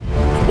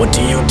What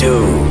do you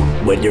do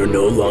when you're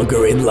no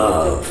longer in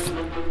love?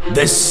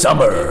 This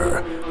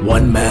summer,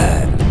 one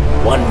man,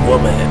 one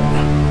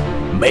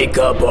woman, make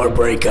up or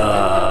break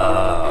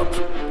up.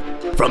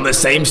 From the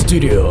same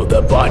studio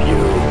that bought you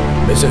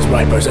Mrs.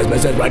 Right versus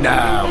Mrs. Right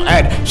now,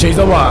 and she's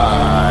the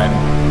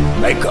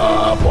one. Make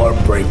up or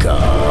break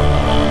up.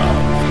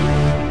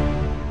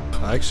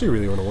 I actually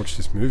really want to watch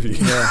this movie.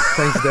 Yeah,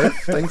 thanks, Dave.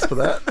 Thanks for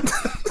that.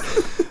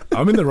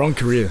 I'm in the wrong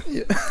career.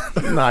 Yeah.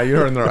 Nah,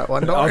 you're in the right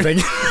one. I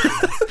think.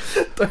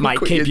 Mate,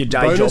 keep your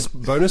day job.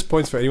 Bonus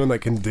points for anyone that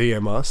can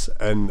DM us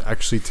and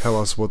actually tell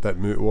us what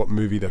what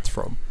movie that's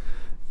from.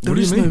 What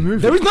do you mean? No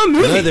movie. There is no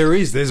movie. No, there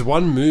is. There's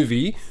one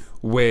movie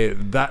where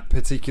that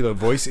particular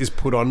voice is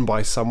put on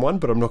by someone,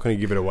 but I'm not going to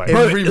give it away.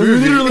 Every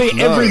movie.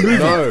 Literally every movie.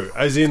 No,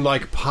 as in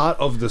like part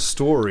of the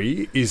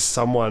story is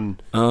someone.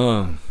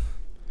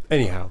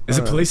 Anyhow. Is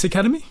it Police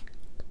Academy?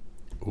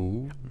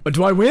 Ooh. Or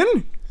do I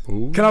win?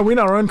 Ooh. Can I win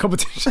our own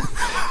competition?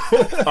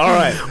 All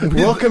right.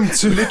 Welcome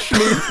to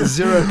literally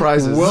 0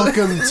 prizes.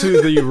 Welcome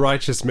to The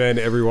Righteous Man,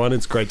 everyone.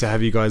 It's great to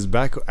have you guys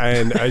back.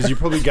 And as you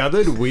probably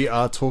gathered, we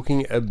are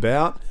talking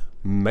about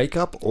make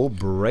up or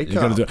break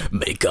up.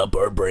 Make up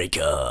or break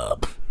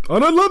up. I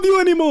don't love you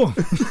anymore.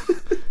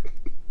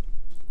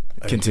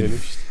 Continue.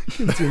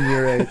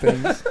 Continue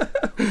things.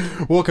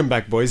 Welcome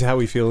back, boys. How are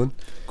we feeling?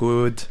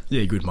 Good.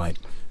 Yeah, good, mate.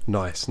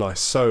 Nice.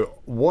 So,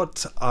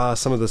 what are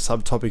some of the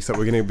subtopics that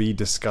we're going to be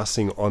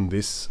discussing on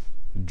this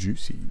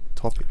juicy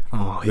topic?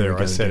 Oh, there,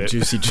 I said it.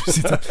 Juicy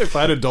topic. If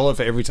I had $1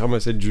 for every time I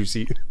said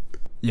juicy.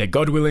 Yeah,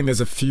 God willing,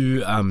 there's a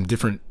few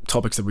different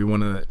topics that we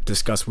want to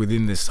discuss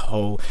within this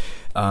whole.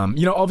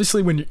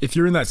 Obviously, if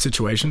you're in that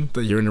situation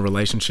that you're in a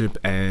relationship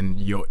and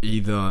you're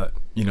either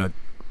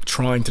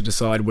trying to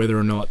decide whether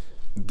or not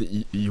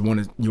you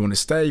want to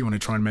stay, you want to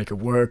try and make it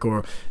work,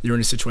 or you're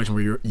in a situation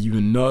where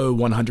you know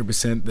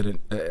 100%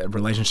 that a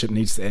relationship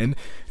needs to end.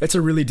 It's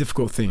a really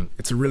difficult thing.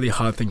 It's a really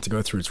hard thing to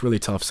go through. It's really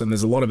tough. So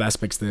there's a lot of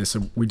aspects there.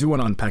 So we do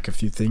want to unpack a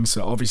few things.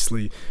 So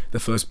obviously, the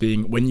first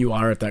being when you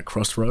are at that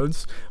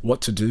crossroads, what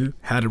to do,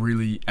 how to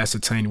really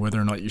ascertain whether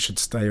or not you should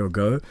stay or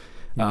go,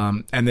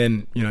 and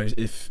then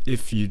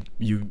if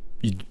you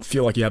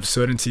feel like you have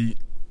certainty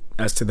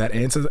as to that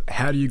answer,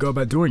 how do you go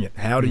about doing it?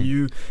 How do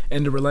you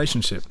end a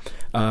relationship?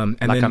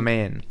 Like a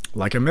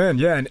man,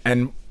 yeah.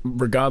 And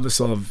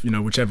regardless of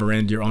whichever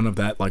end you're on of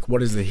that, like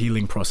what is the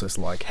healing process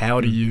like?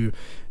 How do you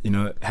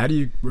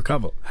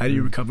recover? How do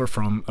you recover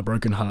from a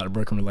broken heart, a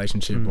broken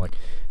relationship? Like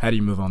how do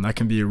you move on? That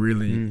can be a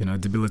really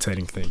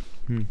debilitating thing.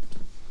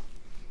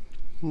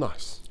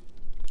 Nice.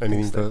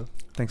 Anything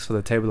Thanks for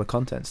the table of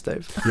contents,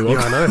 Dave. You're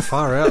welcome. Yeah, I know,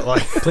 far out.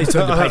 Like, please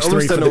turn to page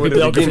 3 for the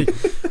bibliography.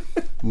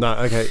 No,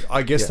 okay.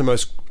 I guess the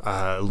most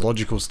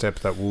logical step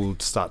that we'll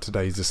start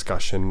today's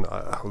discussion,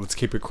 let's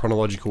keep it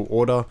chronological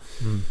order.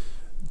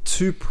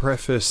 To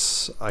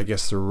preface, I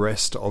guess, the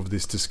rest of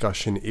this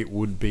discussion, it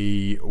would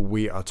be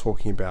we are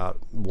talking about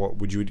what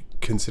would you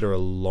consider a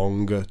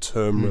longer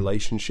term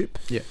relationship.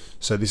 Yeah.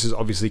 So this is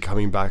obviously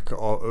coming back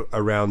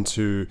around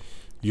to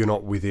you're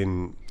not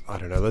within... I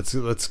don't know.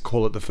 Let's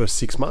call it the first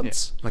 6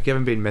 months. Yeah. Like you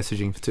haven't been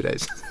messaging for 2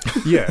 days.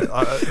 Yeah,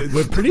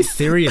 we're pretty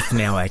serious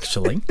now,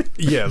 actually.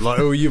 Yeah, like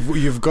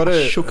you've got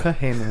to shook her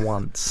hand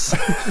once.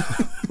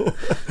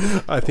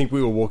 I think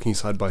we were walking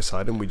side by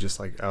side and we just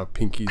like our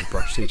pinkies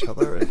brushed each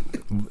other.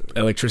 And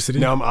electricity.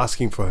 Now I'm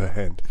asking for her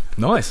hand.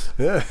 Nice.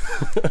 Yeah.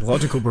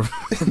 Logical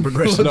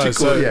progression. No,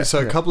 so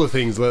a couple of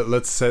things.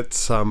 Let's set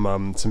some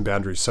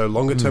boundaries. So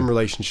longer term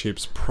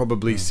relationships,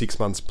 probably 6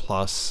 months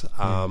plus.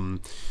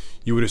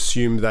 You would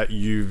assume that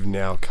you've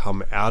now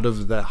come out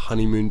of that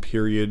honeymoon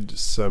period.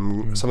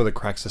 Some of the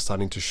cracks are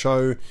starting to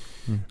show.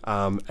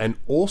 And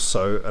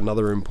also,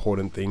 another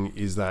important thing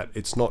is that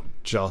it's not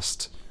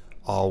just,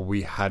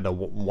 we had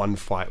one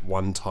fight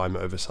one time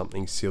over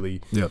something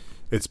silly. Yep.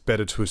 It's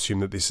better to assume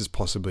that this is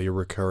possibly a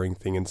recurring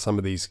thing, and some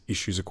of these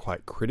issues are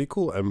quite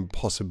critical and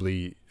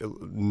possibly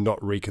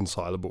not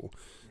reconcilable.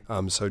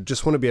 So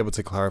just want to be able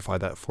to clarify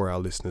that for our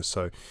listeners.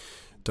 So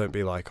don't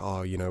be like,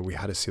 we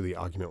had a silly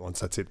argument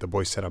once. That's it. The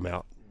boy said I'm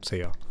out.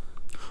 See ya.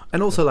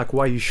 And also, like,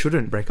 why you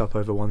shouldn't break up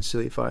over one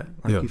silly fight.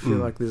 Like, you feel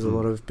like there's a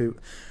lot of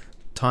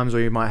times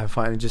where you might have a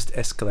fight and it just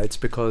escalates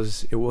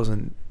because it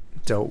wasn't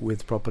dealt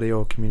with properly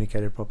or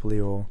communicated properly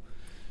or,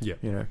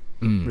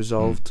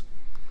 resolved.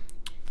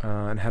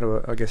 And how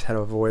to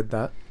avoid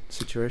that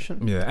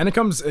situation. Yeah, and it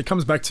comes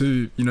back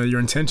to your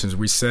intentions.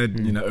 We said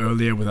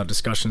earlier with our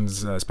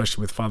discussions,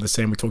 especially with Father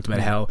Sam, we talked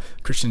about how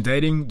Christian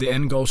dating, the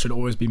end goal should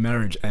always be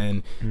marriage,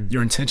 and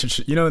your intention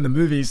should, in the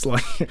movies,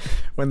 like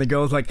when the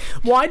girl's like,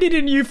 why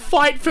didn't you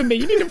fight for me?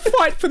 You need to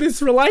fight for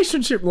this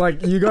relationship.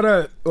 Like you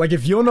gotta, like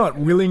if you're not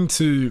willing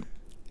to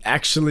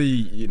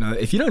actually,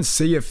 if you don't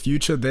see a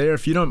future there,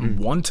 if you don't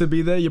want to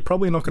be there, you're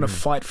probably not going to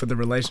fight for the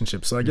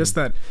relationship. So I guess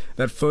that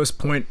first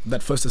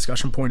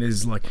discussion point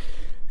is like,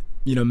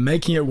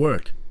 making it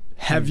work.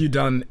 Have you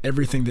done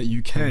everything that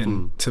you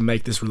can to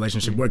make this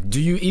relationship work? Do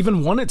you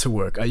even want it to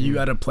work? Are you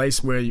at a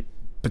place where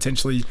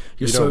potentially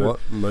you're what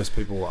most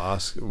people will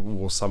ask,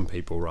 some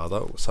people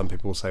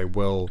will say,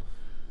 well,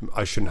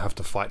 I shouldn't have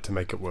to fight to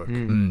make it work.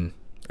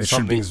 it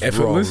should be something's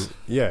effortless. wrong.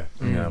 Yeah.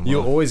 Yeah,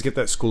 You'll well, always get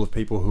that school of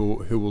people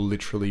who will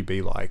literally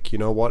be like, you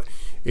know what,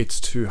 it's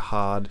too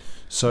hard.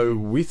 So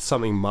with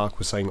something Mark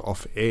was saying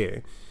off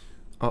air,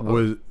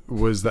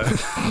 was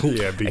that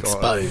yeah, big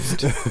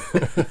exposed.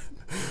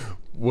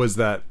 was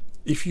that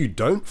if you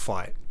don't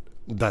fight,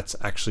 that's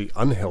actually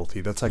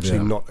unhealthy. That's actually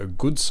not a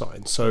good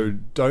sign. So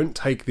don't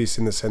take this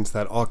in the sense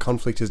that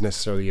conflict is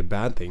necessarily a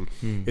bad thing.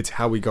 It's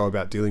how we go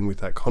about dealing with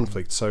that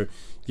conflict. So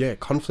yeah,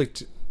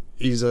 conflict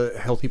is a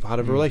healthy part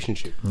of a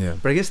relationship. Yeah.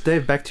 But I guess,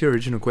 Dave, back to your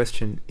original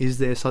question, is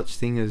there such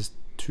thing as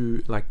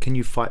can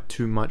you fight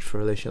too much for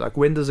a relationship? Like,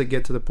 when does it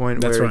get to the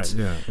point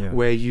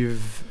where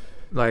you've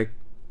like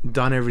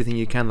done everything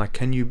you can? Like,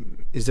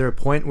 is there a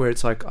point where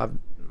it's like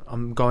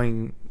I'm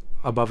going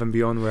above and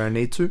beyond where I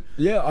need to?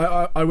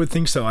 Yeah, I would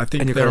think so. I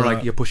think, and you're kind of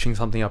like, you're pushing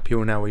something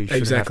uphill now where you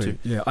shouldn't have to.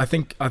 Yeah, I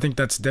think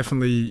that's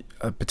definitely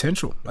a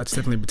potential. That's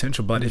definitely a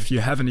potential. But if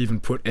you haven't even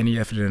put any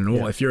effort in at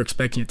all, if you're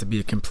expecting it to be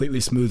a completely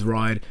smooth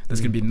ride,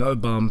 there's going to be no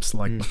bumps.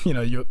 Like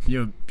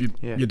you're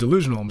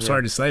delusional. I'm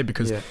sorry to say,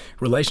 because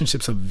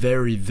relationships are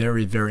very,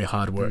 very, very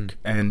hard work.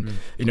 And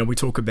we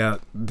talk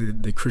about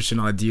the Christian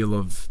ideal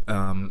of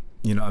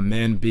a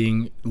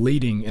man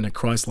leading in a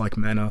Christ-like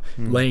manner,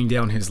 laying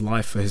down his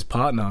life for his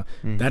partner.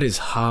 That is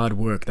hard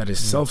work. That is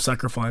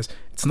self-sacrifice.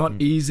 It's not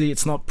easy.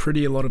 It's not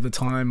pretty a lot of the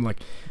time. Like,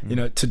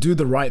 to do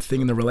the right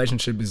thing in the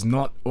relationship is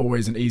not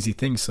always an easy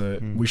thing. So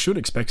we should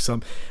expect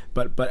some,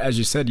 but as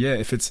you said,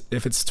 if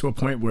it's to a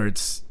point where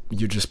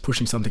you're just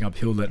pushing something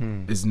uphill that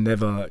is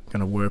never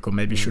going to work, or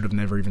maybe should have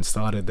never even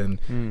started, then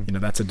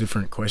that's a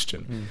different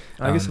question.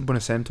 I guess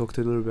Abuna Sam talked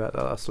a little bit about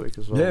that last week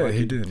as well. Yeah,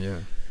 he did. Yeah.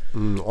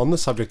 On the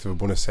subject of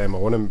Abuna Sam, I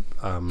want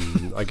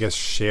to, I guess,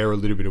 share a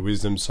little bit of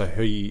wisdom. So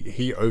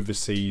he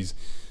oversees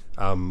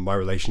my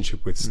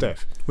relationship with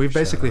Steph. We've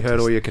basically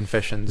heard all your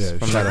confessions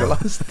from that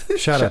last.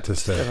 Shout out to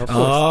Steph.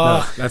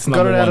 That's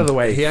got it out of the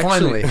way.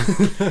 Finally,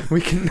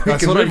 we can I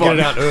thought I'd get it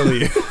out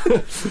earlier.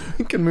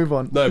 We can move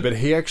on. No, but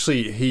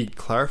he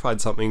clarified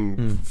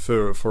something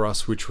for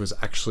us, which was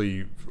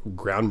actually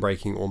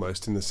groundbreaking,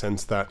 almost, in the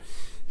sense that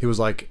he was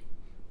like,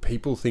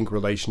 people think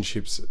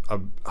relationships are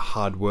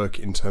hard work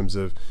in terms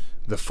of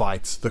the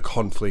fights, the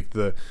conflict,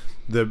 the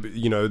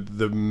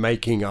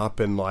making up,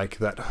 and like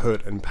that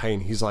hurt and pain.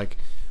 He's like,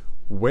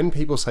 when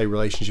people say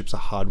relationships are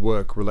hard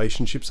work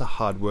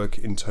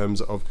in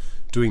terms of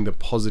doing the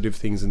positive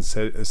things and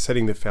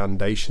setting the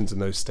foundations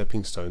and those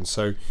stepping stones.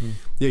 So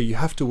you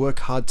have to work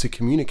hard to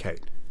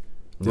communicate,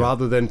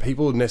 rather than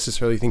people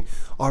necessarily think,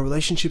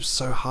 relationships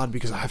are so hard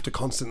because I have to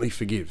constantly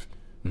forgive.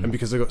 And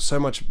because they've got so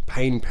much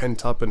pain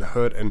pent up and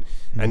hurt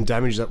and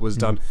damage that was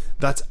done.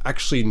 That's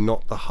actually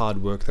not the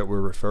hard work that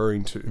we're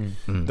referring to.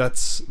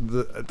 That's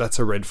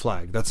a red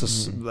flag. That's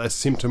a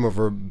symptom of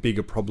a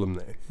bigger problem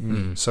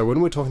there. So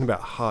when we're talking about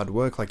hard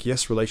work, like,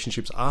 yes,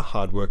 relationships are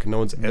hard work, and no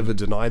one's ever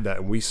denied that,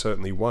 and we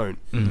certainly won't.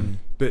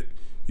 But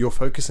your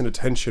focus and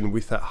attention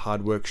with that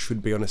hard work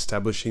should be on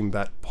establishing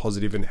that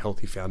positive and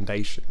healthy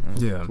foundation.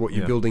 What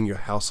you're building your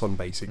house on,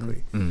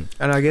 basically. And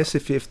I guess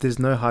if there's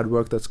no hard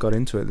work that's got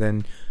into it,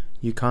 then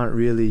you can't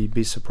really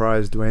be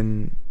surprised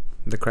when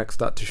the cracks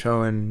start to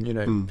show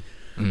and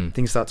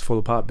things start to fall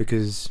apart,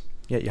 because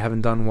you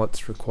haven't done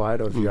what's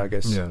required of you, I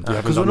guess.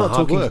 Because we're not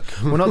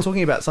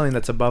talking about something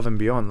that's above and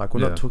beyond. Like,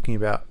 we're not talking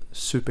about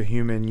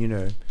superhuman.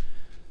 We're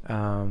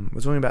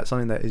talking about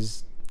something that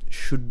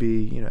should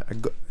be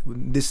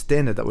this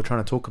standard that we're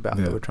trying to talk about,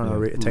 that we're trying to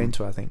attain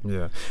to, I think.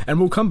 And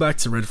we'll come back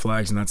to red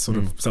flags and that sort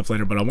of stuff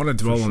later, but I want to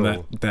dwell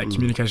on that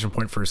communication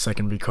point for a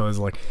second, because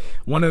like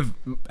one of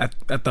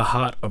at the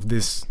heart of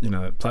this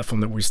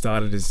platform that we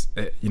started is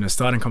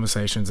starting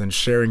conversations and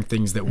sharing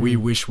things that we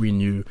wish we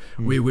knew,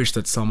 we wish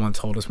that someone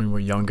told us when we were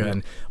younger.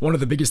 And one of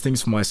the biggest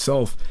things for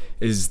myself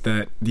is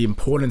that the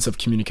importance of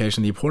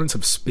communication, the importance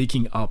of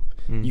speaking up.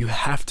 You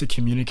have to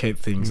communicate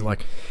things.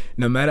 Like,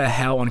 no matter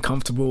how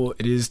uncomfortable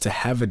it is to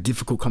have a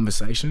difficult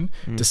conversation,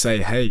 to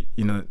say, hey,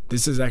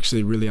 this is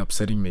actually really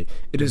upsetting me.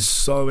 It is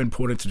so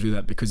important to do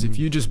that, because if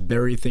you just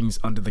bury things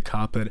under the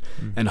carpet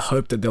and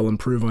hope that they'll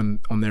improve on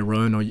their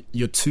own, or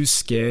you're too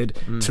scared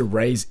to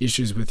raise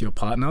issues with your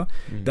partner,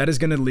 that is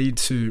going to lead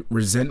to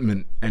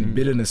resentment and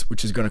bitterness,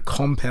 which is going to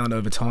compound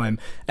over time.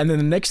 And then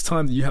the next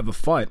time that you have a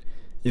fight,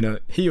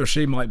 he or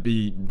she might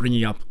be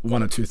bringing up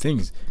one or two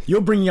things. You're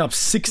bringing up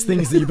 6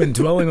 things that you've been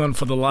dwelling on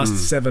for the last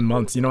 7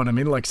 months. You know what I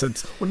mean? Like, so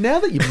it's... Well, now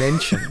that you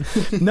mention...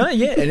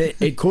 and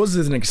it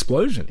causes an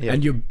explosion.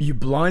 And you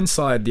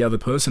blindside the other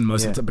person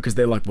most of the time, because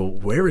they're like, well,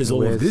 where is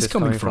all of this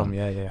coming from?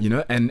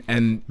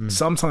 And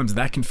sometimes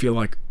that can feel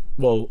like,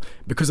 well,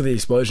 because of the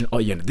explosion,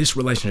 this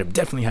relationship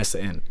definitely has to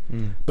end.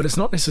 But it's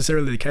not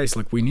necessarily the case.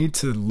 Like, we need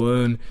to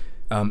learn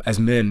as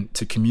men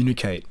to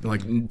communicate.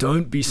 Like,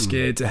 don't be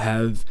scared to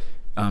have...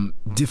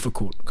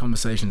 difficult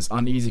conversations,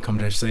 uneasy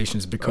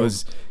conversations,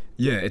 because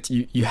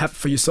you have,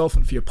 for yourself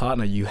and for your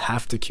partner, you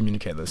have to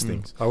communicate those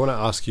things. I want to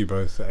ask you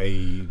both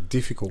a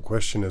difficult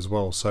question as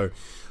well. So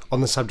on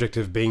the subject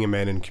of being a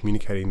man and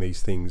communicating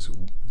these things,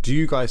 do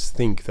you guys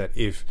think that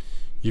if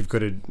you've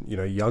got a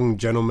young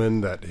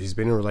gentleman that he's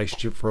been in a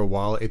relationship for a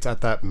while. It's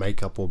at that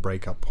makeup or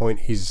breakup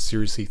point. He's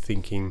seriously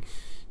thinking,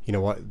 you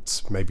know what,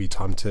 it's maybe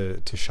time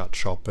to shut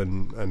shop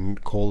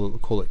and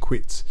call it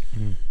quits.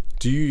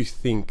 Do you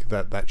think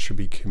that should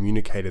be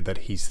communicated, that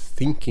he's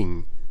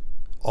thinking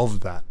of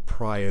that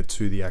prior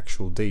to the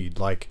actual deed?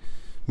 Like,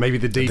 maybe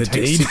the deed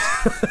takes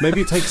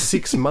maybe it takes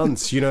 6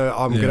 months.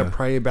 I'm going to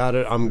pray about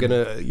it. I'm going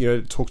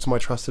to, talk to my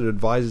trusted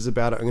advisors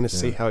about it. I'm going to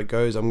see how it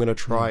goes. I'm going to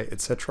try,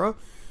 etc.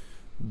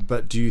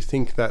 But do you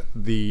think that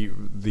the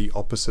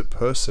opposite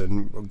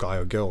person, guy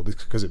or girl,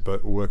 because it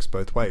works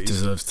both ways,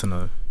 deserves to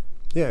know?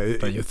 Yeah,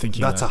 but you're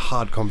thinking that's a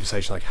hard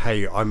conversation. Like,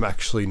 hey, I'm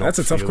actually not. That's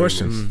a tough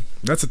question. This.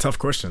 That's a tough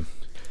question.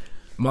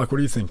 Mike, what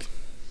do you think?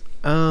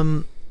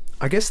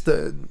 I guess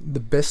the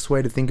best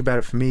way to think about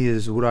it for me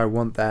is, would I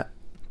want that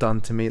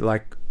done to me?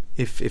 Like,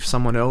 if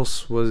someone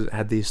else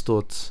had these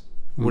thoughts,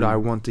 would I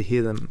want to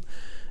hear them?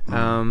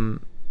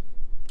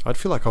 I'd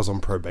feel like I was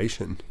on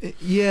probation.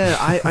 Yeah,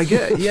 I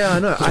get. Yeah, I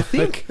know. I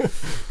think,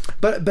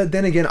 but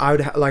then again, I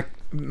would like,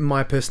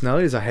 my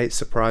personality is I hate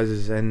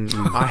surprises, and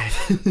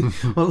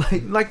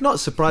like not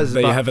surprises.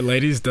 There but you have it,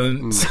 ladies.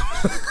 Don't.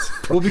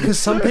 Well, because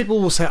some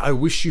people will say, "I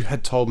wish you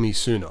had told me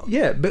sooner."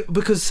 Yeah, but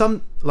because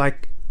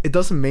it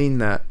doesn't mean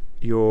that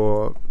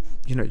you're.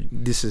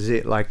 This is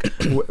it. Like,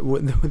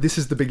 this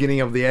is the beginning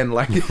of the end.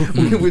 Like,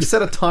 we've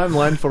set a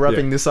timeline for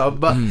wrapping this up,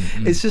 but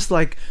it's just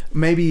like,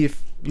 maybe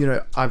if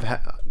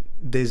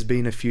there's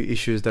been a few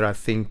issues that I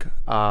think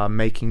are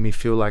making me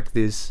feel like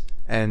this,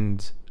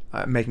 and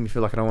making me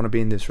feel like I don't want to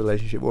be in this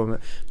relationship, or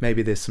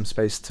maybe there's some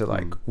space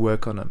to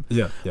work on them.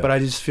 Yeah. But I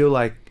just feel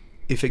like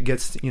if it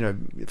gets,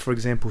 for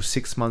example,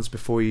 6 months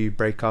before you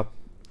break up,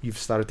 you've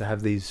started to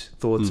have these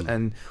thoughts,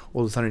 and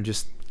all of a sudden it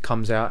just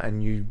comes out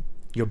and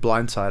you're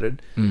blindsided,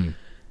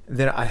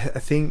 then I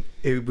think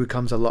it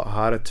becomes a lot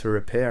harder to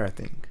repair. I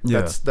think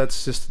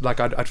that's just like,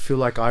 I'd feel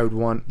like I would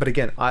want, but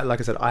again, like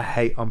I said, I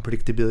hate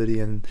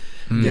unpredictability, and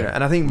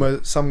and I think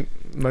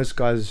most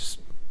guys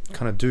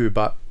kind of do,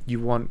 but you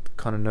want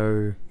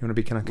to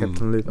be kind of kept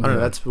in the loop. I don't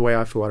know, that's the way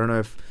I feel. I don't know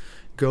if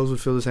girls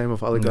would feel the same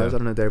with other guys. I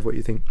don't know, Dave, what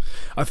you think?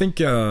 I think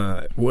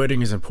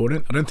wording is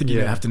important. I don't think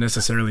you have to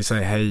necessarily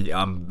say, hey,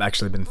 I've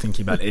actually been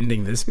thinking about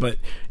ending this, but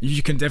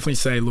you can definitely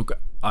say, look,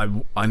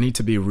 I need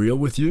to be real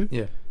with you.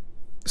 Yeah.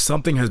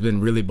 Something has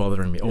been really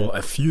bothering me, or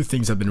a few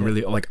things have been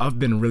really, like, I've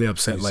been really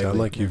upset lately. You sound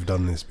like you've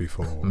done this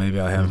before. Maybe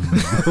I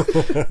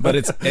have. But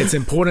it's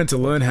important to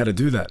learn how to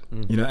do that,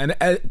 and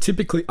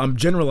typically, I'm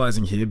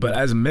generalizing here, but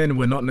as men,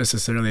 we're not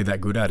necessarily that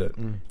good at it.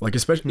 Like,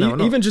 especially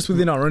even just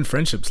within our own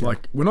friendships,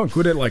 like, we're not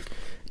good at like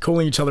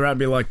calling each other out and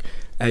be like,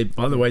 hey,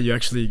 by the way, you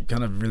actually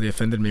kind of really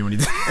offended me when you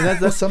did. And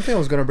that's something I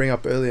was going to bring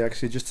up earlier,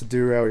 actually, just to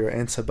derail your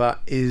answer, but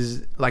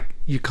is like,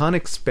 you can't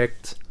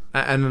expect.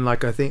 And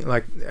like, I think,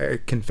 like, a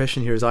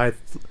confession here is I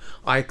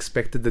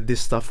expected that this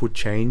stuff would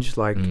change.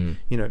 Like,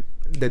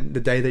 the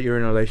day that you're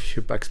in a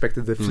relationship, I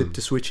expected the flip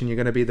to switch, and you're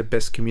going to be the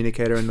best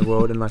communicator in the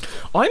world. And like,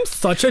 I'm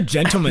such a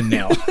gentleman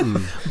now.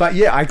 But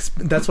yeah,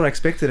 that's what I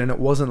expected, and it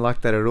wasn't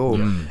like that at all.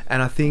 And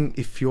I think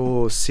if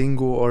you're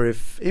single, or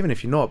even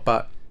if you're not,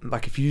 but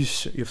like, if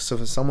you're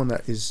someone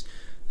that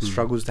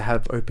struggles to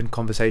have open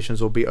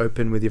conversations or be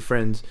open with your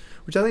friends,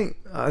 which I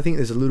think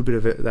there's a little bit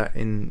of it that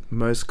in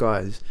most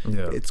guys,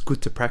 it's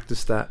good to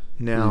practice that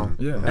now.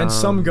 And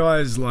some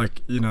guys,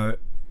 like,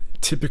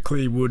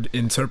 typically would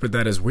interpret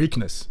that as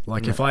weakness.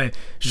 Like, if I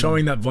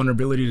showing that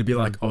vulnerability to be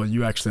like, oh,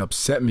 you actually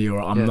upset me,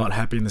 or I'm not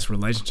happy in this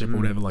relationship, or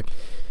whatever, like,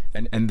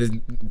 and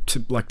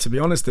to be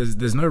honest,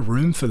 there's no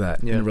room for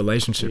that in a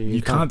relationship.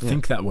 You can't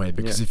think that way,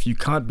 because if you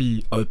can't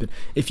be open,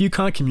 if you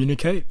can't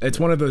communicate, it's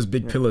one of those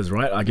big pillars,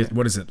 right? I guess,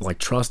 what is it, like,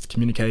 trust,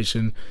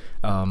 communication,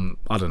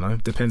 I don't know,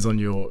 depends on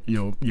your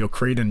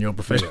creed and your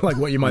profession, like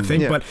what you might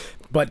think,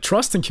 but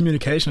trust and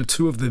communication are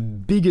two of the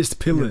biggest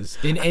pillars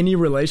in any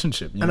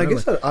relationship. And I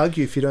guess I'd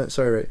argue, if you don't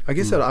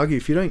I'd argue,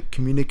 if you don't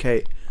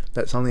communicate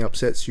that something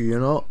upsets you,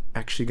 you're not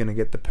actually going to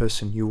get the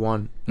person you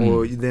want,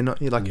 or they're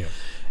not, you're like,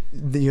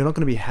 you're not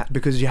going to be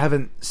because you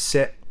haven't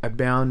set a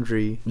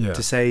boundary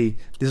to say,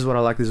 this is what I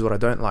like, this is what I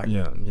don't like.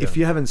 If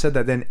you haven't said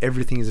that, then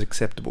everything is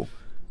acceptable.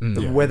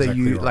 Whether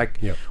exactly you like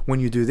when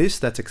you do this,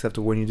 that's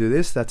acceptable. When you do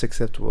this, that's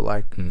acceptable.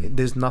 Like,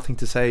 there's nothing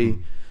to say.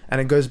 And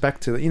it goes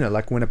back to,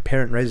 like, when a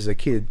parent raises a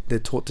kid, they're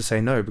taught to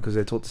say no, because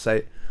they're taught to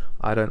say,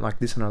 I don't like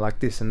this and I like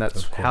this, and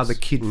that's how the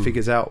kid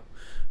figures out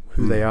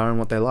who they are and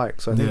what they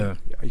like. So I think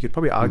you could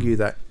probably argue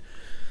that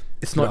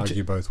it's not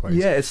argue both ways.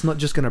 Yeah, it's not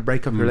just going to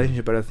break up your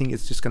relationship, but I think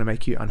it's just going to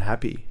make you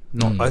unhappy.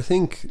 I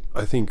think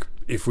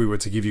if we were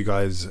to give you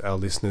guys, our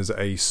listeners,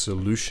 a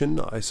solution,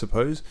 I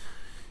suppose,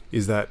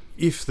 is that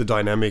if the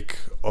dynamic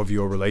of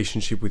your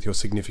relationship with your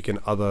significant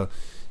other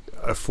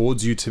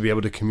affords you to be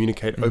able to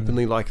communicate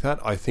openly like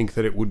that, I think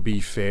that it would be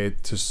fair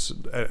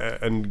to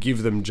and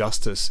give them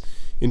justice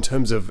in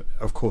terms of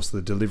course,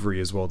 the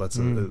delivery as well. That's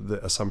the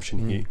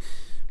assumption here,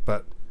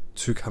 but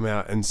to come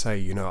out and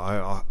say,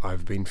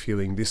 I've been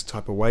feeling this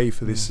type of way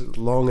for this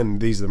long, and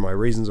these are my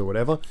reasons, or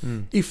whatever.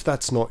 If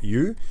that's not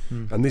you,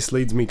 and this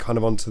leads me kind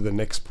of onto the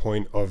next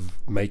point of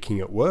making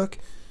it work,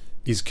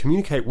 is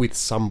communicate with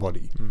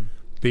somebody.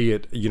 be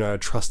it, a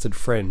trusted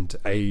friend,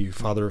 a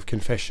father of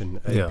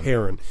confession, a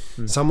parent,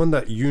 someone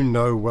that you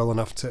know well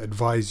enough to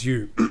advise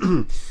you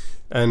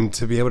and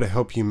to be able to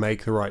help you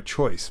make the right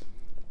choice.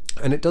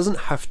 And it doesn't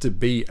have to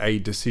be a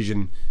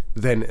decision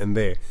then and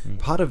there.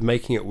 Part of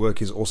making it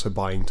work is also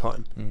buying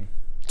time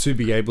to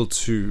be able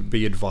to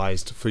be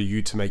advised, for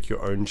you to make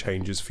your own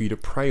changes, for you to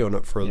pray on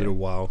it for a little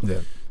while,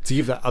 to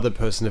give that other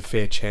person a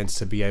fair chance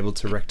to be able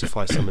to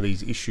rectify some of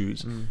these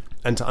issues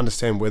and to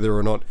understand whether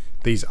or not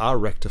these are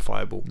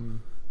rectifiable.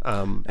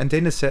 And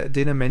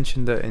Dina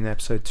mentioned that in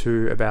episode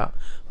 2 about,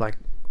 like,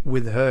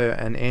 with her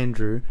and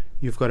Andrew,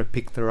 you've got to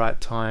pick the right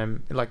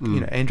time. Like,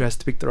 Andrew has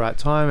to pick the right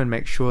time and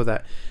make sure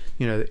that,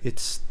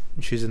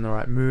 she's in the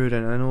right mood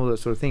and all that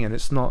sort of thing. And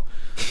it's not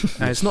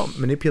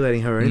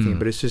manipulating her or anything,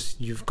 but it's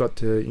just, you've got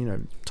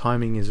to,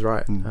 timing is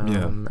right.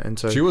 And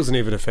so she wasn't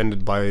even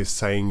offended by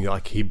saying,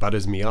 like, he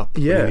butters me up.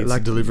 When he needs to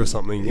deliver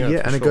something.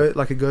 And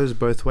it goes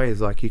both ways.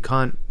 Like, you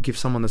can't give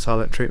someone the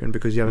silent treatment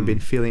because you haven't been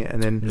feeling it,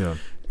 and then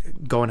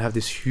go and have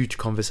this huge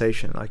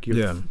conversation. Like,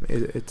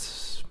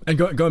 it's. And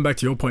going back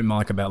to your point,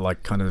 Mark, about,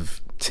 like, kind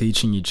of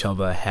teaching each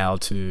other how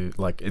to,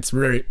 like, it's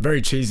very,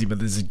 very cheesy, but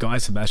there's a Guy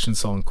Sebastian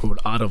song called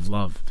Art of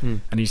Love,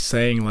 and he's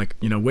saying, like,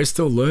 we're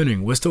still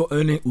learning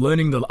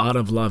the art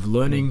of love,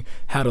 learning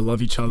how to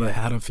love each other,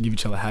 how to forgive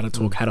each other, how to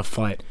talk, how to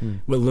fight.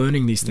 We're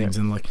learning these things,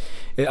 and, like,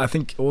 I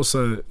think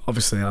also,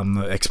 obviously I'm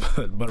the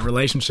expert, but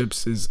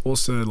relationships is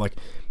also, like,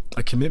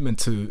 a commitment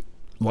to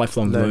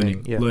lifelong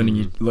learning,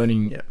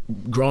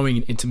 growing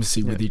in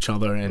intimacy with each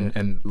other,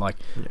 and like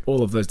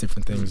all of those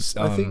different things.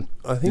 I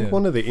think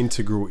one of the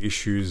integral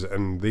issues,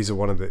 and these are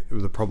one of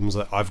the problems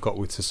that I've got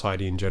with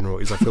society in general,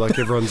 is I feel like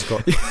everyone's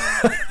got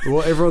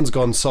everyone's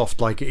gone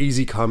soft, like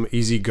easy come,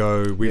 easy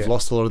go. We've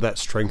lost a lot of that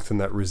strength and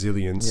that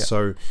resilience.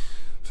 So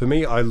for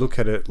me, I look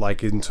at it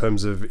like in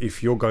terms of,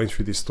 if you're going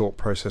through this thought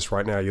process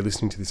right now, you're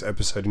listening to this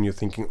episode and you're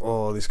thinking,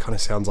 oh, this kind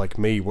of sounds like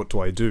me, what do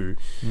I do?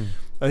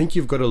 I think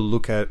you've got to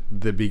look at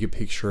the bigger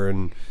picture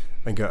and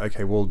go,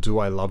 okay, well, do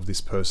I love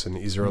this person?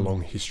 Is there a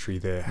long history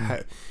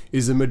there?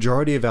 Is the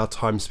majority of our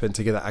time spent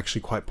together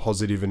actually quite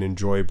positive and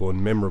enjoyable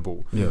and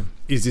memorable?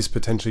 Is this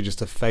potentially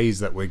just a phase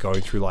that we're going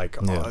through? Like,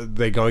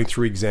 they're going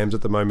through exams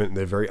at the moment and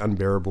they're very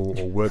unbearable,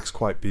 or work's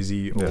quite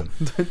busy, or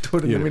don't do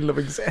it in the middle of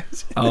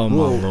exams. Oh my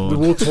Lord.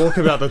 We'll talk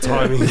about the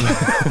timing.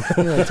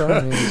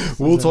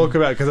 We'll talk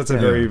about, because that's a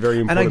very, very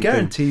important thing. And I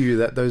guarantee you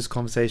that those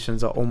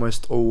conversations are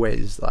almost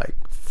always, like,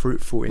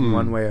 fruitful in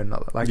one way or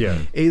another. Like,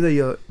 either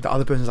the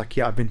other person's like,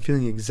 I've been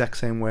feeling the exact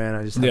same way, and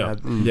I just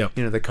haven't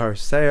had the courage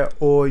to say it,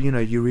 or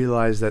you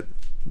realize that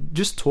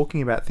just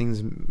talking about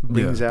things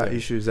brings out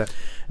issues that,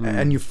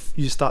 and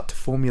you start to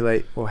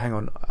formulate, well, hang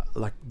on,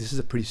 like, this is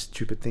a pretty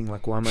stupid thing,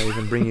 like, why am I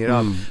even bringing it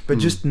up? But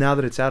just now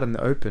that it's out in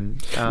the open,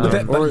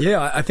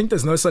 I think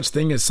there's no such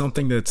thing as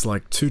something that's,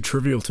 like, too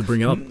trivial to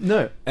bring up.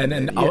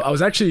 I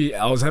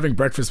was having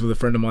breakfast with a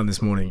friend of mine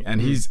this morning,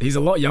 and he's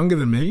a lot younger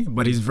than me,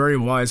 but he's very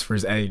wise for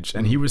his age,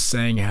 and he was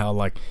saying how,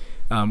 like,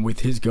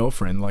 with his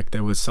girlfriend, like,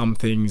 there was some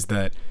things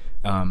that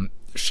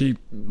she,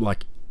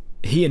 like,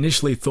 he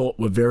initially thought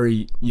were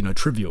very,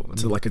 trivial.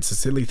 It's like, it's a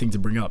silly thing to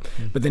bring up.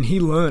 But then he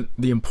learned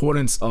the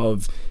importance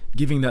of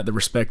giving that the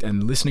respect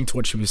and listening to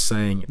what she was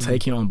saying,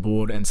 taking it on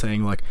board and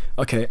saying, like,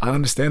 okay, I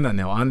understand that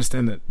now. I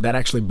understand that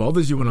actually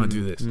bothers you when I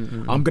do this.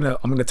 I'm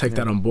gonna take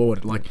that on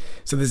board. Like,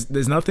 so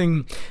there's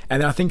nothing,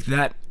 and I think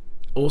that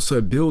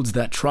also builds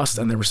that trust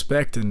and the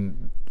respect,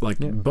 and, like,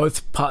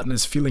 both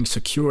partners feeling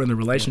secure in the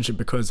relationship,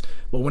 because,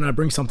 well, when I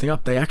bring something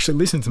up, they actually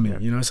listen to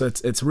me, so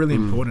it's really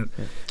important.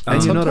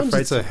 And you're not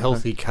afraid, it's a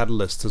healthy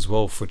catalyst as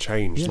well for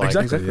change.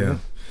 Exactly.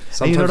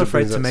 And you're not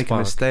afraid to make a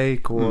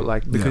mistake, or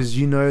like, because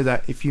you know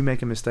that if you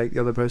make a mistake,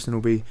 the other person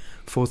will be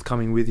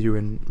forthcoming with you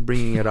and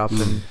bringing it up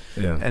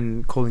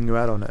and calling you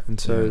out on it, and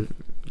so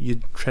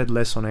you tread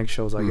less on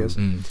eggshells, I guess.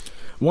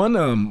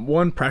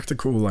 One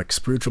practical, like,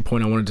 spiritual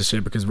point I wanted to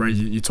share, because Ray,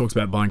 you talked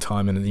about buying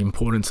time and the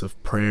importance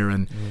of prayer,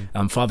 and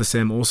Father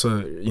Sam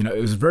also, it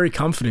was very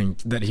comforting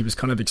that he was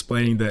kind of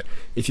explaining that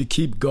if you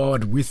keep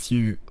God with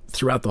you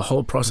throughout the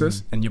whole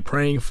process and you're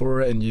praying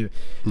for it, and you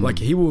like,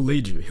 he will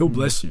lead you, he'll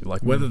bless you,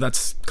 like, whether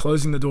that's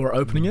closing the door or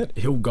opening it,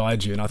 he'll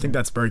guide you, and I think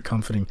that's very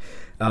comforting.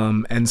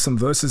 And some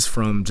verses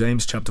from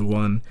James chapter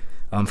 1,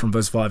 from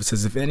verse 5, it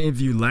says, if any of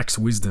you lacks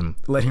wisdom,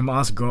 let him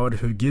ask God,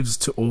 who gives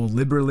to all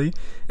liberally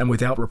and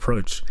without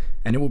reproach,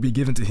 and it will be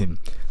given to him.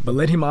 But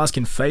let him ask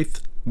in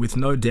faith with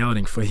no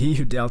doubting, for he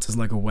who doubts is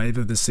like a wave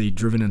of the sea,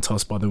 driven and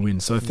tossed by the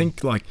wind. So I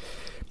think, like,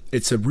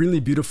 it's a really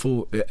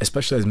beautiful,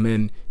 especially as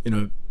men,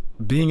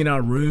 being in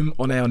our room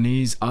on our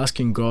knees,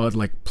 asking God,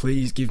 like,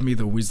 please give me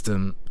the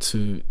wisdom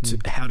to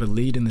how to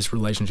lead in this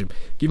relationship.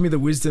 Give me the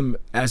wisdom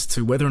as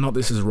to whether or not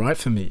this is right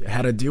for me,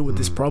 how to deal with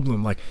this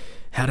problem, like,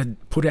 how to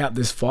put out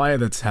this fire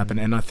that's happened.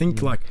 And I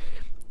think, like,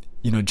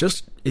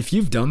 just if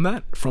you've done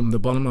that from the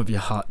bottom of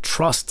your heart,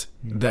 trust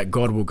that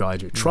God will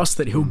guide you. Trust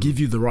that he'll give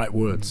you the right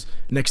words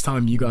next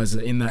time you guys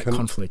are in that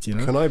conflict,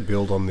 Can I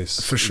build on this?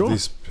 For sure.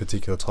 This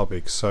particular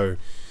topic. So,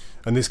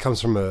 and this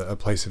comes from a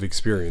place of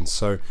experience.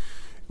 So,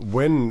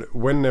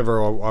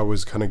 whenever I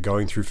was kind of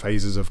going through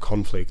phases of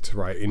conflict,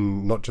 right,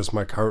 in not just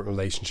my current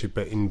relationship,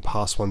 but in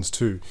past ones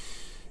too,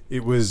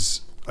 it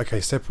was,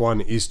 okay, step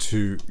one is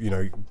to,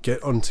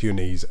 get onto your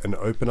knees and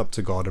open up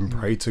to God and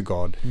pray to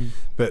God.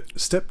 But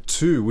step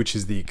two, which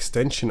is the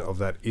extension of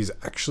that, is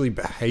actually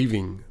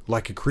behaving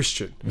like a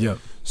Christian. Yeah.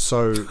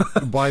 So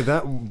by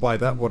that,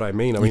 what I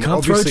mean, You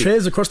can't throw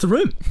chairs across the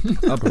room.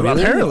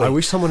 Apparently. I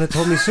wish someone had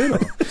told me sooner.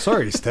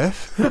 Sorry,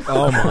 Steph.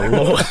 Oh my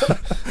Lord.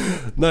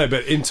 No,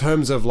 but in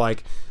terms of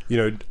like,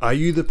 are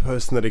you the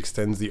person that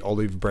extends the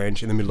olive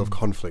branch in the middle of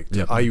conflict?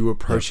 Yep. Are you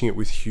approaching it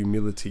with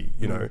humility?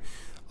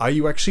 Are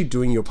you actually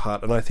doing your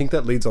part? And I think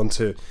that leads on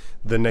to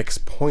the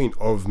next point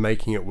of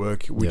making it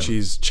work, which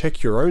is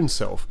check your own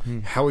self.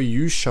 How are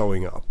you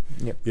showing up?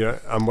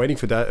 Yep. I'm waiting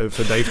for Dave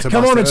to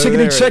come on and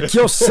check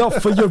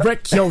yourself for you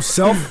wreck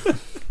yourself.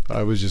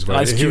 I was just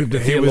waiting. Ice Cube,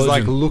 he was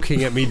like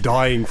looking at me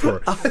dying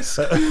for it.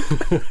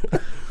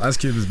 Ice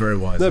Cube is very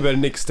wise. No, but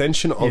an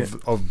extension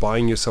of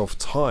buying yourself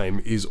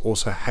time is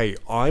also, hey,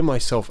 I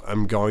myself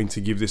am going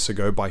to give this a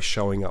go by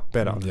showing up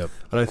better. Yep.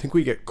 And I think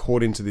we get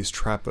caught into this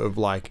trap of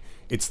like,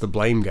 it's the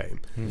blame game.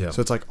 Yep.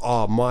 So it's like,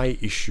 my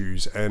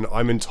issues, and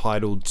I'm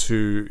entitled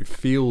to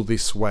feel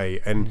this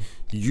way, and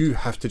you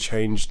have to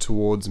change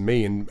towards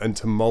me and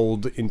to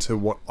mold into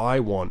what I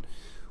want.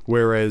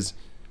 Whereas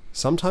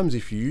sometimes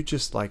if you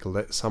just like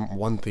let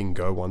one thing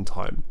go one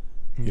time,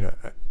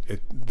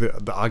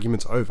 the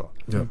argument's over.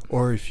 Yep.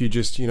 Or if you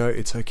just,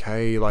 it's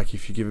okay, like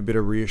if you give a bit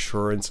of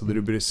reassurance, a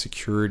little bit of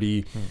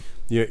security,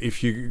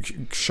 if you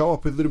show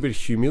up with a little bit of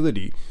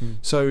humility.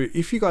 So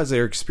if you guys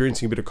are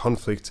experiencing a bit of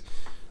conflict,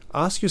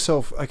 ask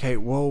yourself, okay,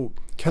 well,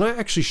 can I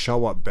actually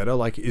show up better?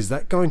 Like, is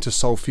that going to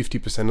solve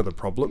 50% of the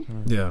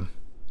problem? Yeah.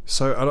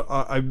 So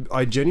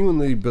I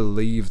genuinely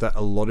believe that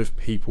a lot of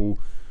people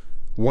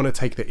want to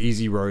take the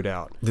easy road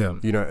out,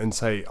 and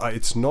say,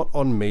 it's not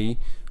on me.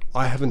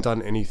 I haven't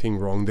done anything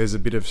wrong. There's a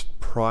bit of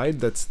pride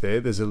that's there.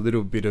 There's a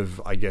little bit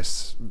of, I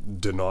guess,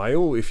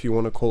 denial, if you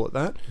want to call it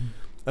that.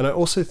 And I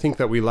also think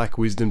that we lack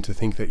wisdom to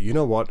think that, you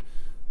know what,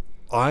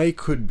 I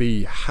could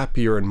be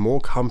happier and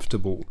more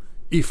comfortable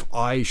if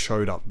I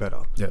showed up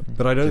better. Yeah.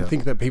 But I don't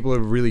think that people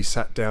have really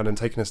sat down and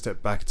taken a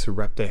step back to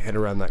wrap their head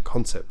around that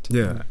concept.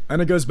 Yeah.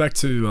 And it goes back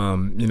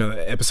to,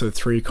 episode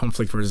 3,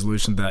 conflict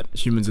resolution, that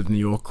Humans of New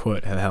York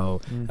quote,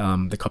 how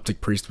the Coptic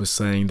priest was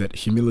saying that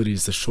humility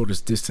is the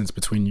shortest distance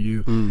between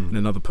you and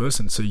another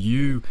person. So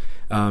you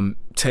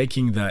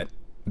taking that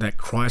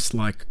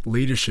Christ-like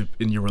leadership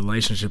in your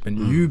relationship,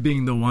 and you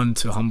being the one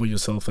to humble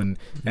yourself and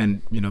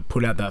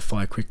put out that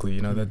fire quickly,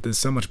 that there's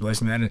so much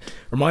blessing there. And it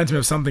reminds me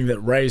of something that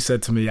Ray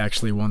said to me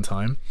actually one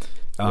time.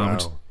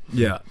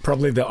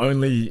 Probably the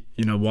only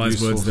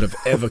wise words that have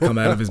ever come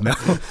out of his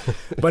mouth.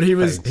 But he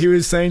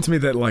was saying to me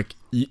that like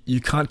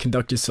you can't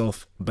conduct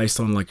yourself based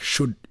on like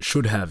should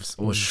haves,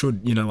 or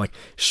should like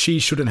she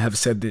shouldn't have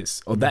said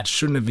this, or that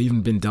shouldn't have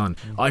even been done.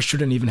 I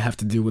shouldn't even have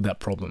to deal with that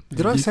problem.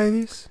 Did I say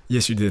this?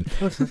 Yes, you did.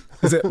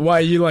 Is it why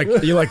you're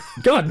like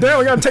God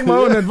damn, I gotta take my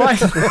own advice?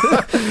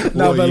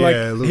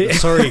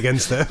 Sorry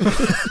against that.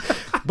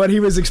 But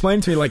he was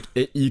explaining to me like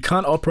you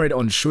can't operate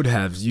on should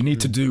haves. You need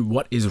to do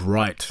what is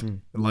right,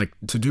 like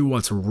to do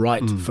what's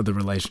right for the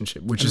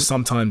relationship, which is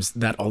sometimes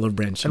that olive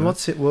branch. And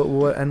what's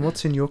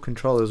in your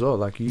control as well.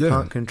 Like you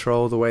can't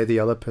control the way the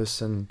other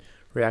person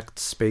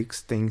reacts,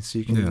 speaks, thinks.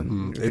 You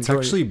can. It's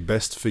actually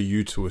best for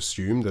you to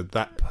assume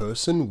that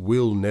person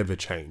will never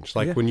change.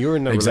 Like when you're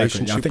in a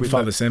relationship, I think with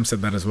Father Sam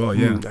said that as well.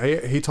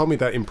 Yeah, he told me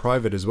that in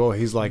private as well.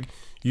 He's like,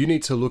 you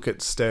need to look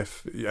at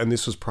Steph, and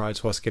this was prior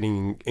to us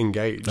getting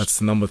engaged.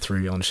 That's number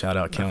 3 on shout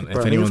out count. Bro,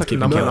 if anyone's like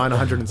keeping number count.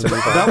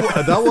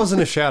 975. That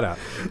wasn't a shout out.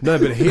 No,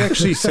 but he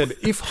actually said,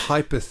 if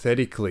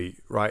hypothetically,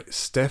 right,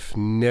 Steph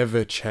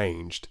never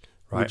changed,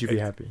 right, would you be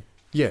happy?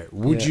 Yeah.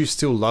 Would you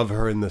still love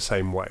her in the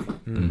same way?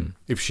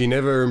 If she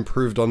never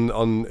improved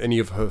on any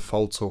of her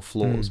faults or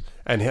flaws?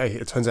 And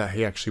it turns out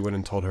he actually went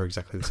and told her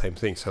exactly the same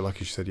thing. So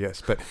lucky she said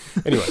yes. But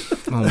anyway.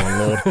 Oh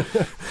my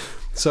Lord.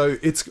 So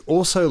it's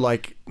also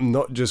like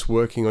not just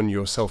working on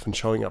yourself and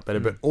showing up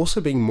better, but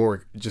also being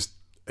more just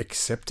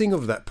accepting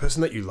of that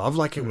person that you love.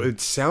 Like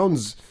it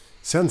sounds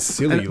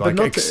silly, like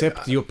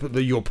accept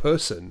your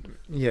person.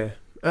 Yeah.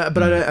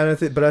 But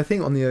I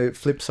think on the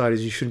flip side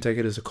is you shouldn't take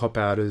it as a cop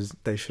out, as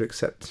they should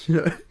accept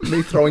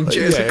me throwing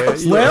chairs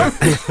across. Well,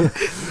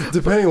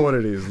 depending on what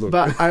it is. Look,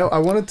 but I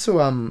wanted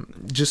to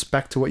just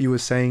back to what you were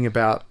saying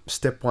about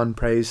step 1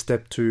 praise,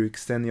 step 2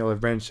 extend the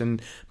olive branch,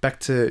 and back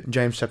to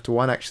James chapter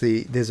 1.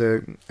 Actually, there's a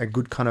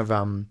good kind of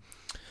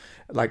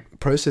like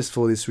process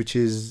for this, which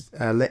is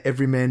let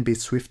every man be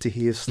swift to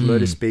hear, slow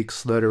to speak,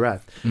 slow to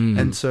wrath.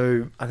 And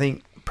so I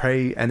think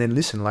pray and then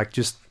listen, like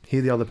just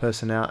hear the other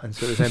person out and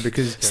sort of saying,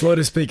 because slow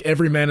to speak,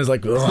 every man is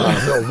like,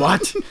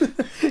 what?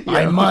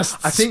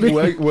 I think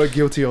we're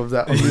guilty of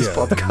that on this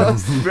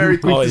podcast. Very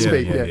quick to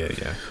speak.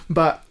 Yeah.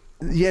 But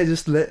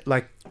just let,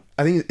 like,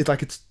 I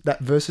think it's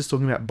that verse is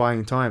talking about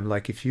buying time.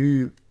 Like if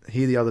you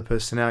hear the other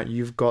person out,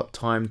 you've got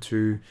time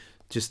to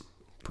just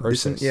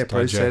process, listen,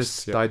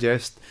 process,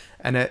 digest,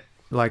 and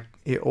like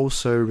it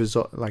also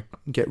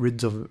get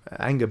rid of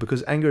anger,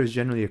 because anger is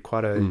generally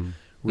quite a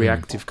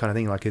reactive kind of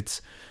thing. Like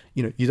it's,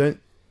 you don't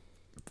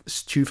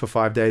stew for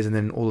 5 days and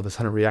then all of a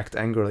sudden react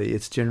angrily.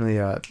 It's generally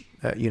a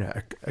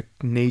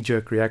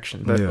knee-jerk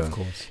reaction. But of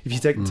course, if you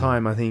take the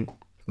time, I think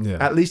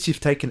at least you've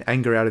taken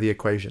anger out of the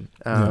equation.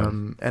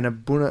 And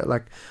Abuna,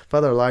 like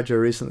Father Elijah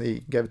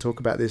recently gave a talk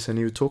about this, and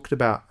he talked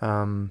about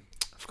I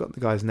forgot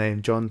the guy's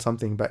name, John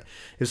something, but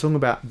he was talking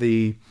about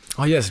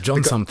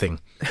John something.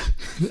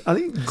 I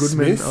think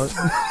Goodman.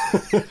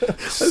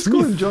 Let's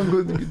call him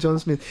John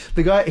Smith.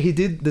 The guy, he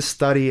did the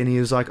study, and he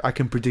was like, I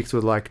can predict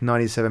with like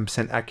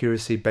 97%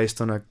 accuracy based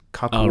on a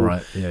couple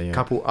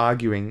couple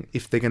arguing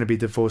if they're going to be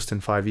divorced in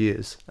 5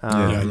 years.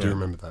 I do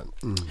remember that.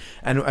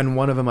 And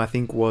one of them, I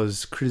think,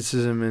 was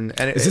criticism and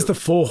is this the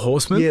Four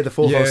Horsemen? Yeah, the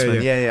Four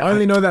Horsemen. Yeah. I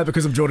only know that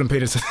because of Jordan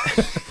Peterson.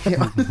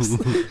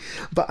 Honestly.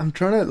 But I'm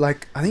trying to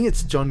I think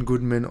it's John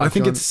Goodman. I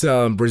think it's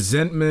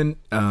resentment.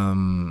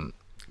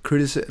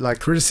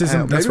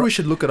 Criticism. Maybe we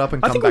should look it up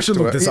and come back to it. I think we should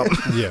look this up.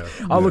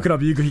 I'll look it up.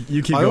 You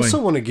keep going. I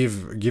also want to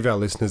give our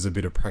listeners a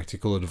bit of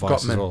practical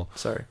advice as well.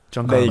 Sorry,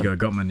 John. There you go,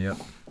 Gottman. Yeah.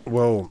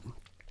 Well,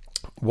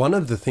 one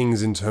of the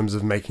things in terms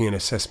of making an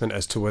assessment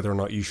as to whether or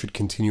not you should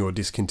continue or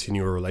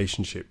discontinue a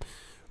relationship,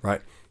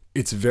 right?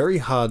 It's very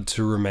hard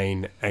to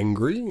remain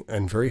angry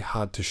and very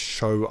hard to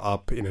show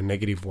up in a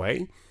negative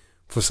way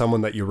for someone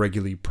that you're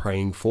regularly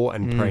praying for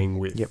and praying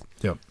with. Yep.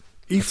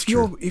 If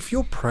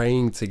you're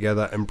praying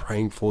together and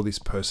praying for this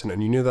person,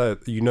 and you know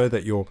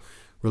that your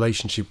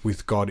relationship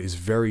with God is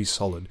very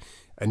solid,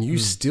 and you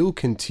still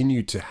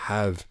continue to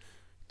have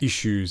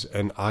issues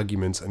and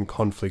arguments and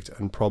conflict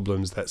and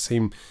problems that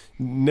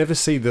never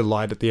see the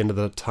light at the end of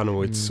the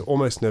tunnel, it's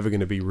almost never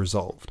going to be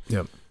resolved.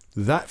 Yep.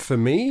 That for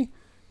me,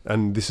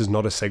 and this is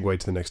not a segue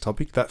to the next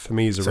topic, that for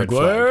me is a red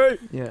flag.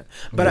 Yeah.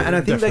 But and I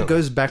think that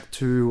goes back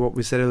to what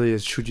we said earlier,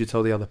 is should you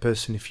tell the other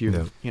person if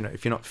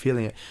if you're not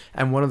feeling it?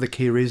 And one of the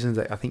key reasons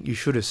that I think you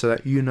should is so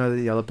that you know that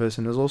the other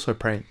person is also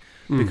praying.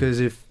 Because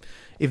if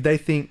they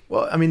think,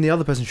 well, I mean, the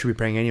other person should be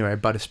praying anyway,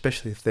 but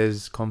especially if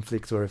there's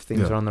conflict or if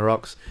things are on the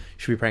rocks, you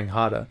should be praying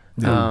harder.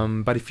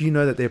 But if you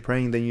know that they're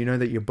praying, then you know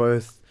that you're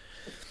both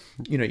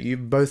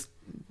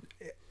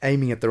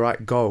aiming at the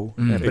right goal.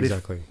 But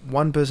exactly. If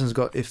one person's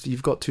if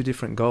you've got two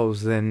different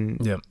goals, then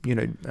where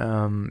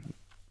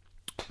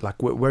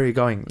are you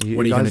going? What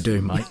are you going to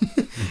do, mate?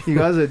 You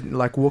guys are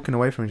like walking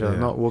away from each other,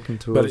 not walking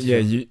towards.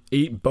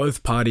 But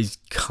both parties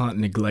can't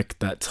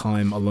neglect that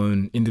time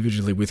alone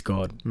individually with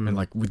God and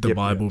like with the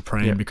Bible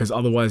praying, because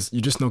otherwise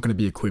you're just not going to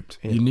be equipped.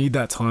 You need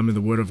that time in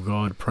the Word of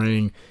God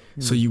praying,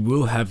 so you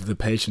will have the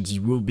patience.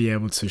 You will be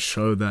able to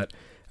show that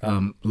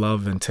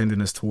love and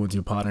tenderness towards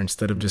your partner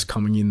instead of just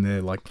coming in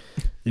there like,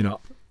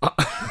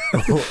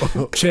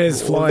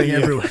 chairs flying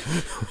everywhere.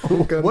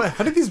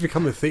 How did this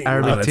become a thing?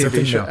 Arabic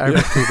TV show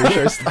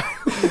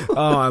stuff.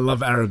 Oh, I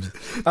love Arabs.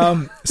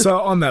 So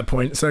on that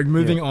point,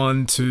 moving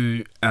on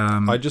to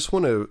I just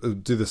want to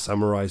do the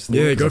summarized thing.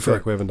 Yeah, go for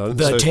it. We haven't done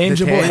the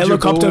tangible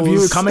helicopter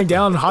view coming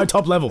down high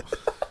top level.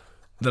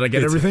 Did I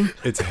get everything?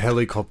 It's a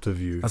helicopter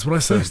view. That's what I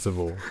said. First of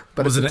all.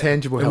 But it's a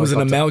tangible helicopter. It was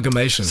an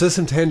amalgamation. So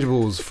some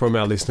tangibles from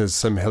our listeners,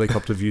 some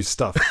helicopter view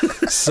stuff.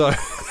 So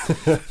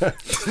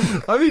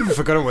I've even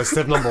forgotten what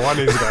step number 1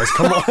 is, guys.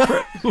 Come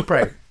on.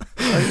 Pray.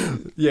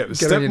 Yeah,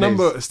 step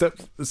number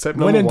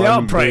when in 1.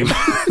 Doubt, pray.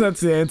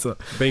 That's the answer.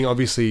 Being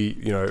obviously,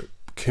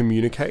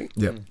 communicate.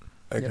 Yep.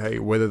 Okay,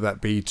 whether that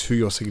be to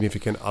your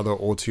significant other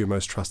or to your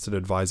most trusted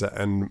advisor,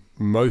 and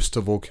most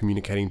of all,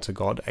 communicating to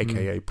God,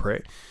 aka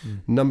prayer.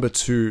 Number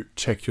 2,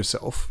 check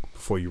yourself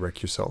before you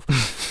wreck yourself.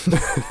 Go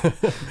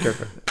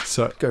for it.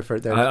 So go for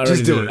it, Dad. I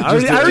already did it. I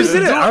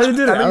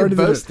already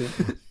did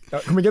it.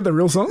 Can we get the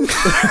real song?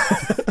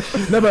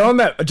 No, but on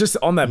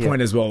that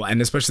point as well,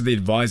 and especially the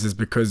advisors,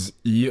 because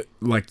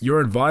your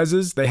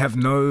advisors, they have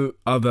no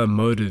other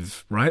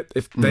motive, right?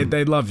 If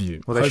they love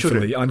you, well, they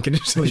hopefully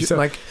unconditionally.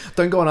 So,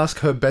 don't go and ask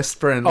her best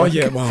friend. Oh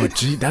yeah, well,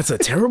 gee, that's a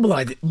terrible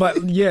idea.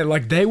 But yeah,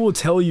 they will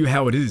tell you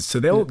how it is. So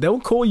they'll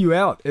call you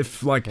out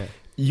if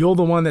you're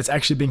the one that's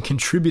actually been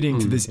contributing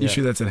to this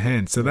issue that's at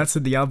hand. So that's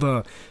the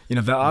other,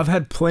 I've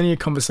had plenty of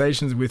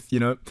conversations with,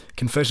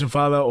 confession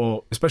father,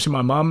 or especially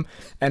my mum,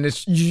 and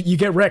it's you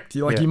get wrecked.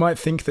 You might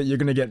think that you're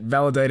going to get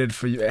validated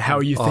for how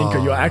you think or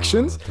your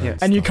actions,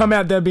 and you come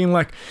out there being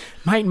like,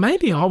 mate,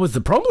 maybe I was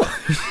the problem.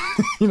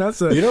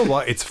 So you know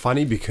what? It's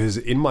funny because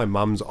in my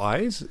mum's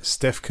eyes,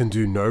 Steph can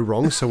do no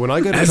wrong. So when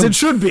I go to it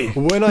should be.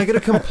 When I go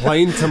to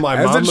complain to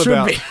my mum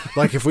about,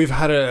 if we've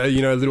had a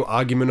little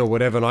argument or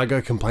whatever, and I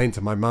go complain to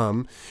my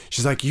mum,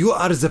 she's like, "You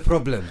are the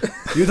problem.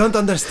 You don't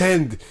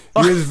understand.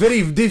 You're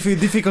very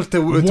difficult to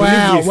live with."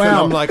 And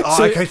I'm like,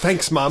 okay,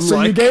 thanks, mum.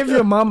 So you gave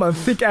your mum a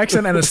thick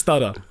accent and a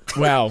stutter.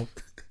 Wow.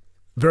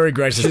 Very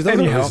gracious. She's not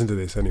going to listen to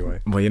this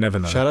anyway. Well, you never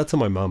know. Shout out to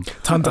my mum.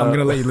 Tanta, I'm going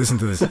to let you listen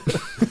to this.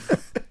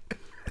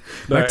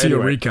 Back to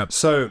your recap.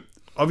 So,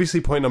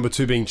 obviously, point number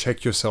 2 being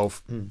check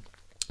yourself.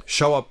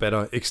 Show up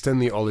better.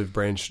 Extend the olive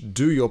branch.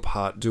 Do your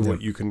part. Do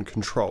what you can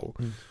control.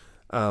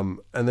 And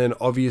then,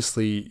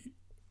 obviously,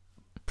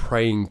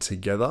 praying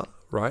together,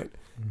 right?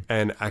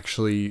 and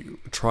actually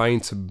trying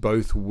to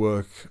both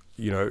work,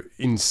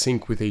 in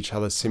sync with each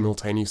other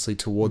simultaneously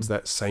towards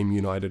that same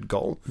united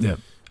goal. Yeah.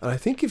 And I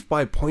think if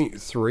by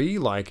point 3,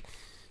 like,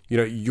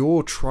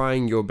 you're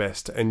trying your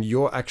best and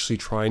you're actually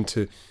trying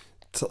to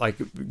like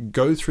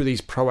go through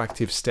these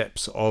proactive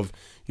steps of,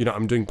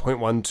 I'm doing point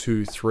 1,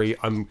 2, 3,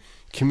 I'm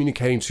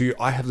communicating to you,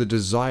 I have the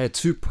desire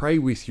to pray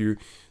with you.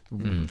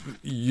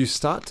 You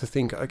start to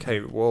think, okay,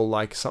 well,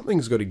 like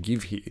something's got to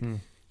give here,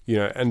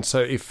 and so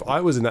if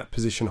I was in that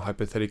position,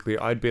 hypothetically,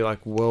 I'd be like,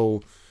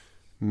 well,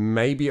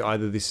 maybe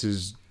either this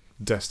is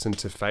destined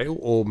to fail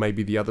or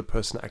maybe the other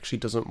person actually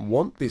doesn't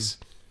want this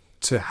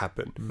to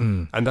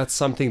happen. And that's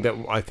something that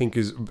I think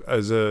is,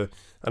 as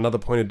another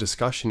point of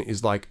discussion,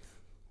 is like,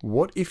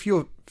 what if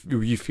you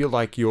feel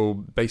like you're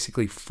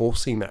basically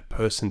forcing that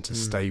person to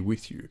stay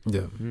with you?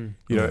 Yeah.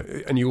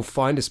 And you'll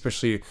find,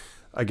 especially,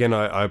 again,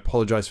 I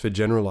apologize for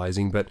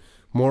generalizing, but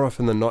more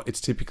often than not,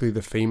 it's typically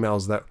the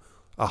females that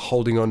are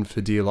holding on for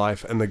dear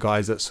life and the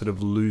guys that sort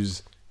of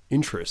lose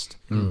interest.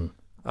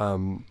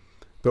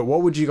 But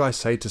what would you guys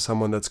say to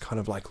someone that's kind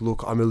of like,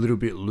 look, I'm a little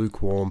bit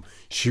lukewarm.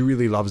 She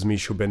really loves me.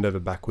 She'll bend over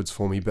backwards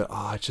for me, but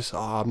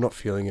I'm not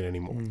feeling it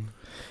anymore.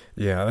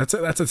 Yeah, that's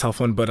a tough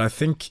one. But I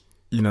think,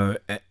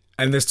 and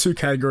there's 2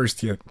 categories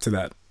to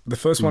that. The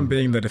first one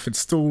being that if it's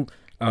still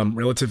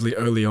relatively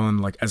early on,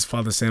 like as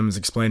Father Sam is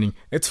explaining,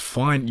 it's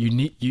fine.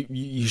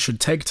 You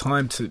should take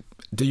time to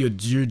do your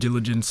due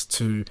diligence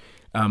to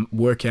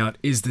work out,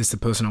 is this the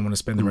person I want to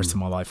spend the rest of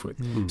my life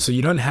with? So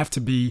you don't have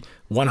to be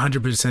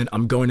 100%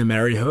 I'm going to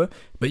marry her,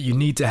 but you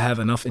need to have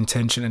enough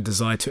intention and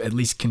desire to at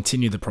least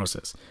continue the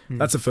process.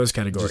 That's the first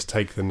category. Just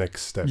take the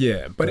next step.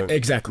 Yeah, but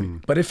exactly.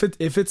 But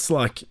if it's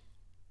like,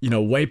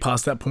 way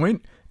past that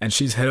point and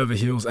she's head over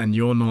heels and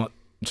you're not,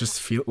 just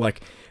feel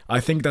like,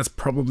 I think that's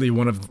probably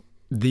one of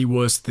the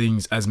worst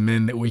things as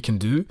men that we can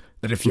do,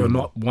 that if you're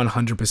not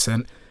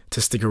 100% to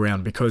stick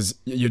around, because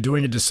you're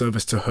doing a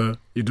disservice to her,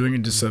 you're doing a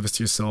disservice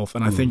to yourself,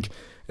 and I think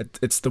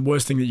it's the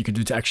worst thing that you can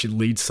do to actually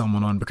lead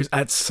someone on, because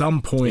at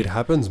some point it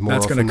happens more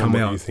that's often going to come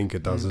than out. what you think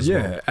it does as well.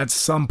 Yeah, at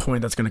some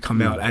point that's going to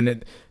come out, and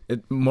it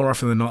more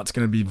often than not it's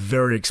going to be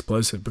very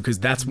explosive, because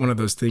that's one of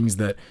those things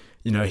that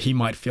he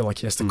might feel like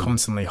he has to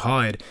constantly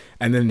hide,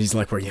 and then he's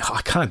like, well, yeah,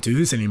 I can't do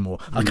this anymore.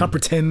 I can't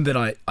pretend that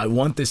I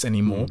want this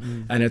anymore,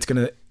 and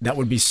that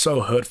would be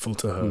so hurtful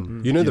to her.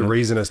 The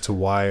reason as to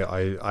why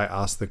I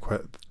asked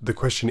the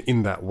question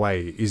in that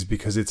way is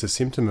because it's a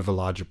symptom of a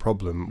larger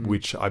problem,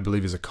 which I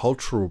believe is a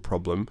cultural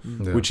problem,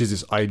 which is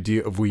this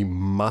idea of we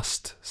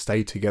must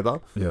stay together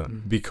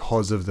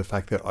because of the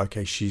fact that,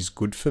 okay, she's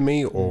good for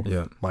me, or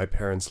my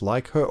parents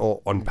like her,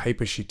 or on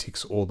paper she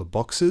ticks all the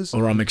boxes,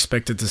 or I'm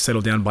expected to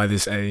settle down by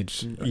this age.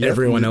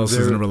 Everyone else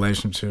is in a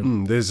relationship.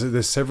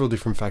 There's several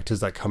different factors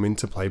that come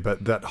into play,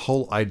 but that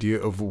whole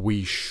idea of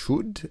we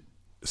should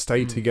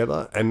stay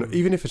together, and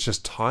even if it's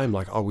just time,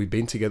 like, we've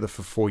been together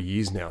for 4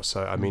 years now,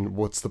 so I mean,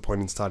 what's the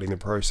point in starting the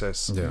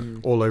process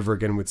all over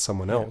again with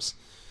someone else?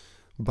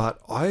 But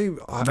I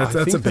that's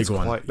think a big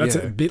one. That's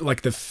a bit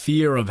like the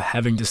fear of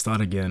having to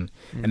start again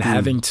and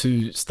having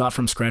to start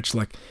from scratch,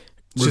 like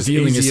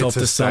revealing yourself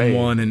to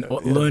someone and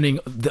learning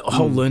the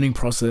whole learning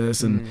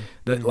process, and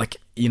that, like,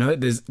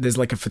 there's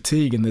like a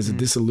fatigue and there's a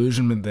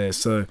disillusionment there.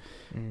 So,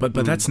 but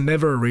that's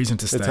never a reason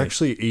to stay. It's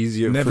actually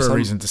easier. Never a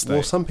reason to stay.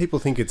 Well, some people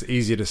think it's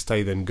easier to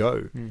stay than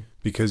go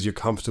because you're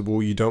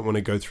comfortable. You don't want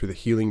to go through the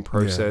healing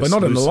process. But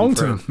not in the long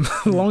term.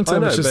 Long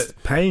term, it's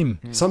just pain.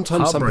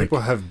 Sometimes some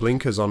people have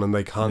blinkers on and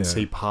they can't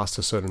see past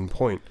a certain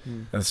point.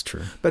 That's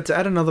true. But to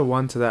add another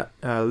one to that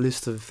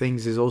list of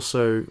things is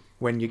also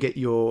when you get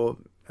your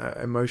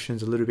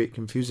emotions a little bit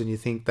confused and you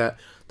think that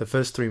the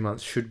first 3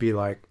 months should be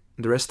like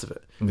the rest of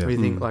it. Where you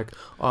think like,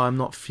 I'm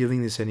not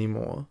feeling this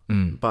anymore.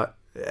 But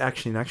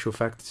actually, in actual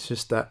fact, it's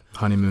just that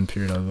honeymoon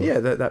period over. Yeah,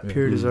 that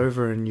period is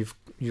over, and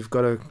you've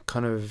got to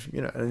kind of,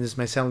 and this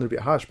may sound a little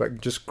bit harsh, but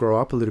just grow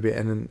up a little bit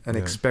and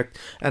expect.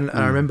 And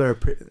I remember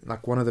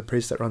like one of the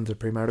priests that runs the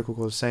premarital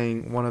course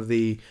saying one of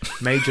the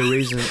major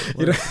reasons.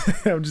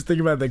 I'm just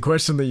thinking about the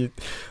question that you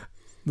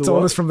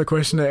told us from the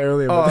questionnaire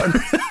earlier.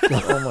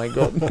 Oh my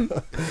god!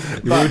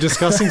 We were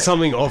discussing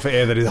something off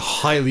air that is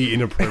highly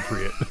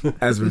inappropriate,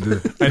 as we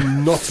do,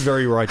 and not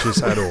very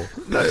righteous at all.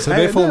 So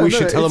therefore, we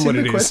should tell them what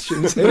it is.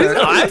 It's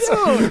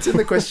in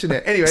the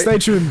questionnaire. Anyway, stay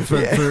tuned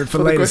for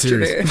later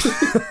series.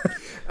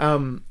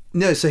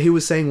 No, so he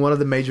was saying one of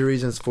the major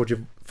reasons for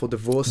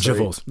divorce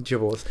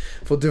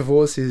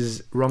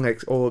is wrong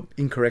or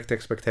incorrect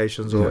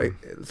expectations, or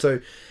so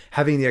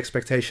having the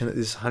expectation that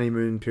this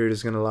honeymoon period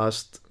is going to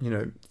last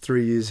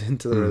 3 years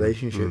into the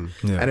relationship,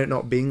 and it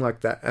not being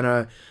like that,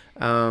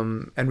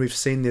 and we've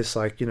seen this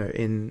like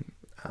in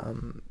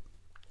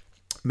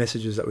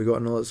messages that we got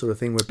and all that sort of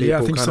thing, where people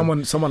I think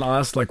someone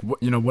asked like,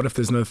 what if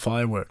there's no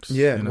fireworks?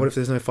 What if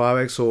there's no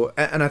fireworks?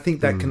 And I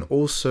think that can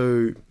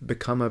also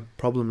become a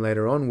problem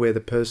later on, where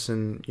the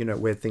person,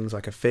 where things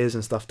like affairs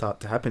and stuff start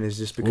to happen, is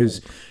just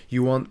because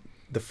you want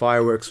the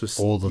fireworks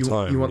all the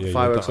time. You want the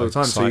fireworks all the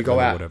time, so you go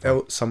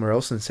out somewhere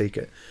else and seek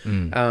it.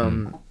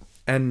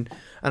 And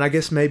I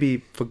guess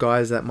maybe for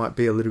guys that might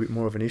be a little bit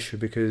more of an issue,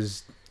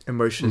 because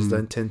emotions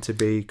don't tend to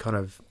be kind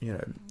of, you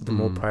know, the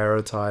more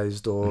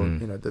prioritized or,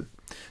 you know,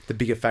 the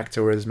bigger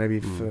factor, whereas maybe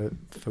for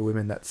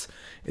women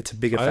it's a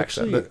bigger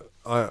factor.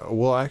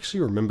 I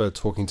actually remember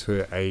talking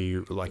to a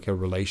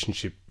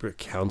relationship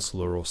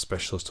counselor or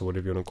specialist or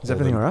whatever you want to call it. Is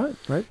everything all right?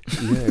 Right?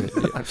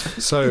 Yeah.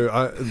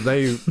 So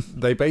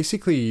they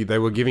basically, they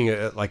were giving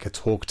a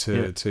talk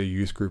to a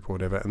youth group or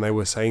whatever, and they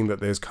were saying that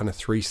there's kind of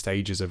 3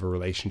 stages of a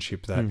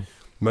relationship that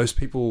most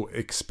people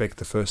expect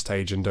the first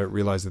stage and don't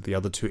realize that the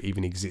other 2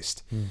 even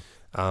exist.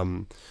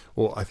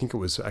 Well, I think it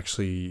was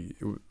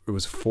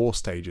 4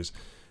 stages.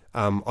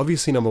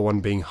 Obviously, number 1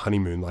 being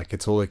honeymoon, like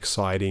it's all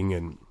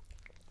exciting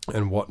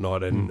and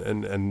whatnot,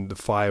 and the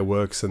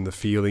fireworks and the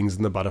feelings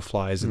and the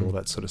butterflies and all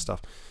that sort of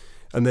stuff.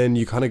 And then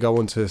you kind of go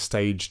on to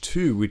stage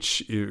 2,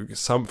 which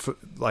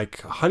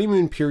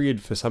honeymoon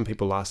period for some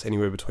people lasts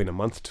anywhere between a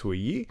month to a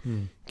year,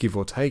 give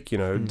or take, you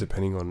know,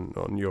 depending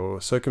on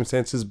your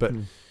circumstances. But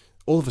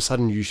all of a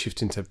sudden you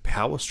shift into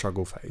power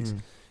struggle phase.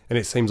 And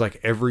it seems like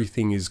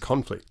everything is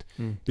conflict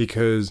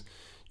because,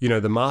 you know,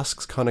 the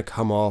masks kind of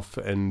come off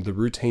and the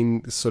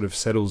routine sort of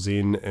settles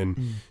in,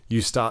 and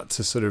you start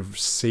to sort of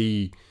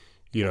see,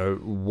 you know,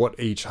 what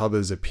each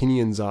other's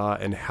opinions are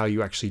and how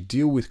you actually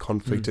deal with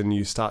conflict, and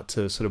you start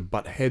to sort of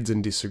butt heads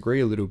and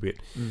disagree a little bit.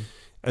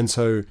 And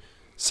so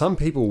some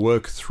people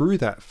work through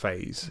that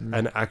phase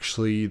and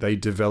actually they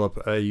develop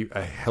a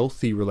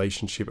healthy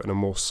relationship and a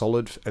more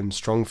solid and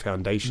strong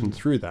foundation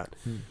through that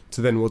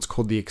to then what's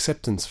called the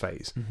acceptance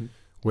phase,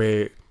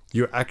 where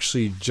you're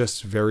actually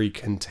just very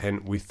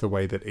content with the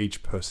way that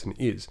each person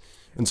is.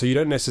 And so you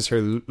don't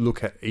necessarily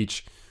look at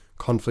each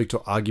conflict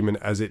or argument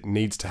as it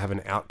needs to have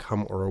an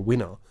outcome or a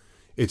winner.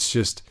 It's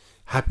just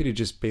happy to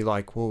just be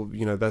like, well,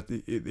 you know, that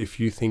if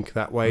you think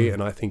that way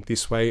and I think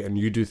this way, and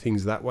you do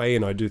things that way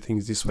and I do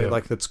things this way,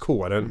 like that's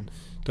cool. I don't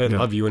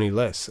love you any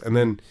less. And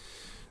then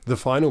the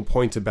final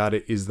point about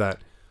it is that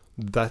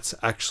that's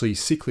actually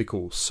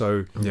cyclical.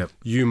 So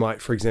you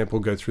might, for example,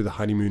 go through the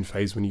honeymoon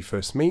phase when you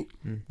first meet,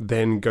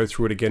 then go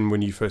through it again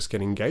when you first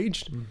get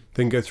engaged,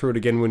 then go through it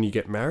again when you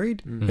get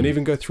married, and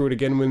even go through it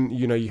again when,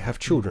 you know, you have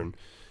children.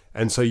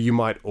 And so you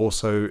might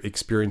also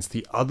experience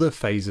the other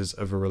phases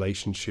of a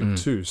relationship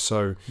too.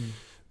 So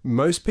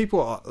most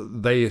people,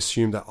 they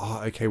assume that,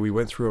 oh, okay, we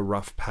went through a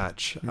rough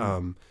patch.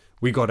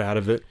 We got out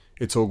of it.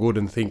 It's all good,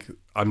 and think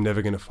I'm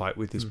never going to fight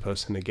with this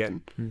person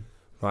again.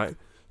 Right?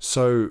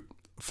 So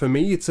for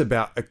me, it's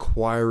about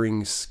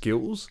acquiring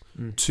skills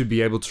to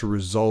be able to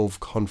resolve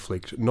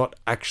conflict, not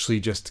actually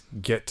just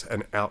get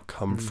an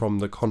outcome from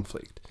the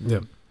conflict.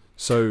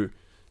 So,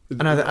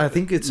 and I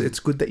think it's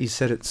good that you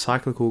said it's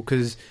cyclical,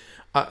 because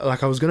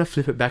I was going to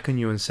flip it back on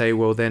you and say,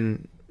 well,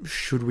 then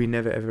should we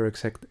never ever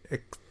expect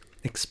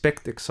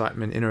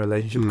excitement in a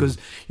relationship? Because,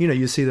 you know,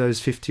 you see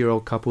those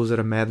 50-year-old couples that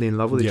are madly in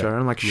love with each other,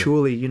 and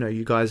surely, you know,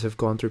 you guys have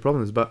gone through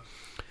problems, but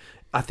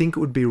I think it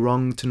would be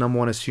wrong to, number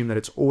one, assume that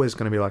it's always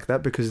going to be like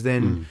that, because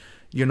then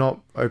you're not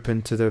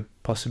open to the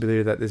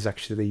possibility that there's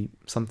actually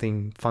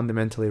something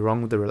fundamentally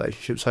wrong with the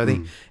relationship. So I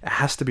think it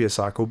has to be a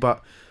cycle,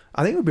 but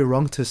I think it would be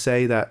wrong to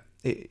say that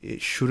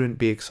it shouldn't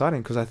be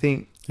exciting, because I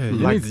think you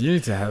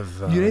need to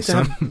have you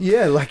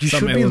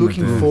should be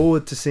looking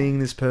forward to seeing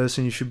this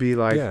person. You should be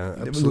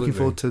looking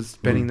forward to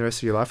spending the rest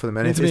of your life with them.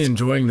 And you need to be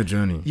enjoying the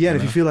journey. Yeah, and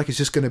if you feel like it's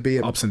just going to be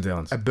ups and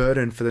downs, a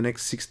burden for the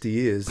next 60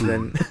 years,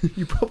 then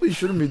you probably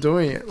shouldn't be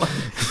doing it.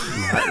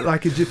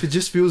 If it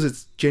just feels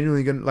it's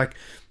genuinely going to, and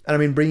I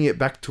mean, bringing it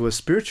back to a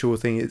spiritual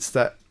thing, it's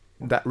that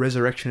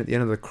resurrection at the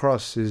end of the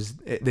cross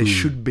there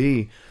should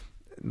be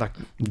like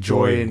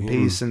joy and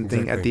peace and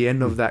thing at the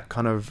end of that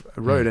kind of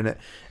road.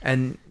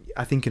 And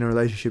I think in a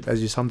relationship,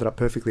 as you summed it up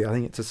perfectly, I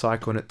think it's a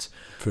cycle, and it's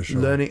for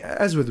sure learning,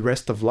 as with the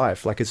rest of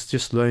life, like it's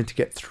just learning to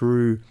get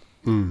through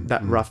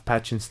that rough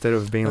patch instead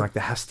of being like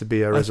there has to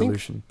be a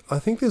resolution. I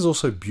think there's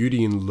also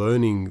beauty in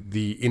learning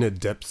the inner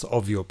depths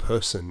of your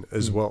person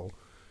as well.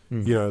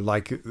 You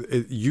know,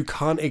 you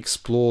can't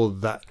explore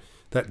that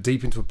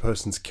deep into a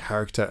person's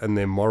character and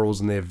their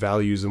morals and their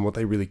values and what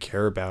they really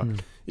care about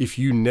if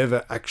you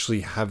never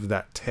actually have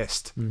that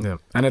test. Yeah,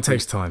 and it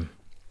takes time.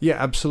 Yeah,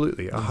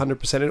 absolutely,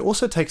 100%. It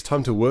also takes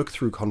time to work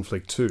through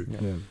conflict too.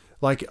 Yeah.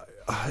 Like,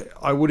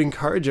 I would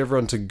encourage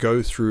everyone to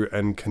go through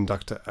and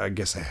conduct,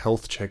 a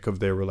health check of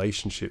their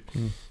relationship.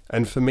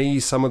 And for me,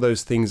 some of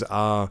those things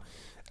are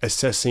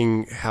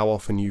assessing how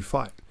often you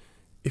fight.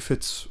 If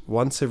it's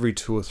once every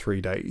 2 or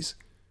 3 days,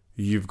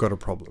 you've got a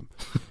problem.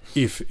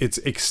 If it's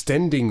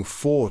extending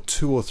for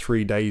 2 or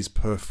 3 days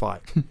per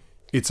fight,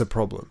 it's a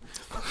problem.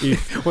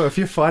 If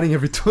you're fighting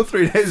every 2 or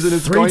 3 days and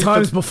it's 3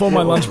 times before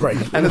my lunch break,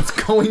 and it's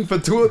going for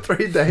 2 or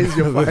 3 days,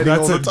 you're fighting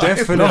all the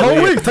time. The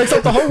whole week takes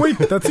up the whole week.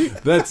 That's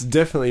it. That's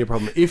definitely a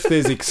problem. If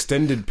there's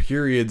extended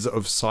periods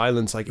of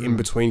silence, like in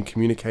between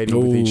communicating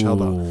with each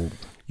other,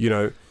 you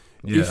know,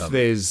 if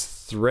there's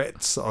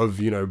threats of,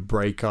 you know,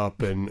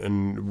 breakup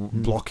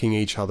and blocking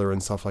each other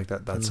and stuff like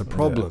that, that's a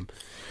problem.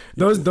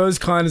 Those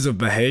kinds of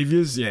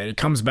behaviors, it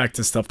comes back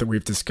to stuff that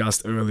we've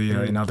discussed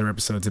earlier in other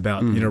episodes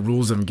about, you know,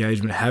 rules of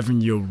engagement, having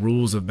your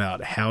rules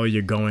about how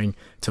you're going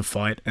to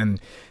fight, and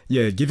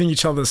giving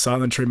each other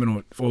silent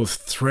treatment or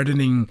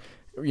threatening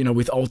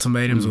with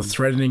ultimatums or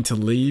threatening to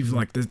leave,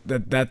 like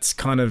that's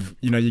kind of,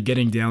 you're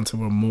getting down to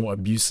a more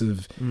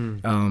abusive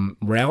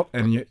route,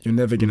 and you're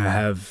never going to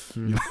have.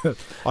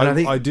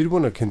 I did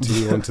want to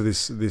continue on to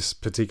this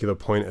particular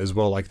point as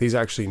well. Like, these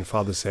are actually in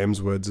Father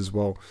Sam's words as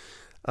well.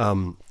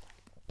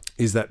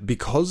 Is that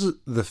because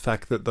the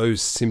fact that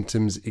those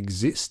symptoms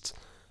exist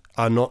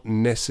are not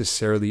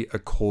necessarily a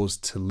cause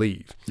to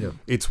leave. Yeah.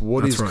 It's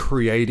what is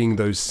creating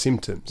those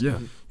symptoms.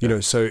 Yeah.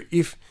 So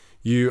if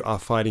you are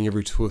fighting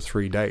every 2 or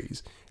 3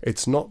 days,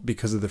 it's not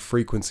because of the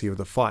frequency of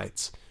the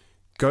fights.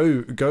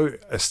 Go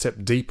a step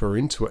deeper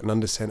into it and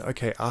understand,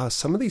 okay, are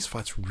some of these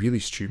fights really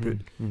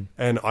stupid?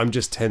 And I'm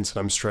just tense and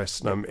I'm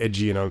stressed and I'm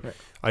edgy and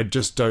I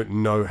just don't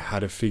know how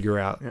to figure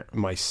out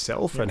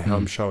myself and how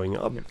I'm showing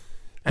up.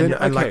 And,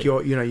 and like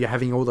you're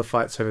having all the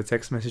fights over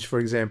text message, for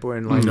example,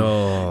 and like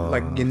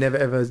you never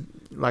ever,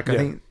 like, I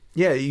think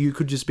you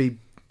could just be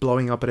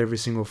blowing up at every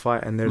single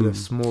fight, and they're the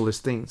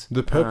smallest things.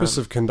 The purpose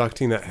of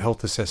conducting that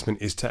health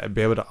assessment is to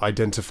be able to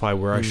identify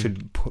where I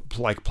should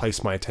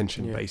place my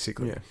attention,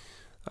 basically.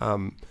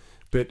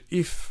 But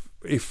if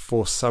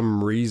for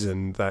some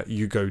reason that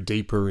you go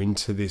deeper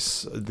into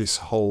this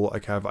whole,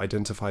 okay, I've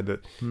identified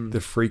that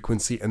the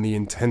frequency and the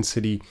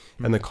intensity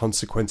and the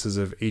consequences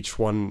of each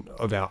one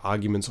of our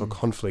arguments or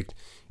conflict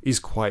is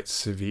quite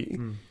severe,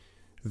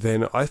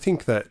 then I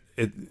think that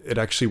it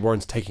actually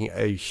warrants taking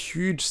a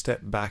huge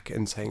step back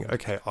and saying,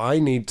 okay, I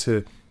need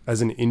to,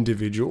 as an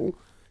individual,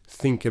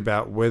 think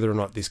about whether or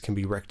not this can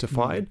be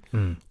rectified,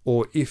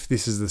 or if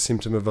this is the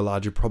symptom of a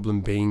larger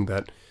problem, being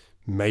that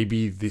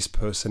maybe this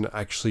person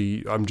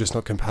actually, I'm just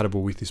not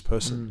compatible with this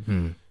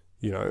person,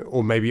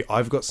 or maybe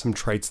I've got some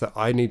traits that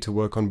I need to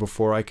work on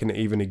before I can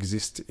even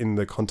exist in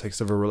the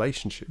context of a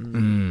relationship.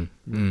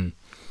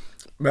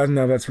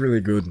 No, that's really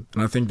good,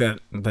 and I think that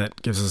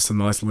gives us a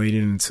nice lead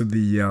into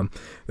the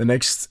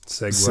next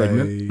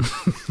segment,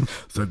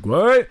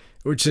 segue,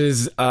 which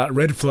is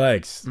red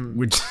flags.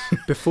 Which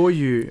before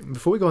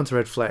we go on to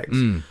red flags,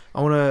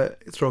 I want to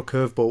throw a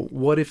curveball.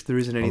 What if there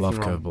isn't anything wrong? I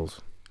love curveballs.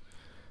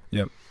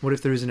 Yep. What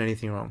if there isn't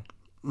anything wrong?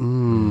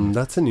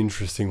 That's an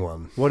interesting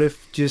one. What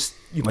if just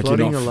you're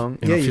plodding along?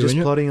 You're just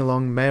plodding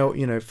along, male,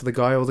 for the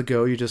guy or the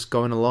girl, you're just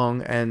going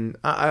along. And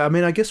I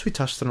mean, I guess we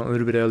touched on it a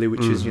little bit earlier,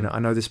 which is, I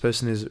know this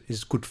person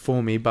is good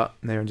for me, but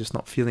they're just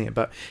not feeling it.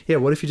 But yeah,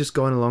 what if you're just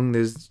going along?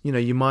 There's,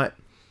 you might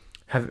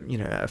have,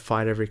 a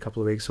fight every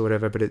couple of weeks or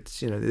whatever, but it's,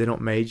 they're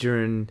not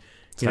major, and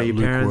your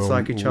parents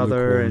like each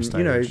other, and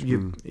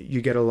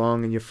you get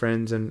along, and your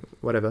friends and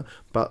whatever,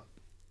 but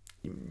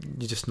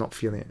you're just not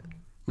feeling it.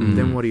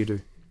 Then what do you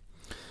do?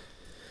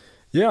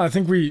 Yeah, I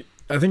think we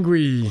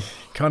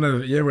kind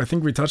of, I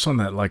think we touched on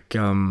that, like,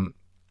 the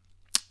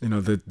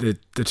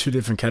two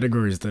different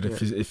categories, that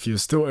if you're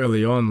still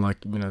early on, like,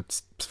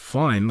 it's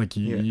fine, like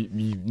you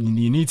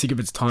need to give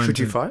it time. Should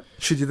you fight?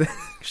 Should you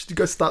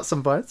go start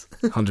some fights?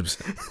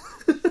 100%.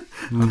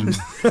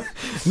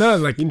 100%. No,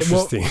 like,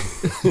 interesting.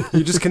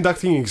 You're just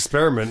conducting an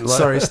experiment. Like,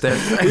 sorry, Steph.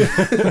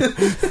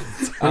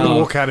 I'm gonna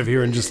walk out of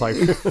here and just like.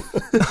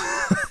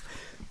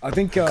 I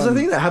think because I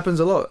think that happens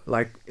a lot,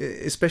 like,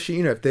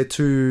 especially if they're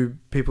two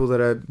people that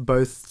are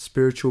both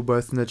spiritual,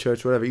 both in the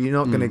church, whatever, you're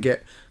not going to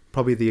get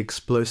probably the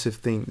explosive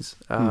things,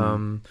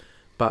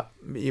 but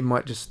you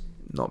might just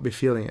not be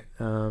feeling it,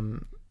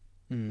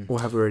 or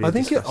have already. I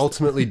think it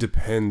ultimately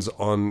depends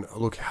on,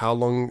 look, how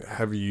long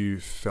have you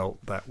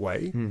felt that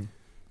way,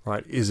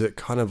 right? Is it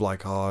kind of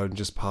like, I'm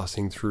just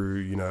passing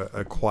through,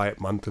 a quiet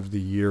month of the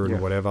year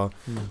and whatever,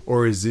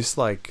 or is this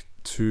like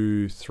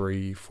 2,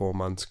 3, 4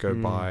 months go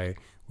by?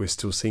 We're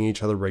still seeing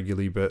each other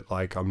regularly, but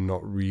like, I'm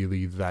not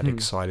really that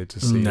excited to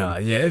see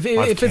him. Yeah. If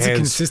it's a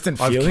consistent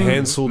feeling, I've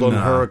cancelled on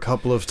her a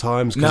couple of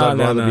times because I'd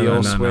rather be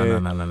elsewhere.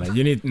 No.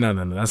 You need no.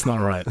 That's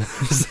not right.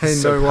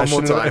 Say no one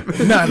more time.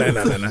 No.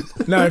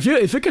 No,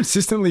 if you're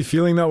consistently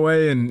feeling that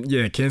way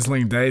and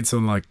cancelling dates,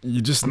 and like,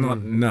 you're just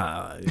not.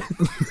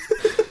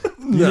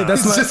 No,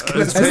 that's not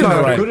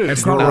right.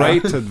 It's not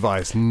great right.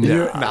 advice.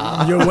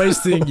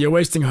 You're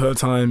wasting her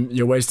time.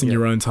 You're wasting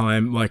your own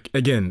time. Like,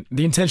 again,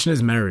 the intention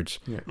is marriage.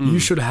 You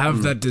should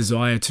have that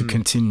desire to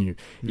continue.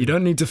 You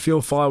don't need to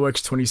feel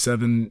fireworks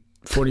 27,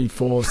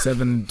 44,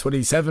 7,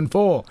 27,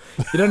 4.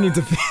 You don't need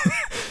to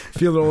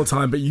feel it all the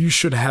time, but you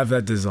should have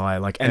that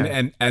desire. Like,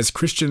 and as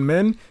Christian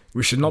men,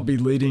 we should not be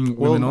leading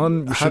women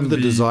on. We have the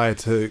desire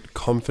to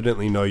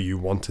confidently know you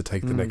want to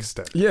take the next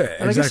step. Yeah,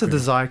 and I guess the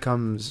desire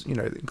comes,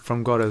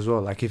 from God as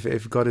well. Like,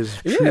 if God is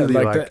truly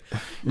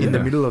in the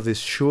middle of this,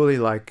 surely,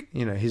 like,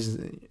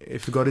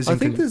 if God is. I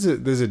think there's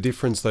a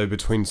difference though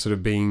between sort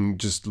of being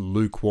just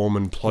lukewarm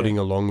and plodding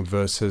along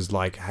versus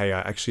like, hey,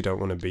 I actually don't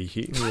want to be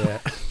here.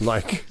 Yeah,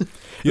 like,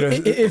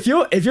 if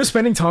you're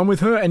spending time with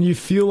her and you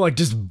feel like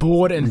just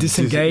bored and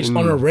disengaged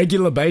on a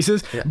regular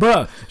basis,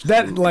 bro,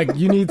 that, like,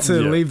 you need to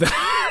leave that.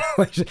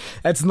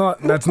 That's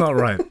not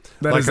right.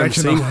 That like, I'm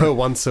seeing her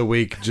once a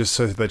week just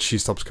so that she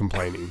stops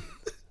complaining.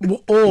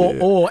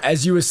 Or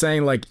as you were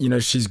saying, like,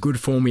 she's good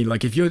for me.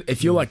 Like, if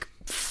you're like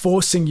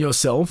forcing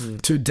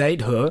yourself to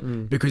date her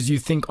because you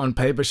think on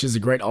paper she's a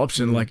great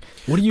option. Like,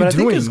 what are you doing? I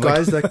think as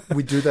guys, like,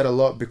 we do that a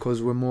lot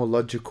because we're more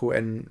logical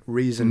and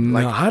reasoned.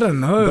 Like, no, I don't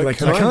know.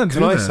 Like, I can't do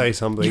can I that. say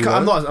something?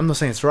 I'm not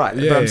saying it's right,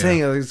 but I'm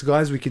saying as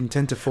guys we can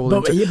tend to fall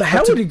into. Yeah, but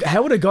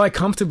how would a guy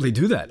comfortably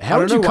do that? How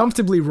would you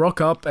comfortably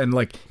rock up and,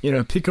 like, you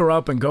know, pick her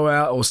up and go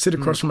out or sit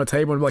across from a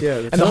table and be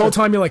like, and the whole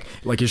time you're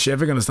like, is she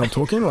ever going to stop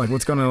talking? Like,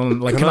 what's going on?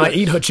 Like, can I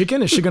eat her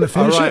chicken? Is she going to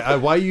finish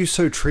it? Why are you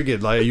so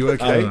triggered? Like, are you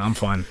okay? I'm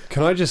fine.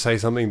 Can I just say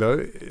something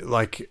though?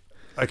 Like,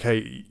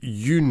 okay,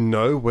 you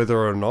know whether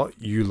or not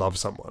you love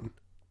someone,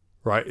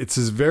 right? It's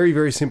as very,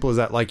 very simple as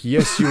that. Like,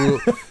 yes, you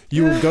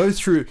will go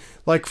through,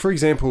 like, for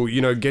example,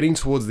 you know, getting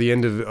towards the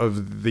end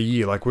of the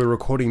year, like we're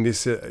recording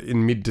this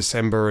in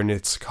mid-December, and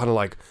it's kind of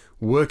like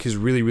work is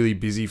really, really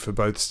busy for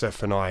both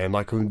Steph and I, and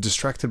like I'm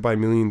distracted by a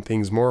million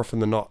things. More often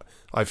than not,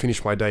 I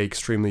finish my day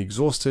extremely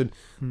exhausted,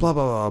 blah,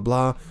 blah, blah,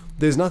 blah.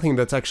 There's nothing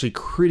that's actually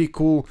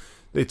critical.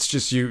 It's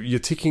just you're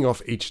ticking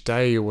off each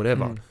day or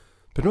whatever.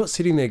 But not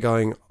sitting there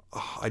going,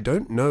 oh, I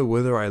don't know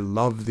whether I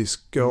love this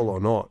girl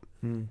or not.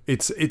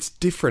 It's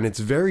different. It's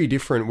very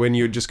different when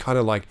you're just kind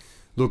of like,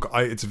 look,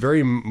 it's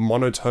very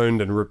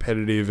monotoned and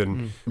repetitive,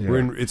 and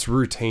it's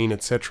routine,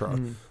 etc.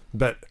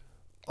 But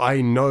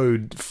I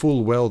know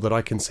full well that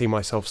I can see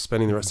myself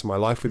spending the rest of my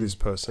life with this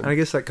person. And I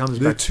guess that comes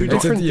They're back two to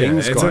different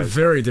things, It's guys. a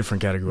very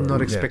different category.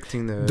 not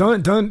expecting the.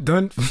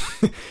 Don't.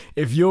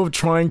 If you're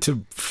trying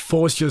to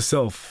force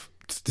yourself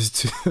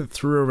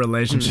through a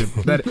relationship,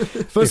 that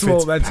first of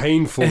all, that's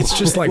painful. It's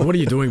just like, what are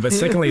you doing? But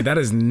secondly, that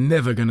is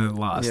never gonna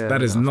last. Yeah,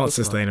 that is no, not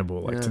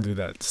sustainable. Like, to do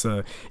that.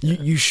 So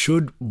you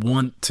should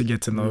want to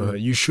get to know her.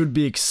 You should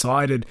be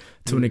excited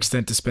to an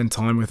extent to spend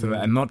time with her,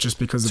 and not just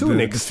because of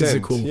the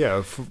physical.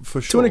 Yeah,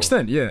 for sure. To an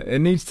extent, yeah, it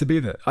needs to be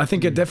that. I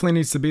think it definitely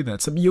needs to be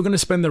that. So you're going to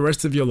spend the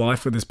rest of your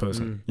life with this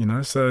person, you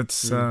know. So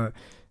it's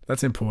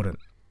that's important.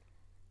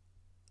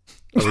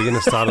 Are we going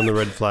to start on the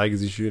red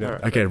flags issue now?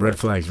 Okay, red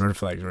flags.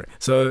 Right.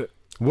 So,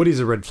 what is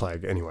a red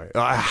flag anyway?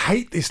 I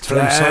hate this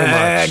term so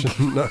much.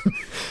 No.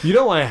 You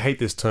know why I hate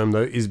this term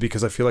though is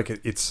because I feel like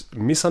it's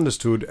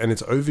misunderstood and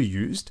it's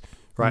overused,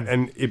 right?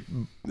 And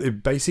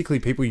it basically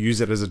people use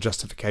it as a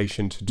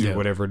justification to do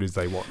whatever it is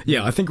they want.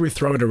 Yeah, I think we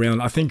throw it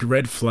around. I think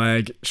red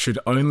flag should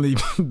only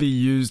be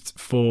used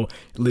for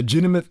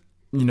legitimate,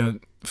 you know,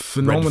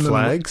 phenomenon. Red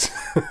flags?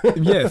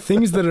 Yeah,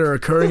 things that are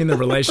occurring in the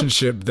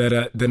relationship that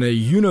are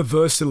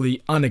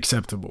universally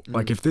unacceptable.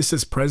 Like, if this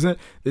is present,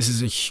 this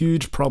is a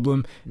huge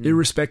problem,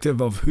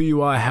 irrespective of who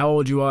you are, how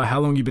old you are, how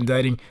long you've been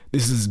dating.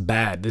 This is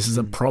bad. This is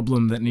a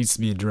problem that needs to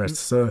be addressed.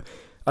 So,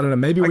 I don't know,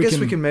 maybe we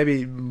can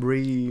maybe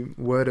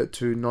reword it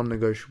to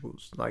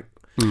non-negotiables. Like,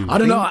 I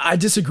don't know. I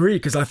disagree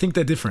because I think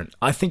they're different.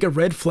 I think a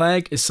red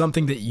flag is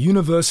something that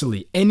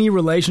universally, any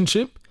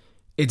relationship,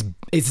 it's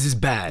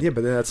just bad. Yeah,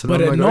 but that's a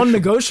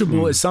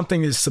non-negotiable is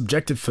something that's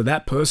subjective for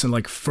that person.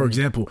 Like, for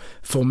example,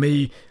 for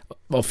me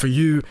or for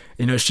you,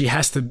 you know, she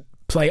has to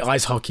play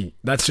ice hockey.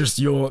 That's just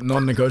your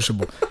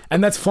non-negotiable.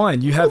 And that's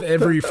fine. You have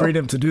every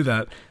freedom to do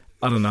that.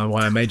 I don't know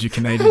why I made you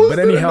Canadian, but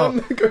anyhow,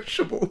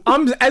 non-negotiable.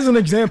 As an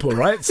example,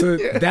 right? So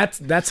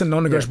that's a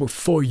non-negotiable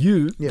for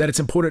you. That it's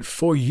important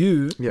for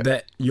you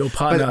that your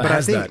partner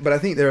has that. But I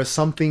think there are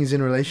some things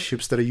in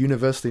relationships that are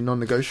universally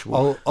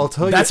non-negotiable. I'll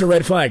tell you. That's a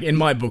red flag in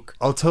my book.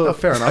 I'll tell. Oh,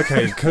 fair enough.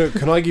 Okay,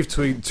 can I give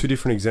two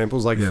different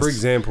examples? Like, for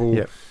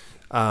example,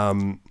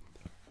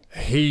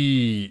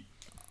 he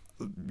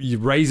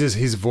raises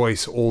his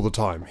voice all the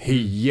time. He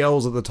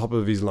yells at the top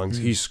of his lungs.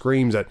 He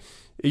screams at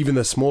even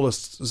the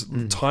smallest,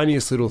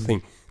 tiniest little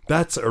thing.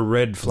 That's a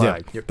red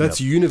flag.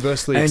 That's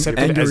universally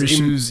accepted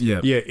as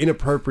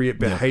inappropriate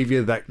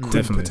behavior that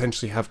could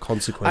potentially have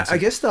consequences. I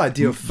guess the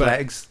idea of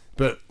flags...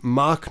 But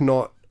Mark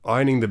not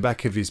ironing the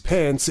back of his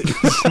pants is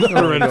not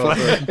a red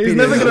flag. He's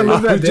never going to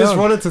live that down. I just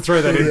wanted to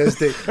throw that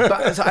in.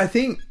 But so I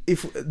think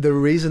if the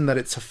reason that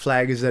it's a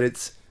flag is that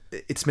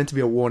it's meant to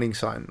be a warning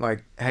sign.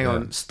 Like, hang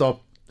on,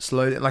 stop.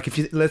 Slow. Like, if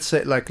you let's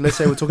say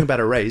we're talking about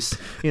a race,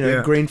 you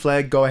know, green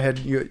flag, go ahead,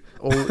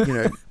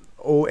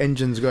 all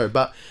engines go.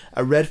 But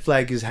a red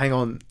flag is, hang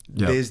on,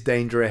 there's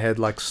danger ahead.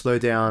 Like, slow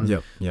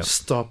down,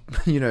 stop.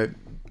 You know,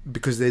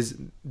 because there's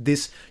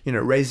this. You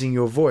know, raising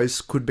your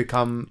voice could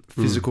become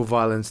physical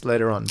violence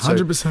later on.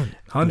 100%.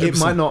 It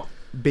might not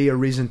be a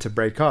reason to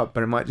break up,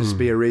 but it might just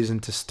be a reason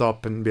to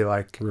stop and be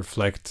like,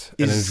 reflect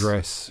and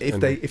address.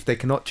 If they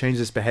cannot change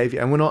this behavior,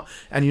 and we're not,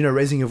 and you know,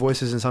 raising your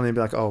voice isn't something to be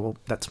like, oh well,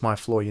 that's my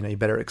flaw, you know, you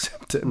better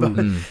accept it. But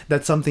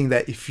that's something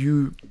that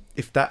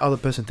if that other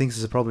person thinks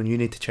is a problem, you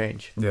need to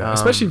change.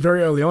 Especially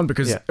very early on,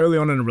 because early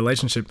on in a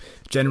relationship,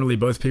 generally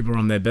both people are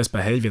on their best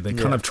behavior. They're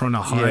kind of trying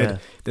to hide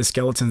their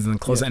skeletons in the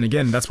closet. And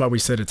again, that's why we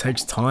said it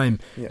takes time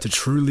to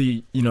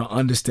truly, you know,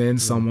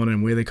 understand someone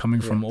and where they're coming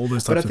from, all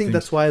those types of things. But I think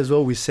that's why as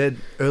well we said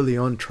early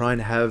on, try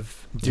and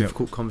have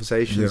difficult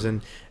conversations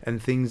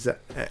and things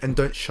that, and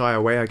don't shy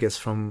away, I guess,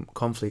 from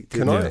conflict.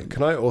 Can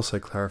I also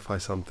clarify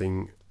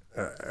something?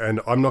 And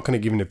I'm not going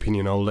to give an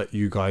opinion. I'll let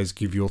you guys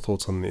give your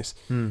thoughts on this.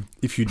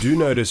 If you do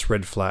notice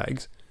red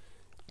flags,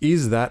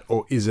 is that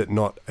or is it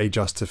not a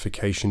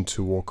justification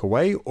to walk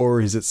away,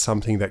 or is it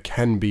something that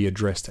can be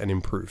addressed and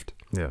improved?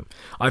 Yeah.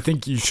 I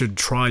think you should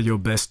try your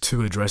best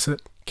to address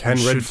it. Can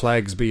red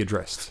flags be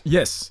addressed?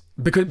 Yes.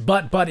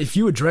 But if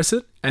you address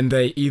it and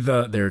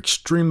they're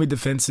extremely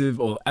defensive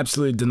or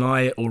absolutely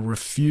deny it or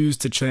refuse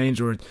to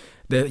change, or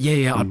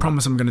I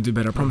promise I'm going to do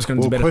better. I promise I'm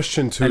going to do better.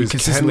 Question two is,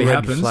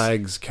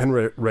 can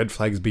red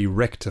flags be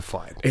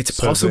rectified? It's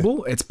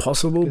possible,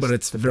 but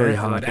it's very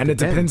hard. And it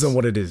depends on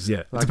what it is.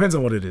 Yeah, it depends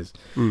on what it is.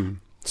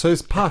 So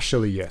it's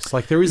partially yes.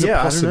 Like there is a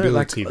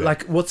possibility there.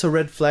 Like what's a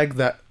red flag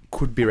that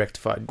could be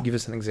rectified? Give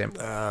us an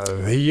example.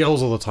 He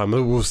yells all the time.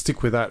 We'll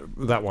stick with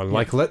that one. Yeah.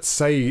 Like, let's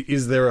say,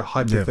 is there a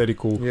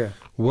hypothetical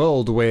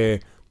world where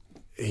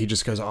he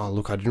just goes, oh,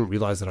 look, I didn't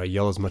realize that I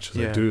yell as much as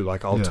I do.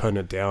 Like, I'll turn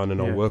it down and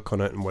I'll work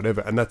on it and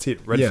whatever. And that's it.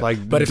 Red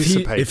flag but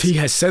dissipates. If he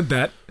has said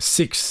that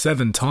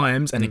 6-7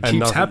 times and it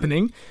keeps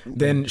happening,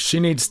 then she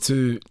needs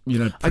to,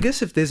 I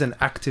guess if there's an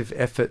active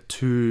effort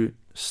to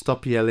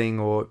stop yelling,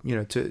 or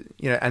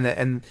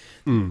and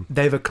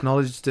they've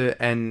acknowledged it,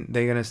 and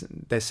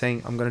they're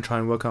saying, I'm going to try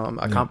and work on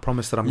it. I can't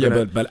promise that I'm going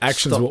to but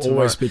actions will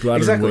always speak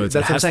louder than words.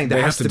 That's what I'm saying.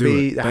 There has to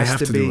be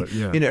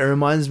it. It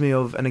reminds me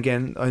of, and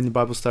again, only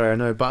Bible story I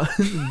know, but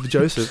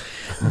Joseph,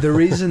 the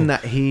reason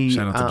that he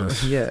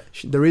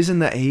the reason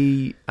that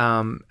he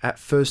at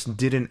first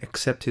didn't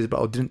accept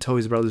or didn't tell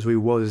his brothers who he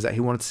was, is that he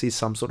wanted to see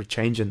some sort of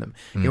change in them.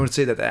 He wanted to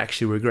see that they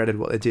actually regretted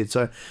what they did.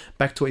 So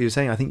back to what you were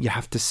saying, I think you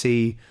have to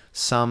see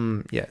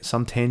some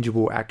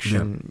tangible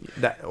action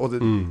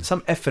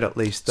some effort at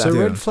least. So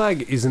red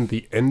flag isn't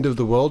the end of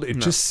the world. It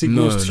just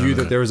signals to you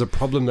that there is a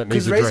problem that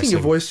needs addressing. Because raising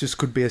your voice just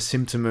could be a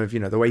symptom of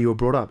the way you were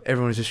brought up.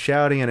 Everyone is just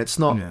shouting, and it's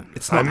not.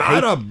 It's not.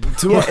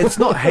 It's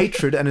not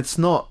hatred, and it's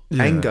not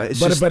anger.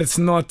 It's but it's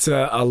not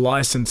a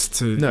license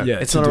to. No,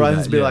 it's not a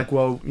license to be like,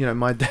 well,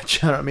 my dad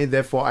shouted at me,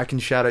 therefore I can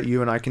shout at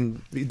you, and I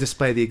can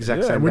display the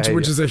exact same behavior.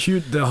 Which is a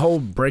huge. The whole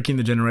breaking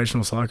the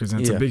generational cycles,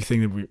 and it's a big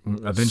thing that we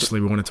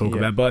eventually want to talk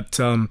about. But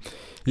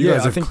you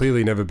guys have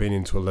clearly never been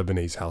into a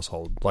Lebanese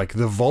household. Like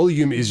the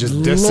volume is just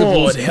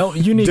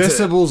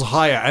decibels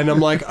higher, and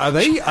I'm like, are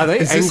they is angry?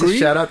 This a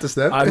shout out to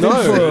Steph? I think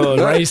for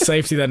Ray's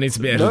safety that needs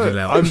to be edited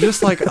out. I'm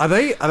just like, are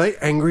they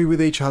angry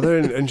with each other?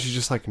 And she's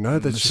just like, no,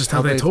 that's just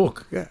how they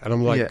talk. Yeah, and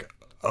I'm like,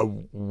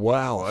 oh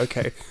wow,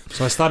 okay.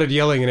 So I started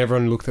yelling, and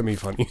everyone looked at me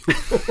funny.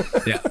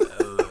 Yeah.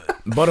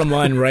 Bottom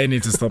line, Ray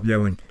needs to stop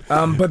yelling.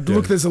 But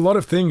look, there's a lot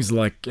of things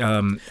like.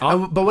 But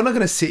we're not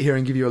going to sit here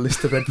and give you a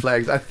list of red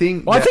flags. I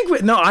think.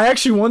 I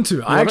actually want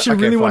to. I actually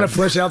really want to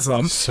flesh out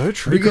some. So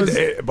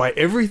triggered by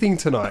everything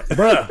tonight,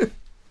 bruh.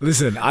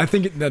 Listen, I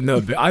think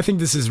I think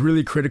this is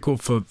really critical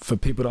for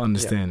people to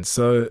understand.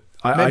 So.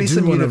 I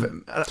do want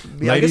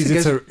to, ladies.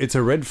 It's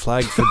a red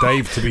flag for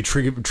Dave to be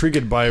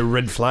triggered by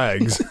red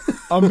flags.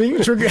 I'm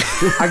being triggered.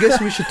 I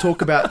guess we should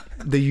talk about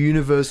the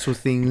universal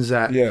things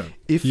that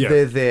if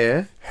they're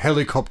there.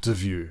 Helicopter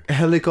view.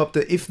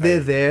 If they're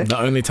there. The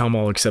only time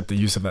I'll accept the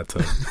use of that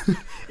term.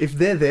 If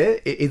they're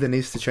there, it either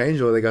needs to change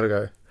or they got to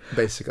go.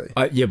 Basically.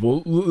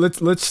 Well,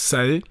 let's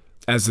say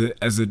as a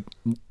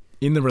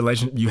in the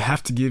relationship, you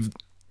have to give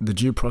the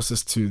due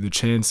process to the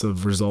chance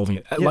of resolving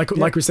it.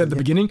 Like we said at the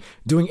beginning,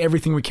 doing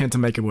everything we can to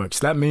make it work.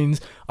 So that means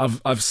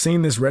I've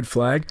seen this red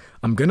flag,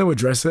 I'm going to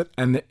address it,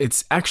 and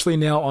it's actually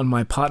now on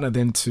my partner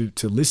then to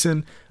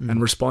listen and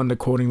respond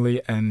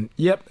accordingly. And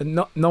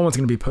no one's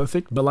going to be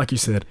perfect, but like you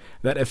said,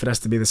 that effort has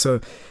to be there.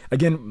 So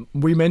again,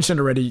 we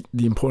mentioned already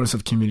the importance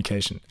of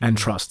communication and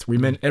trust.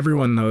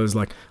 Everyone knows,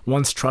 like,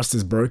 once trust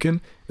is broken,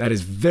 that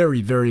is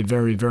very, very,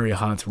 very, very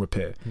hard to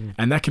repair.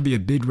 And that can be a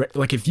big...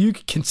 like, if you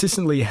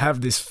consistently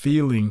have this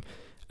feeling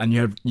and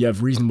you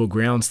have reasonable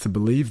grounds to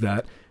believe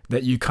that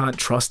you can't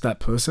trust that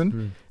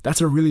person,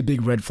 that's a really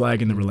big red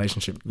flag in the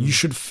relationship. You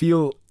should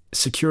feel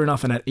secure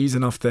enough and at ease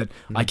enough that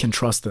I can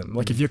trust them.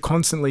 Like, if you're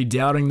constantly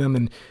doubting them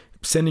and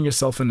sending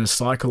yourself in a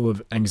cycle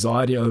of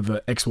anxiety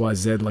over X, Y,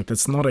 Z, like,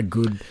 that's not a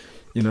good,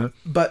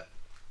 But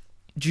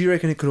do you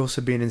reckon it could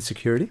also be an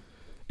insecurity?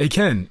 It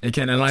can,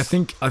 and I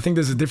think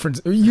there's a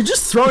difference. You're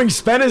just throwing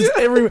spanners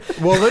everywhere.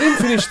 Well, let him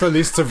finish the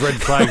list of red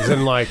flags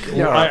and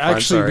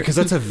because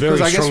that's a very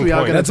strong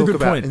point. That's a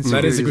good point.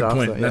 That is a good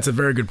point. That's a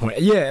very good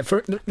point. Yeah,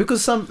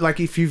 because some,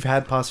 like, if you've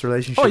had past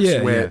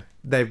relationships where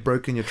they've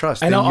broken your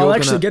trust, and I'll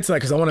actually get to that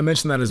because I want to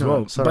mention that as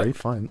well. Sorry,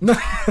 fine.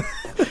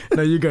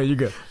 No, you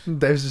go.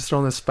 Dave's just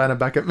throwing a spanner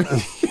back at me.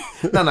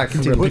 No,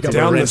 continue. Put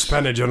down the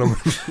spanner, gentlemen.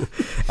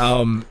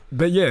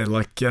 But yeah,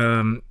 like.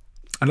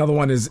 Another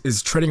one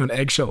is treading on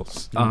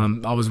eggshells.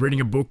 I was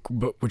reading a book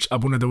which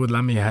Abuna Dawud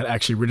Lami had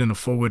actually written a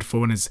foreword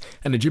for, and is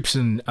an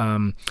Egyptian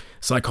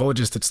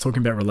psychologist that's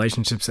talking about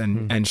relationships,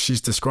 and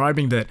she's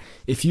describing that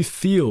if you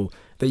feel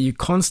that you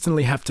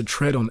constantly have to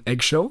tread on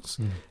eggshells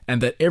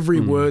and that every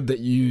word that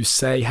you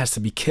say has to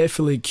be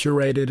carefully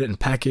curated and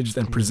packaged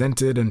and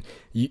presented, and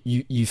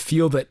you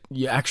feel that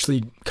you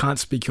actually can't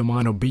speak your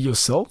mind or be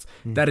yourself,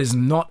 that is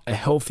not a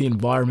healthy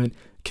environment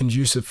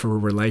conducive for a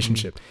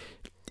relationship.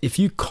 If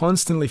you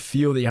constantly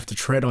feel that you have to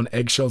tread on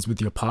eggshells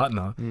with your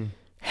partner,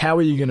 how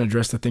are you going to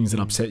address the things that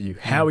upset you?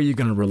 How are you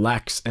going to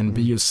relax and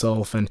be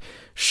yourself and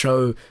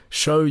show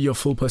your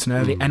full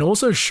personality, and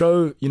also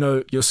show, you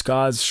know, your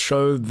scars,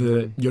 show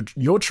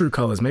your true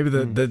colors, maybe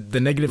the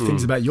negative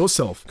things about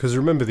yourself. Because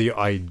remember, the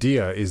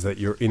idea is that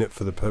you're in it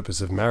for the purpose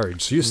of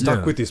marriage. So you're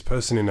stuck with this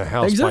person in a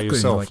house by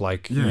yourself.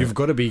 You've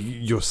got to be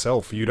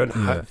yourself. You don't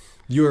have...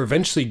 You're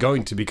eventually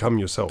going to become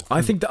yourself.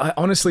 I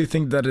honestly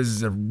think that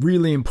is a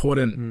really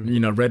important, you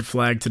know, red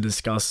flag to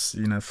discuss,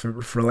 you know, for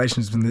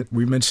relations.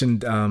 We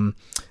mentioned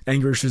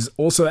anger issues.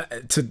 Also,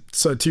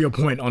 to your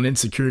point on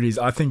insecurities,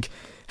 I think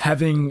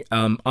having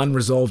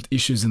unresolved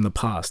issues in the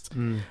past.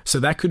 So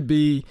that could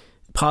be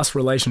past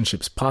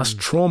relationships, past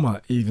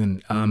trauma,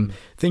 even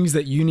things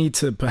that you need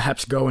to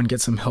perhaps go and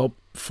get some help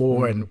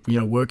for and, you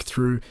know, work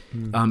through.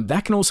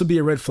 That can also be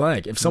a red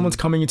flag. If someone's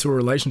coming into a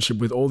relationship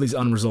with all these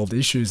unresolved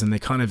issues and they're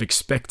kind of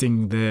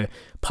expecting their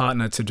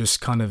partner to just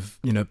kind of,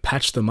 you know,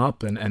 patch them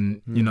up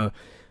and you know,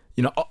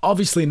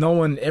 obviously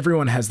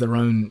everyone has their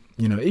own,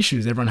 you know,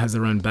 issues. Everyone has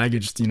their own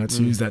baggage, you know,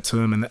 to use that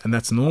term, and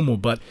that's normal.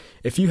 But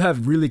if you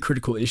have really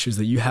critical issues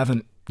that you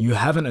haven't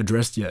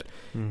addressed yet,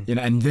 you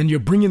know, and then you're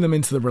bringing them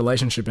into the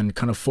relationship and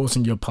kind of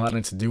forcing your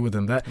partner to deal with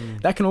them,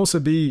 that can also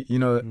be, you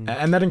know,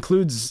 and that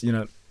includes, you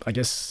know, I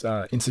guess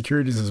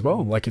insecurities as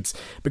well. Like, it's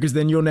because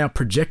then you're now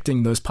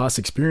projecting those past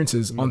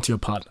experiences onto your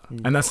partner,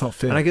 and that's not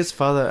fair. And I guess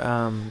Father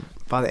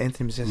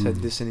Anthony said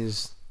this in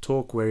his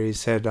talk, where he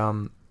said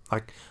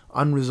like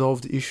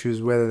unresolved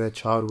issues, whether they're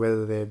child,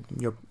 whether they're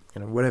your,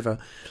 you know, whatever,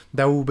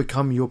 they will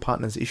become your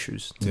partner's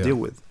issues to deal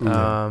with.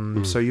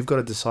 So you've got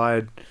to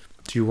decide: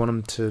 do you want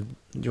them to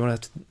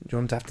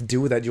have to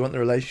deal with that? Do you want the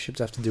relationship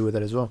to have to deal with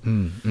that as well?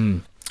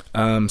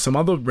 Some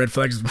other red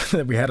flags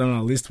that we had on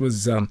our list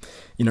was,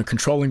 you know,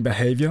 controlling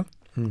behavior.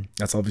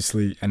 That's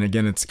obviously, and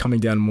again, it's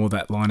coming down more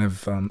that line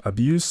of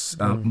abuse,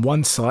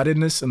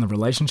 one-sidedness in the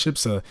relationship.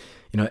 So,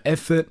 you know,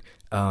 effort,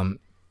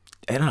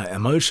 I don't know,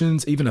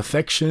 emotions, even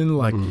affection,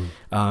 like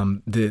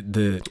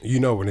the you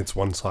know when it's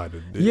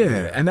one-sided.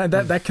 And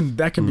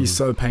that can be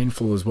so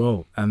painful as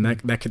well, and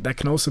that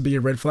can also be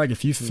a red flag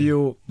if you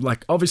feel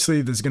like,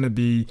 obviously there's going to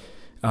be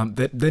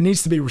there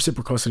needs to be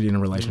reciprocity in a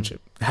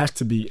relationship. There has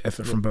to be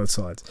effort from both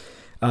sides.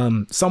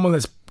 Someone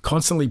that's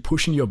constantly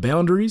pushing your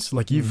boundaries,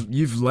 like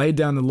you've laid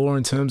down the law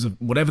in terms of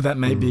whatever that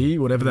may be,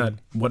 whatever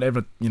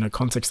you know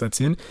context that's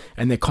in,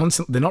 and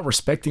they're not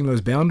respecting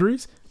those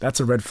boundaries. That's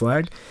a red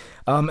flag.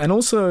 And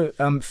also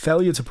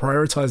failure to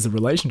prioritize the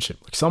relationship,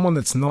 like someone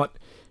that's not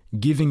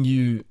giving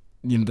you,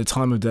 you know, the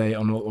time of day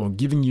or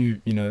giving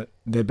you, you know,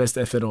 their best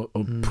effort or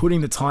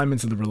putting the time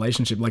into the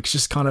relationship, like it's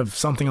just kind of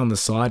something on the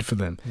side for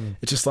them.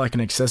 It's just like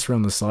an accessory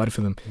on the side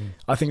for them.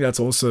 I think that's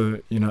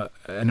also, you know,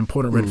 an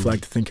important red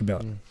flag to think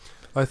about.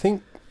 I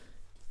think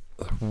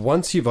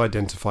once you've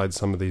identified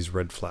some of these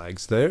red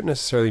flags, they don't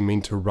necessarily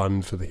mean to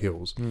run for the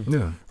hills.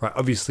 Yeah. Right.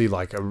 Obviously,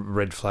 like a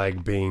red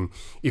flag being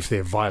if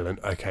they're violent,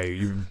 okay,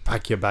 you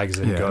pack your bags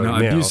and go. No,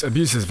 now.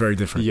 Abuse is very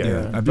different.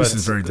 Abuse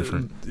is very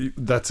different.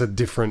 That's a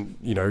different,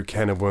 you know,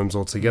 can of worms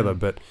altogether.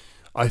 But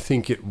I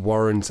think it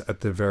warrants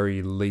at the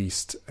very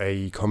least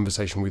a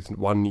conversation with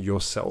one,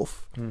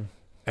 yourself,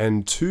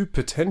 and two,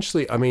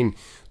 potentially, I mean,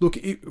 look,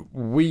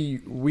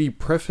 we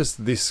preface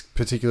this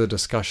particular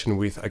discussion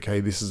with,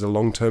 okay, this is a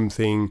long-term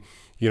thing,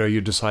 you know,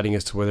 you're deciding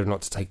as to whether or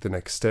not to take the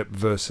next step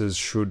versus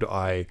should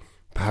I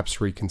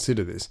perhaps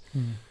reconsider this.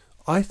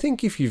 I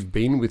think if you've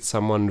been with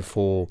someone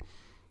for,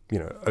 you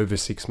know, over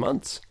 6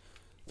 months,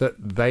 that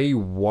they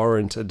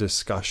warrant a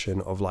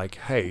discussion of like,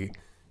 hey,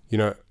 you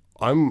know,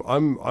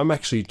 I'm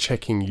actually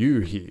checking you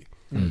here,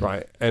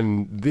 right?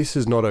 And this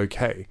is not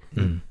okay.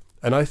 And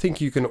I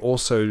think you can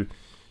also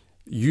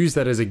use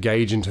that as a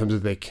gauge in terms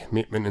of their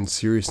commitment and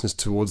seriousness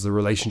towards the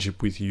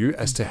relationship with you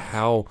as to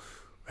how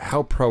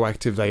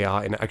proactive they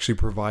are in actually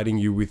providing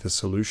you with a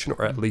solution,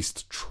 or at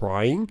least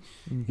trying,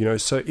 you know.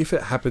 So if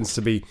it happens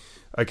to be,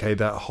 okay,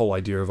 that whole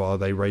idea of,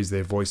 they raise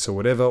their voice or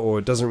whatever, or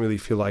it doesn't really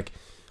feel like,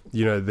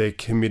 you know, they're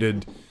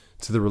committed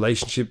to the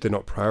relationship, they're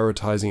not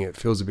prioritizing it,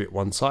 feels a bit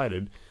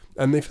one-sided.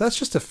 And if that's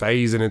just a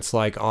phase and it's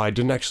like, I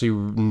didn't actually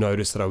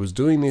notice that I was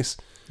doing this,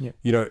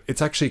 you know,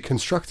 it's actually a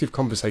constructive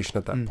conversation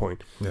at that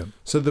point.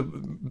 So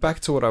back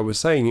to what I was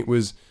saying, it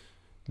was,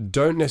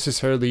 don't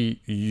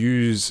necessarily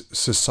use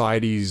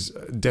society's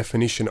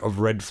definition of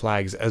red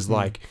flags as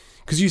like,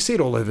 because you see it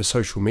all over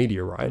social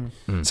media, right?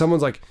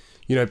 Someone's like,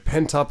 you know,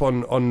 pent up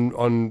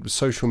on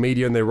social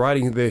media and they're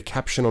writing their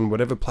caption on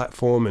whatever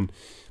platform, and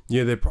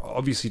yeah, they're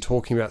obviously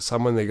talking about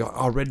someone. They go,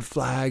 red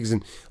flags,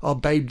 and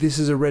babe, this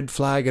is a red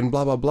flag, and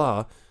blah blah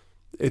blah.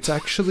 It's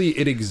actually,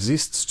 it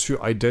exists to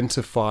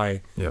identify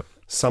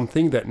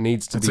something that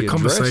needs to be addressed. It's a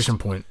conversation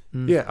point.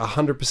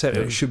 100%. And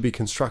it should be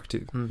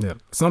constructive.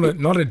 It's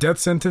not a death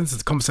sentence.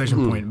 It's a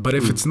conversation point. But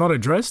if it's not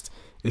addressed,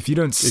 if you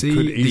don't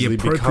see the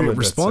appropriate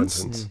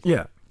response,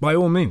 by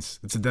all means,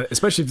 it's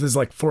especially if there's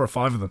like 4 or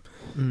 5 of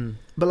them.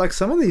 But like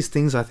some of these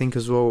things, I think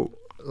as well,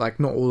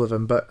 like not all of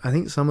them, but I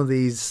think some of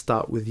these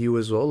start with you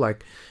as well.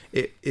 Like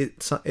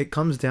it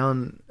comes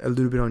down a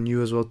little bit on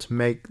you as well to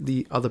make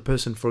the other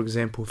person, for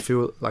example,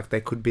 feel like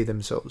they could be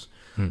themselves.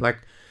 Like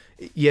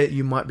yeah,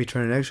 you might be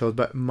turning eggshells,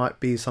 but it might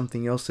be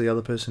something else the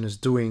other person is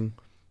doing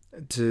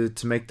to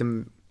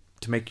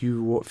make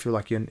you feel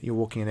like you're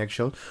walking an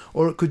eggshell,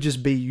 or it could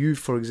just be you,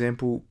 for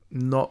example,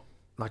 not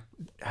like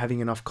having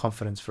enough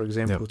confidence, for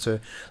example,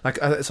 to like.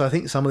 So I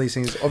think some of these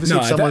things, obviously,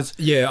 if someone's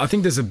I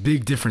think there's a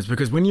big difference,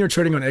 because when you're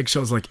treading on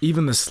eggshells, like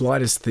even the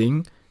slightest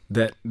thing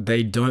that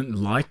they don't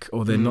like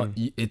or they're not,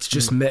 it's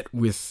just met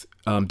with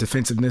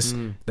defensiveness.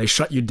 They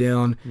shut you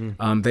down.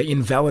 They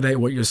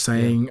invalidate what you're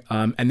saying,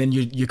 and then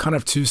you're kind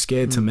of too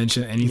scared to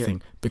mention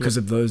anything because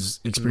of those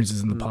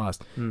experiences in the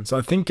past. So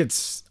I think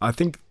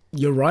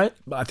you're right,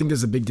 but I think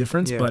there's a big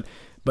difference.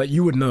 But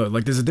you would know,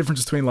 like, there's a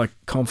difference between like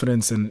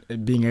confidence and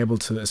being able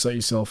to assert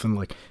yourself and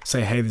like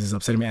say, hey, this is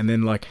upsetting me, and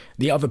then like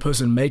the other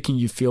person making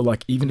you feel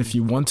like even if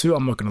you want to,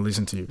 I'm not going to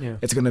listen to you.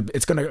 It's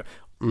gonna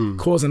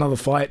cause another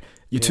fight.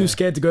 You're too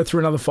scared to go through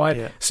another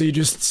fight, so you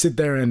just sit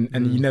there and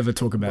you never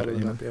talk about it.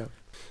 You know?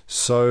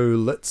 So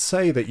let's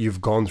say that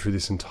you've gone through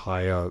this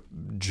entire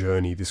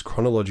journey, this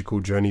chronological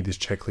journey, this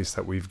checklist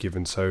that we've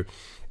given. So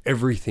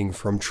everything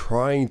from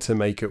trying to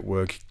make it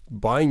work,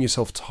 buying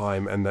yourself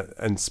time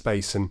and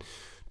space, and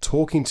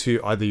talking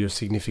to either your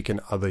significant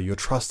other, your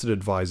trusted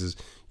advisors,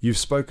 you've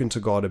spoken to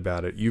God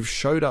about it, you've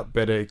showed up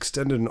better,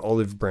 extended an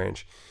olive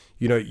branch,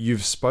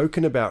 you've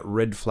spoken about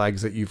red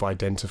flags that you've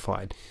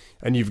identified,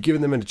 and you've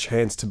given them a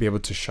chance to be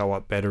able to show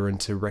up better and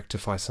to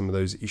rectify some of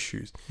those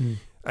issues.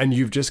 And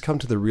you've just come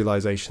to the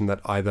realization that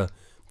either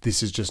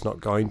this is just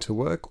not going to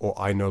work or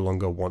I no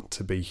longer want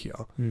to be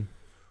here.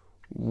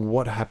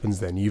 What happens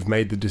then? You've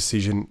made the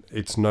decision,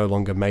 it's no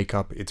longer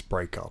makeup, it's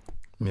breakup.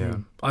 Yeah,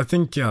 I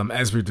think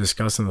as we've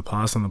discussed in the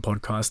past on the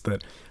podcast,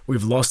 that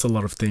we've lost a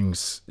lot of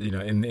things.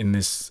 In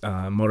this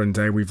modern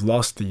day, we've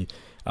lost a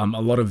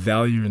lot of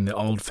value in the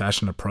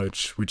old-fashioned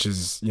approach, which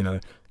is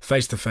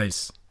face to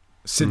face,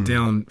 sit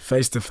down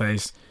face to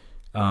face,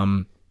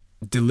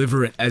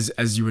 deliver it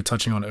as you were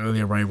touching on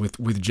earlier, Ray,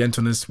 with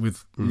gentleness,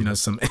 with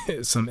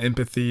some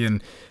empathy,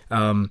 and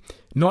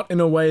not in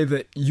a way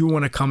that you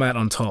want to come out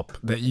on top,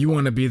 that you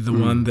want to be the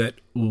one that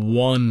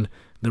won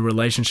the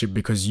relationship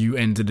because you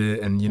ended it,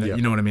 and you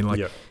know what I mean.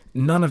 Like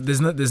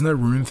there's no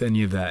room for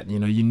any of that.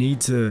 You need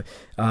to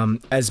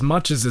as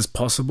much as is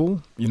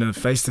possible,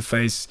 face to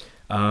face,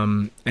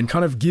 and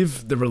kind of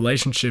give the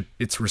relationship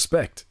its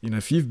respect.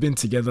 If you've been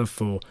together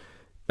for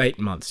 8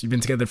 months, you've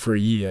been together for a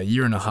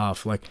year and a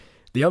half, like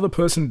the other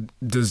person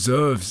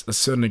deserves a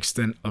certain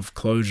extent of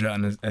closure,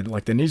 and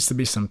like there needs to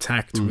be some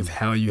tact with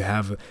how you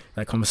have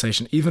that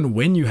conversation, even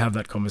when you have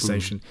that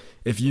conversation.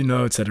 If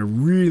it's at a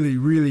really,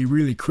 really,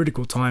 really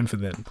critical time for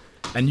them,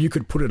 and you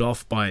could put it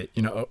off by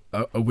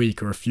a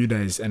week or a few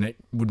days, and it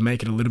would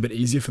make it a little bit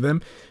easier for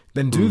them,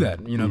 then do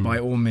that. By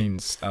all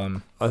means.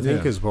 I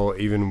think as well,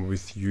 even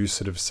with you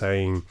sort of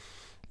saying,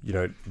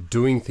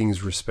 doing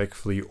things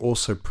respectfully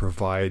also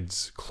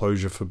provides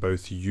closure for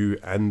both you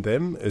and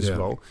them as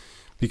well.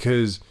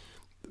 Because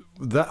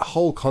that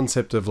whole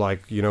concept of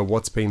like,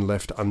 what's been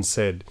left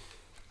unsaid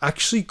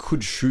actually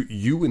could shoot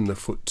you in the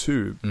foot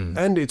too.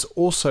 And it's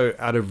also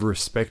out of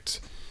respect,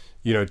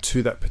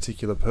 to that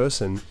particular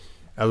person,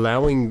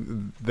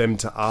 allowing them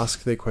to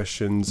ask their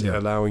questions,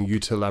 allowing you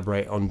to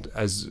elaborate on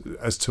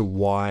as to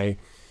why,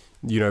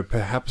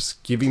 perhaps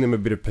giving them a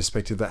bit of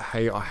perspective that,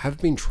 hey, I have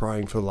been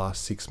trying for the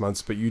last 6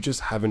 months, but you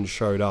just haven't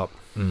showed up.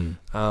 And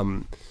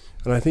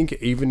I think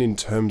even in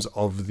terms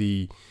of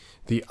the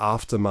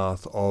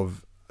aftermath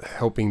of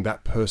helping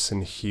that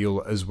person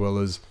heal as well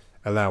as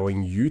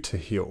allowing you to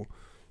heal.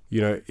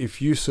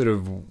 If you sort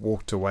of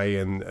walked away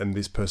and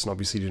this person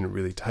obviously didn't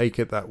really take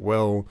it that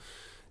well,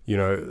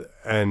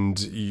 and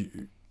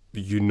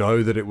you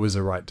know that it was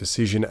a right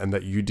decision and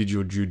that you did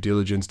your due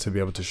diligence to be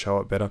able to show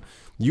up better,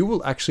 you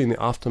will actually in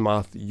the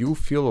aftermath, you'll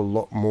feel a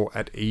lot more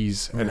at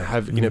ease and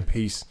have inner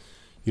peace,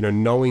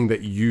 knowing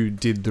that you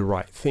did the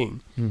right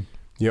thing.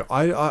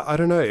 I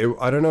don't know.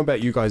 I don't know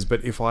about you guys,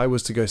 but if I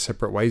was to go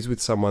separate ways with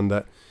someone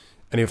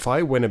and if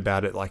I went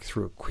about it like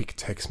through a quick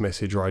text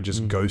message or I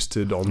just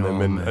ghosted on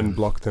them and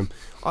blocked them,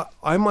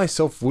 I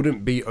myself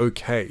wouldn't be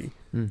okay,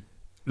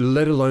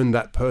 let alone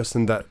that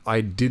person that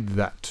I did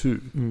that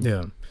to.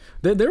 Yeah.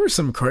 There are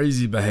some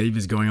crazy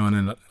behaviors going on,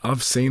 and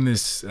I've seen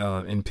this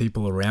in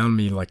people around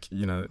me, like,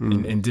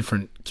 in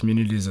different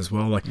communities as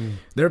well. Like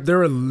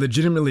there are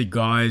legitimately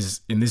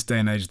guys in this day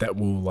and age that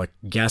will like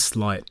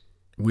gaslight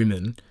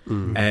women.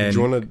 And do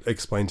you want to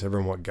explain to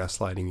everyone what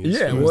gaslighting is?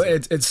 Yeah, well,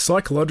 it's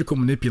psychological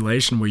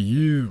manipulation where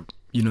you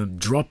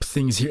drop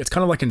things here. It's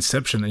kind of like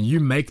Inception, and you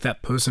make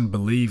that person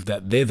believe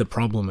that they're the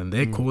problem and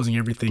they're causing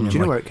everything. Do you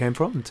know where it came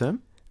from, the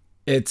term?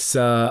 It's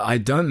I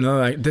don't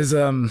know. There's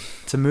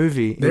it's a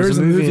movie. There is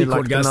a movie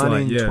called like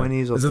Gaslight. The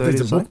 1920s or 30s.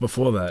 There's a book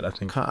before that, I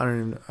think. I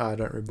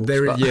don't read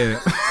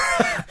books.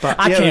 But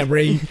I can't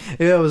read.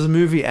 Yeah, it was a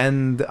movie,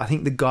 and I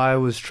think the guy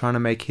was trying to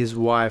make his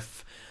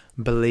wife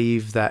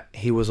believe that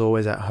he was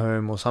always at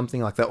home or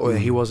something like that, or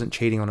he wasn't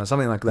cheating on her,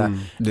 something like that.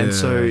 And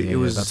so it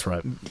was, that's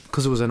right,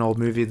 because it was an old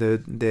movie,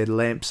 their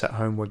lamps at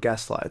home were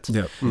gaslights.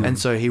 And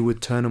so he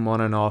would turn them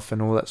on and off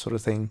and all that sort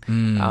of thing,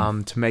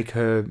 to make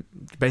her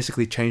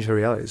basically change her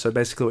reality. So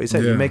basically what he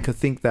said, you make her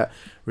think that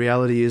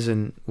reality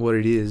isn't what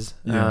it is.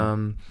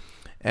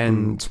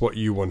 And it's what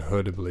you want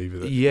her to believe.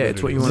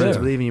 It's what you want her to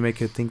believe, and you make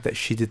her think that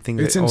she did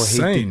things. It's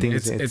insane. He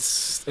did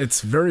things.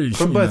 It's very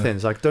from both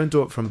ends. Like, don't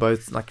do it from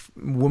both. Like,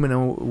 men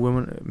or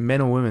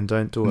women,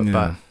 don't do it.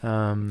 But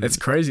it's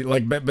crazy.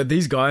 Like, but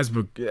these guys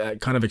were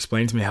kind of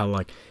explaining to me how,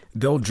 like,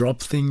 they'll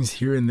drop things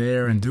here and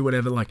there and do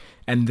whatever, like,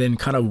 and then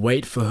kind of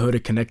wait for her to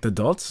connect the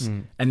dots,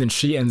 and then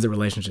she ends the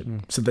relationship,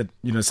 so that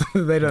so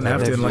that they don't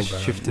have to, and, like,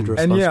 shifted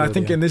responsibility. And I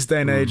think in this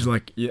day and age,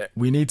 like,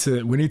 we need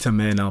to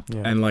man up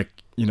and, like,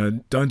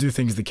 don't do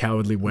things the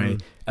cowardly way.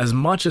 As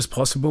much as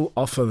possible,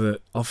 offer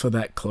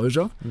that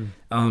closure.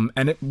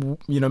 And it,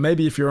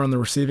 maybe if you're on the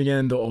receiving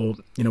end or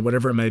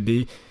whatever it may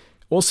be,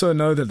 also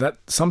know that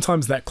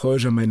sometimes that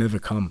closure may never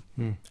come,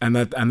 and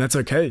that's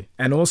okay.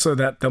 And also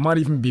that might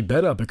even be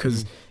better,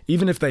 because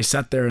even if they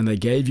sat there and they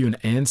gave you an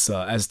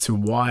answer as to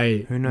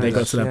why they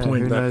got to that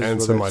point, that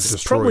answer might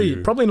destroy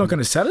you. Probably not going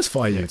to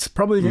satisfy you. It's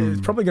probably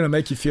going to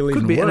make you feel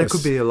even worse. And it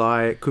could be a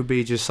lie. It could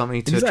be just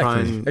something to try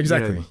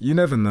and you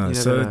never know.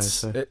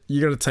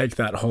 You got to take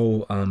that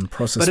whole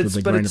process with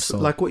a grain of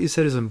salt. Like what you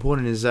said is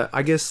important. Is that,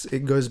 I guess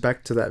it goes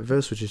back to that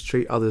verse, which is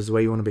treat others the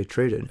way you want to be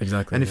treated.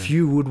 Exactly. And if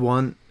you would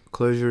want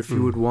closure, if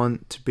you would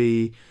want to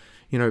be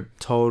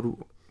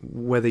told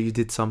whether you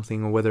did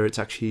something or whether it's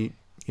actually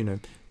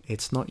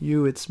it's not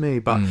you, it's me,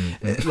 but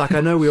like,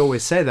 I know we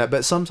always say that,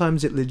 but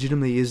sometimes it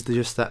legitimately is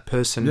just that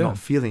person not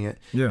feeling it.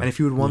 And if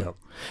you would want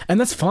and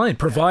that's fine,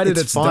 provided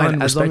it's done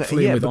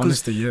respectfully with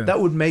honesty.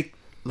 That would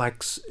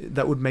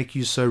make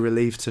you so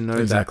relieved to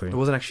know that it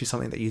wasn't actually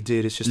something that you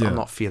did, it's just I'm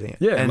not feeling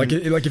it. And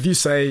like if you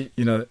say,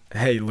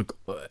 hey, look,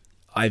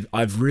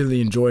 I've really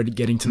enjoyed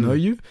getting to know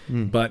you,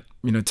 but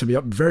to be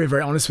very,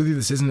 very honest with you,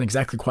 this isn't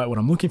exactly quite what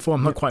I'm looking for.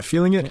 I'm not quite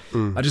feeling it.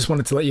 I just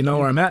wanted to let you know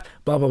where I'm at,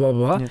 blah, blah, blah,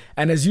 blah.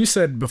 And as you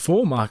said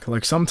before, Mark,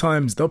 like,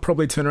 sometimes they'll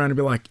probably turn around and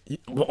be like,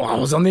 well, I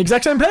was on the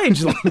exact same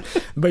page.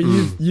 But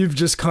you've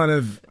just kind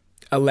of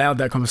allowed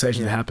that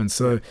conversation to happen.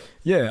 So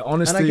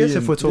honesty. And I guess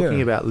if we're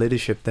talking about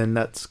leadership, then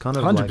that's kind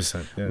of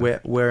 100%,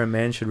 like where a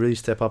man should really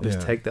step up, is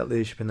take that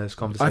leadership in those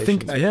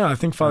conversations. I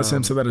think Father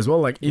Sam said that as well.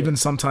 Like, even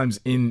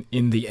sometimes in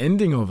the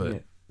ending of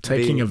it,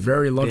 taking a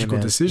very logical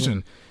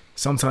decision.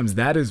 Sometimes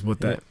that is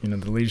what the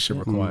leadership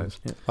requires.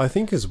 I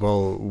think as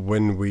well,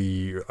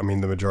 the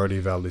majority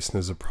of our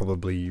listeners are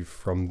probably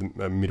from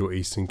the Middle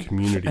Eastern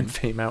community. And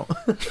female.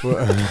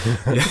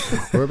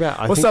 We're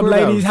about, what's up,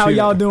 ladies? How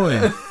y'all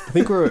doing? I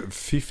think we're at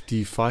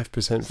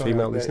 55%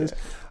 female listeners.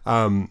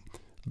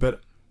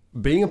 But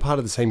being a part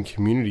of the same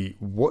community,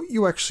 what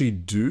you actually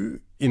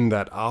do in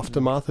that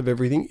aftermath of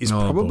everything is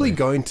probably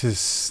going to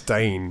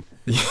stain.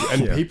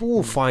 And people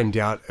will find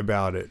out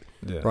about it.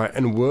 Right,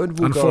 and word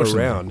will go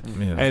around,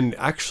 and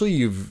actually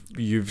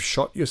you've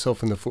shot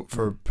yourself in the foot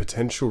for a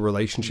potential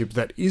relationship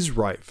that is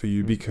right for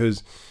you,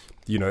 because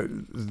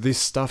this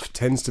stuff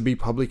tends to be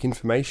public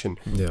information.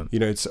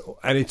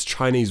 It's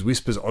Chinese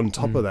whispers on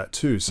top of that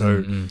too.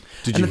 So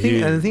did you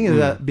hear? And the thing is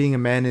that being a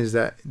man is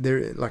that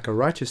there, like, a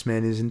righteous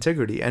man is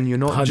integrity, and you're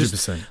not 100%.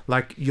 Just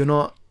like, you're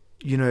not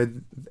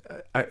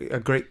a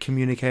great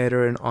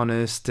communicator and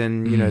honest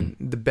and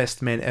the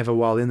best man ever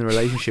while in the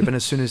relationship, and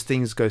as soon as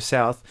things go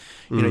south,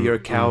 you're a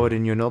coward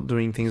and you're not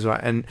doing things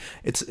right. And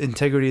it's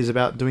integrity is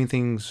about doing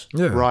things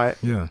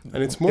right, and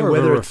it's more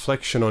of a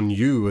reflection on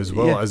you as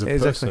well as a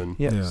person.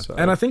 So.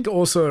 And I think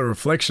also a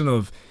reflection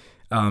of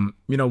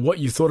what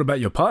you thought about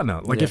your partner.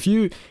 Like, if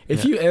you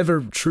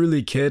ever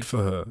truly cared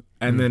for her,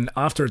 and then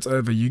after it's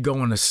over, you go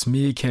on a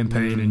smear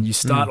campaign and you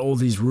start all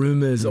these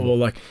rumors, or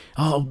like,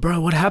 oh,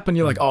 bro, what happened?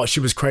 You're like, oh, she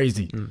was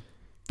crazy.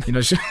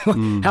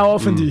 How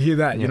often do you hear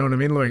that? You know what I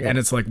mean? Like, and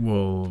it's like,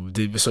 well,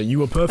 so you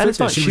were perfect. And it's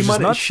fine.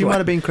 She might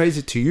have been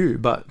crazy to you,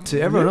 but to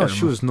everyone else,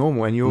 she was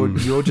normal, and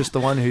you're just the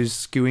one who's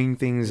skewing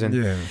things.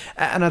 And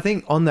I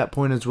think on that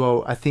point as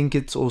well, I think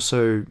it's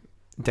also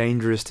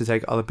dangerous to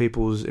take other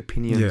people's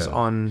opinions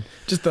on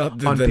just the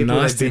people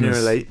nastiness. They've been in a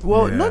relationship.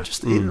 Well, not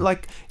just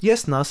like,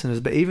 yes, nastiness,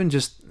 but even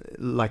just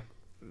like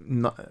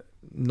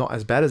not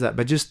as bad as that,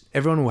 but just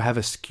everyone will have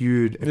a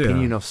skewed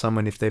opinion of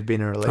someone if they've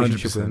been in a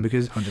relationship with them,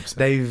 because 100%.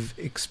 they've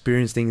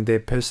experienced things. Their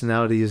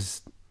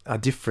personalities are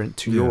different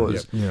to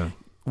yours.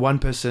 One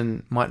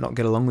person might not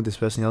get along with this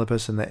person, the other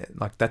person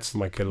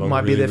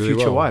might be their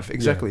future wife,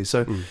 exactly.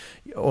 So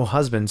or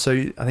husband. So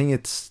I think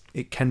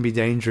it can be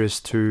dangerous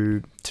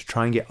to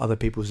try and get other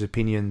people's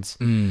opinions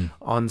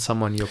on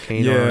someone you're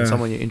keen on,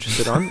 someone you're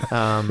interested on.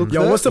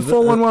 What's the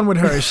 411 with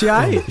her? Is she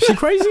Is she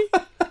crazy?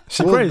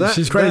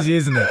 She's crazy,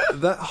 isn't it?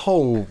 That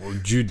whole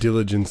due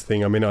diligence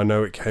thing, I mean, I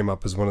know it came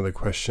up as one of the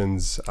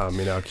questions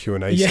in our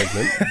Q&A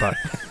segment, but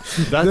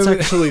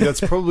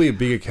that's probably a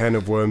bigger can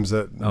of worms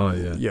that... Oh,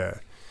 yeah.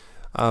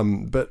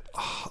 But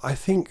I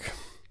think,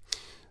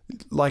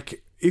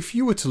 like, if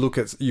you were to look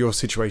at your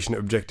situation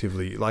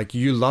objectively, like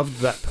you loved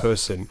that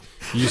person,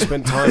 you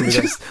spent time with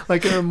just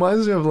like it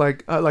reminds me of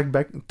like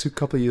back to a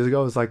couple of years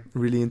ago, I was like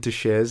really into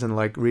shares and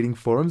like reading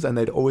forums, and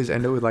they'd always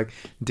end it with like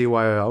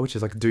DYOR, which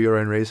is like do your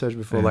own research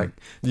before like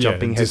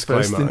jumping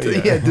headfirst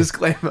into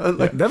disclaimer.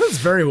 Like, that is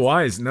very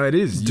wise. No, it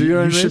is. Do your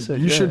own research.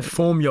 You should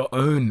form your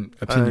own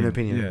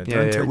opinion.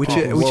 Which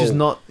is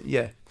not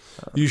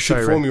You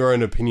should form your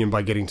own opinion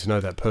by getting to know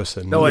that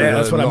person. No,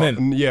 that's what I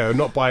meant. Yeah,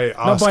 not by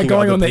asking not by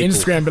going on the people.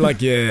 Instagram, be like,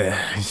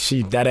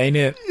 that ain't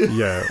it.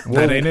 Yeah,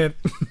 that ain't it.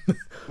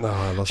 No,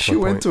 I lost she my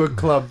went point. to a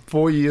club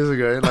 4 years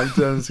ago, like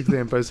 2016,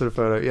 and posted a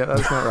photo. Yeah,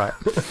 that's not right.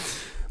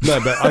 No,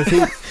 but I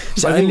think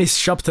she only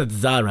shopped at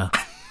Zara.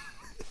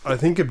 I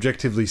think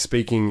objectively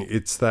speaking,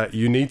 it's that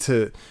you need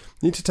to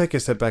take a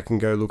step back and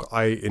go, look,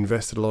 I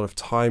invested a lot of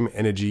time,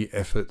 energy,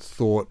 effort,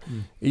 thought,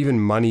 even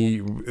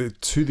money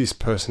to this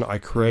person. I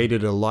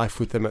created a life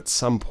with them at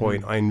some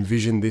point. I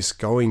envisioned this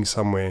going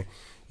somewhere.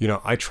 You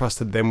know, I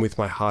trusted them with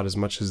my heart as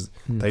much as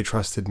they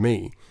trusted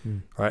me.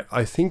 Right?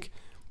 I think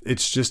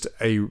it's just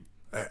a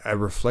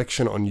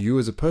reflection on you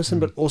as a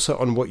person, but also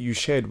on what you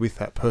shared with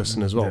that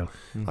person as well.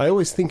 I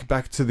always think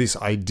back to this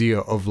idea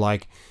of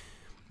like,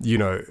 you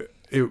know,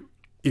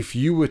 if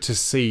you were to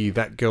see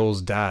that girl's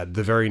dad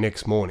the very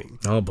next morning,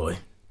 oh boy,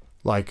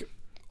 like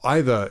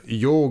either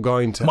you're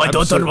going to my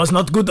daughter was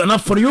not good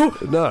enough for you.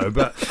 No,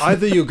 but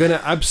either you're going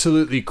to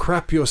absolutely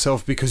crap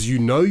yourself because you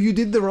know you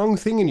did the wrong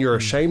thing and you're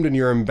ashamed and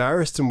you're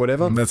embarrassed and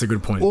whatever. That's a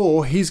good point.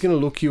 Or he's going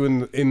to look you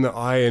in the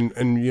eye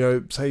and you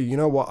know say, you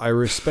know what, I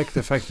respect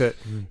the fact that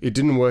it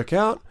didn't work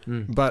out,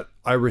 but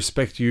I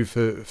respect you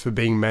for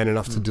being man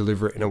enough to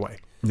deliver it in a way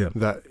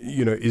that,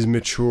 you know, is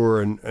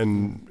mature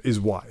and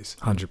is wise.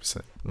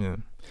 100%. Yeah.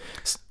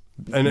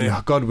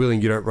 And God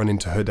willing, you don't run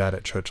into her dad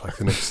at church like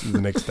the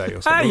next day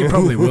or something. You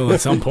probably will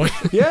at some point.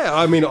 Yeah,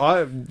 I mean,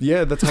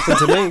 that's happened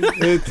to me.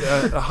 It's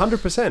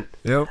 100%.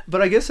 Yep.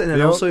 But I guess, and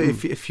then also,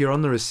 if you're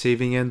on the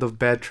receiving end of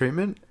bad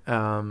treatment,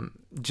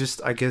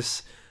 just I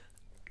guess,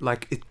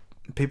 like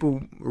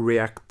people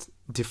react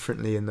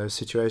differently in those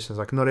situations.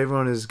 Like not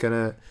everyone is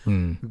gonna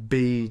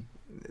be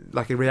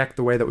like react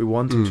the way that we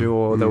want them to,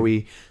 or that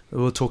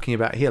we're talking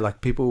about here.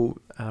 Like people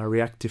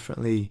react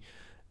differently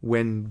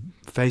when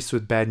faced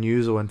with bad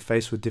news or when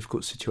faced with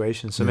difficult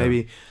situations. So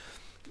maybe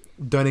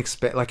don't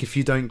expect, like if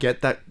you don't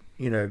get that,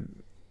 you know,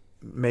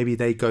 maybe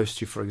they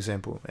ghost you, for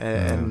example,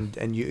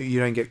 and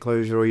you don't get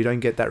closure, or you don't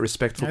get that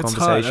respectful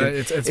conversation.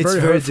 It's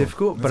very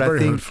difficult, it's but I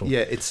think hurtful.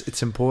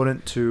 it's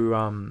important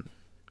to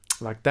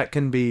like that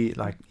can be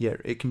like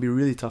it can be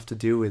really tough to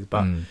deal with,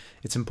 but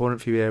it's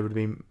important for you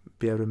to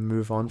be able to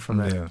move on from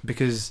that,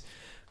 because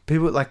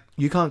people, like,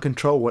 you can't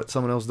control what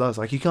someone else does.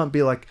 Like you can't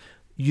be like,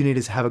 you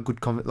need to have a good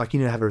you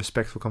need to have a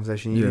respectful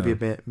conversation. You need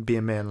to be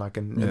a man, like,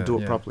 and do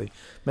it properly.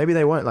 Maybe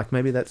they won't. Like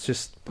maybe that's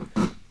just,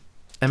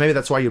 and maybe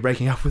that's why you're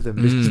breaking up with them,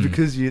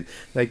 because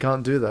they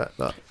can't do that.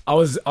 But I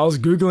was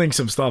Googling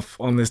some stuff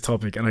on this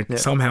topic, and I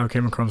somehow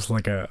came across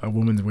like a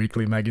Woman's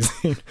Weekly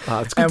magazine.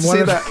 It's good to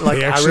see that. Like,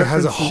 he actually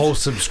has a whole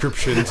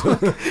subscription. It's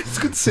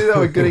good to see that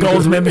we're getting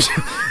gold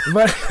membership.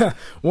 But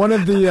one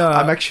of the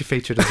I'm actually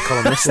featured as a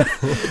columnist.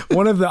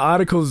 One of the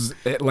articles,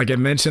 it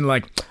mentioned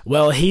like,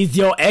 well, he's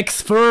your ex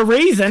for a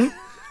reason.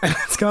 And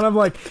it's kind of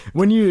like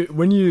when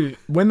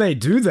they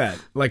do that,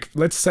 like,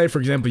 let's say, for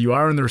example, you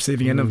are on the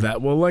receiving end of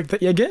that. Well, like,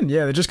 again,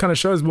 it just kind of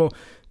shows, well,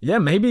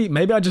 maybe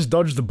I just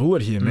dodged the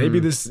bullet here. Maybe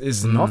this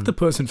is not the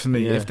person for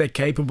me if they're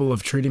capable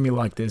of treating me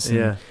like this.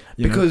 And,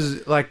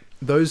 because like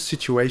those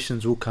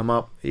situations will come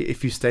up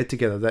if you stay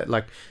together. That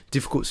like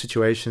difficult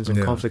situations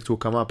and conflict will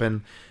come up,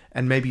 and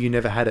maybe you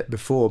never had it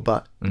before,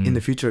 but in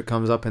the future it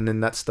comes up, and then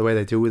that's the way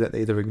they deal with it.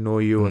 They either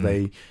ignore you or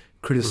they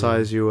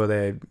criticize you, or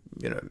they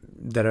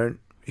don't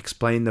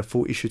explain the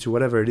full issue to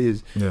whatever it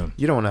is.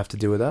 You don't want to have to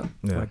deal with that.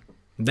 Like,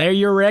 they're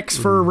your ex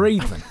for a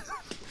reason.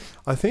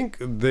 I think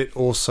that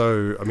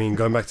also, I mean,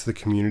 going back to the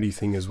community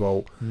thing as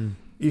well,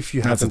 if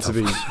you happen to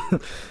be,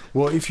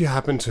 if you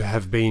happen to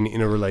have been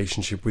in a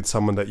relationship with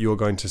someone that you're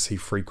going to see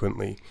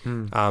frequently,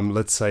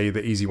 let's say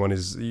the easy one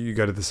is you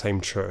go to the same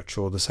church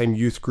or the same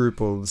youth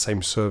group or the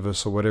same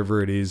service or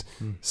whatever it is,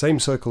 same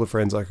circle of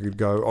friends. I could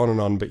go on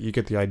and on, but you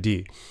get the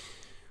idea.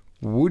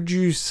 Would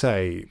you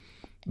say,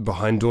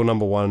 behind door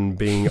number one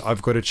being,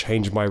 I've got to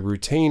change my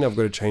routine, I've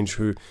got to change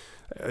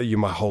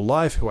my whole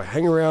life, who I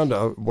hang around,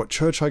 what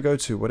church I go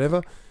to,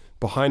 whatever.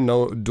 Behind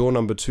door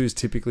number two is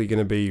typically going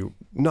to be,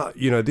 no,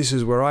 this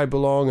is where I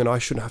belong and I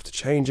shouldn't have to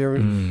change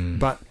everything.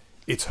 But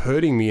it's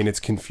hurting me and it's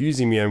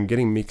confusing me. I'm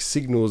getting mixed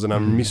signals and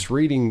I'm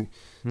misreading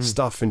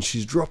stuff, and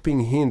she's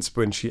dropping hints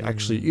when she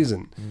actually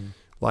isn't.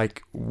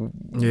 Like,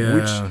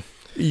 which...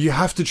 You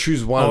have to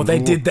choose one. Oh, they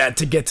did that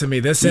to get to me.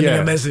 They're sending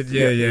a message.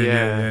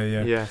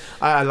 Yeah.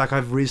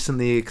 I've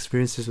recently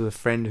experienced this with a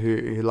friend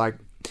who like,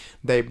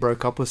 they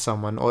broke up with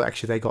someone, or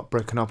actually they got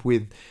broken up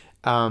with,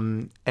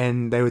 and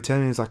they were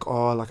telling me, it's like,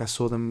 oh, like I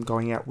saw them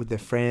going out with their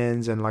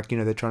friends, and like,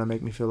 they're trying to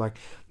make me feel like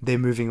they're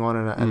moving on,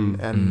 and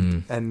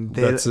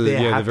they're happy.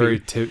 The very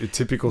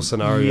typical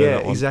scenario.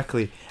 Yeah,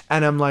 exactly.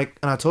 And I'm like,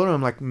 and I told her,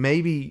 I'm like,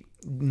 maybe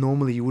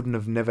normally you wouldn't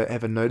have never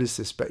ever noticed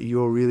this, but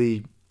you're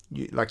really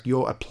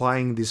you're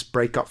applying this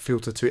breakup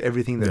filter to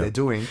everything that they're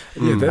doing.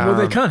 Yeah,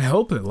 they can't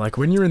help it. Like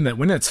when you're in that,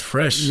 when it's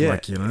fresh,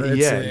 like, you know,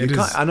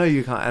 I know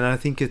you can't, and I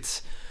think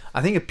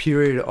a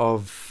period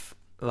of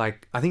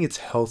like, I think it's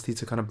healthy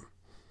to kind of,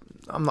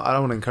 I don't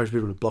want to encourage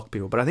people to block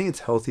people, but I think it's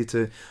healthy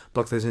to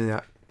block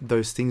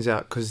those things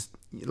out, because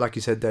like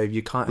you said, Dave,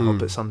 you can't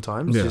help it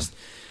sometimes.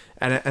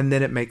 And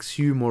then it makes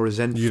you more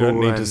resentful. You don't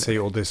need to see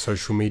all their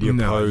social media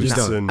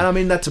posts. And I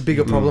mean, that's a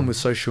bigger problem with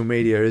social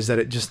media, is that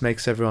it just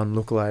makes everyone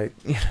look like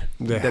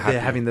they're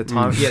having the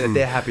time. That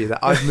they're happy, that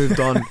I've moved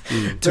on.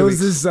 There was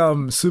this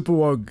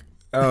Superwog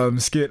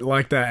skit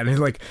like that, and he's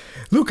like,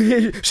 look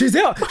here, she's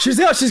out,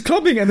 she's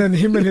clubbing, and then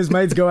him and his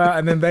mates go out,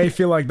 and then they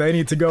feel like they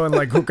need to go and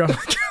like hook up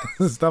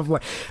and stuff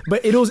like,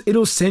 but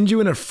it'll send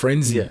you in a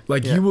frenzy.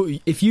 You will,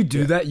 if you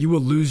do that, you will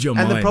lose your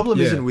mind. And the problem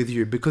isn't with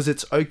you, because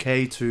it's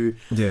okay to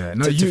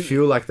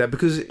feel like that,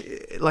 because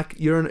like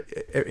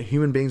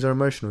human beings are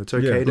emotional. It's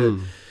okay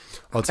to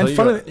I'll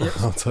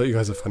tell you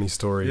guys a funny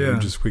story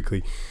just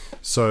quickly.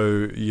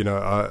 So, you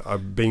know,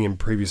 I've been in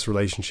previous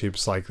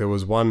relationships, like there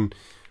was one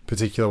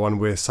particular one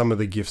where some of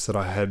the gifts that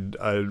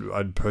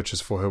I'd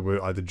purchased for her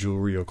were either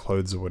jewelry or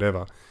clothes or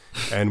whatever,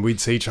 and we'd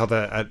see each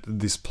other at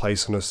this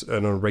place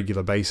on a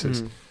regular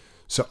basis.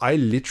 So I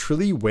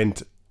literally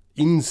went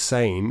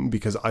insane,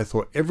 because I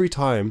thought every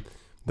time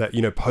that,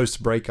 you know,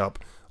 post breakup,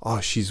 oh,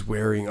 she's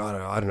wearing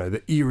I don't know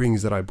the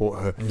earrings that I bought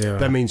her.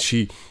 That means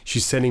she's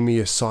sending me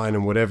a sign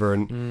and whatever,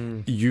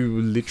 and you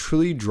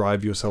literally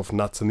drive yourself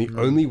nuts. And the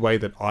only way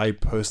that I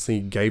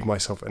personally gave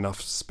myself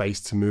enough space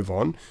to move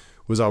on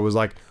was I was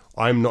like,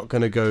 I'm not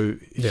going to go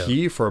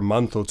here for a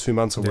month or 2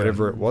 months or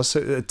whatever it was.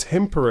 So a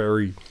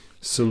temporary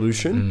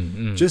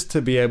solution, just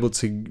to be able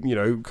to, you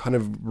know, kind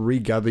of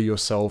regather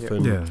yourself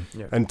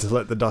and to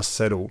let the dust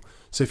settle.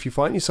 So if you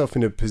find yourself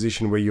in a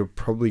position where you're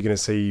probably going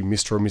to see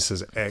Mr. or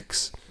Mrs.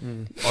 X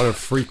on a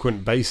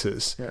frequent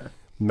basis,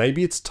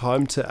 maybe it's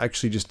time to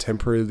actually just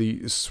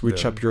temporarily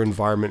switch up your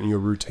environment and your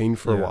routine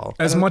for a while.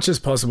 As much as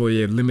possible,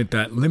 limit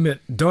that.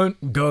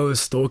 Don't go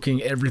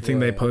stalking everything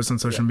they post on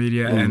social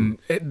media. And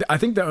I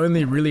think the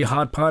only really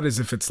hard part is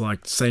if it's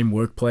like same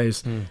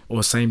workplace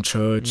or same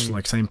church,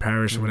 like same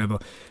parish or whatever.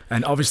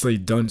 And obviously,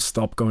 don't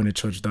stop going to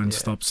church, don't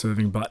stop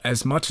serving. But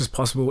as much as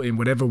possible, in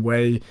whatever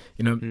way,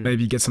 you know,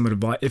 maybe get some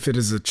advice. If it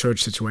is a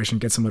church situation,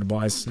 get some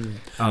advice. And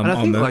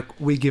I think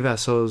like we give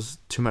ourselves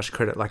too much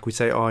credit. Like we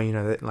say, oh, you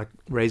know, like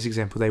Ray's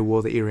example, they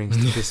wore the earrings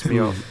to piss me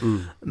off.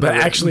 But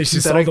actually, she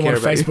sold them on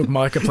Facebook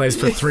Marketplace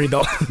for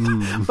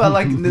 $3. But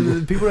like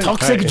people don't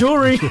toxic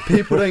jewelry.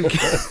 People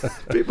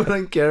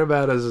don't care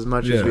about us as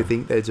much as we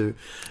think they do.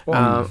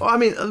 I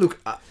mean, look.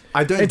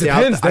 I don't doubt.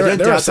 Depends.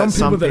 There are some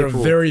people that are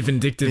very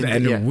vindictive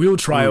and will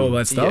try all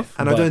that stuff.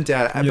 And I don't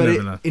doubt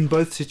it. But in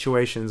both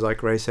situations,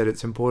 like Ray said,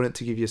 it's important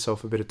to give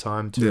yourself a bit of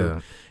time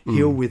to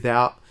heal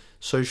without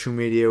social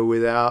media,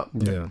 without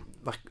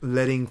like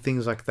letting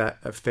things like that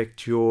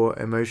affect your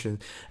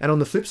emotions. And on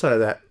the flip side of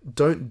that,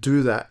 don't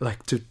do that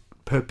like to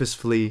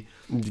purposefully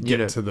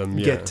get to them,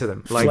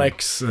 like,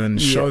 flex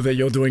and show that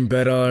you're doing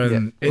better,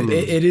 and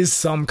it is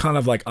some kind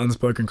of like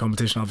unspoken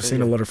competition. I've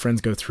seen a lot of friends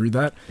go through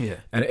that,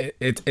 and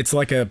it's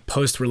like a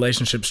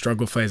post-relationship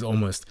struggle phase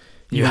almost.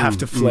 You have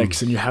to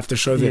flex and you have to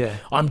show that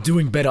I'm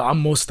doing better, I'm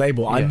more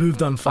stable, I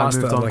moved on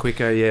faster, I moved on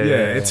quicker.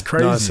 It's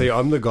crazy. No, see,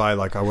 I'm the guy,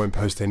 like, I won't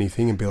post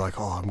anything and be like,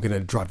 oh, I'm gonna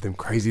drive them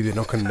crazy, they're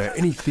not gonna know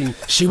anything.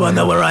 She won't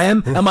know where I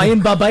am. Am I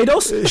in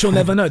Barbados? She'll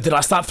never know. Did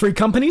I start 3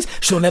 companies?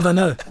 She'll never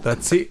know.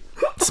 That's it.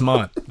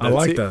 Smart. I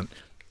like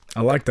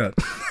that.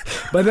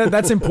 But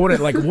that's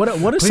important. Like, what are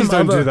Please some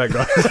don't other... do that,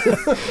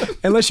 guys.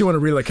 Unless you want to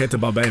relocate to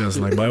Barbados,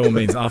 like, by all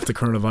means, after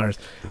coronavirus.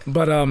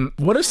 But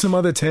what are some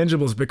other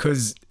tangibles?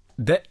 Because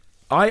that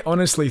I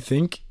honestly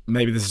think,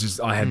 maybe this is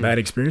just I had bad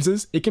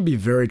experiences, it can be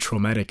very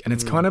traumatic. And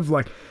it's kind of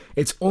like,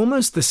 it's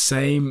almost the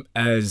same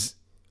as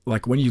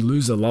like when you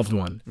lose a loved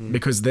one,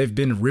 because they've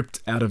been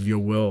ripped out of your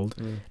world,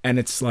 and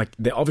it's like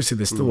they're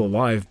still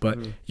alive, but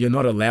you're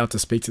not allowed to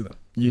speak to them.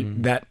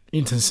 That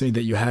intimacy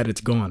that you had, it's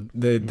gone.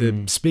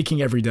 The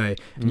speaking every day,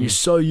 and you're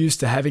so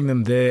used to having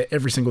them there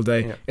every single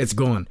day, it's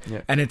gone.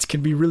 And it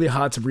can be really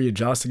hard to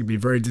readjust. It can be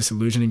very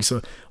disillusioning.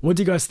 So what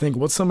do you guys think?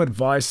 What's some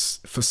advice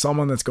for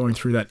someone that's going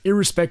through that,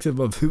 irrespective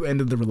of who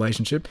ended the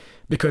relationship?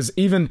 Because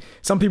even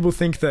some people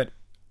think that,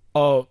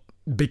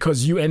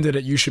 because you ended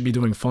it, you should be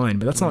doing fine,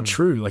 but that's not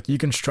true. Like, you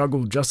can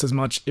struggle just as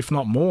much, if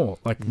not more.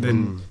 Like,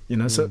 then you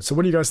know. So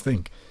what do you guys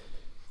think?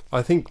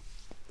 I think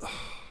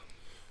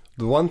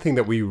the one thing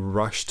that we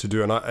rush to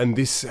do, and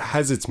this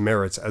has its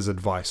merits as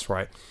advice,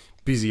 right?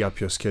 Busy up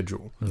your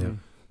schedule.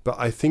 But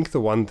I think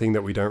the one thing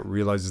that we don't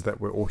realize is that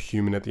we're all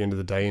human at the end of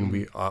the day, and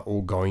we are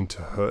all going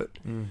to hurt.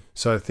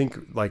 So I think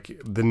like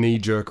the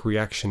knee-jerk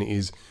reaction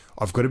is,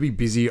 I've got to be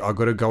busy. I've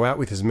got to go out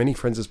with as many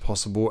friends as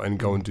possible and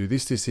go and do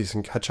this,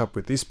 and catch up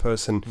with this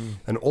person.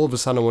 And all of a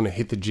sudden I want to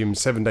hit the gym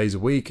 7 days a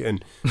week.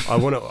 And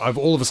all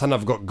of a sudden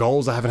I've got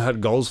goals. I haven't had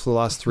goals for the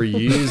last 3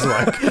 years.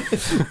 Like,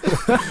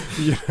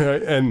 you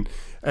know,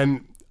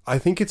 and I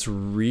think it's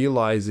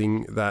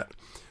realizing that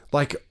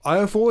like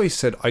I've always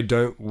said, I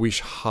don't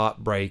wish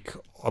heartbreak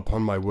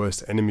upon my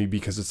worst enemy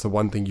because it's the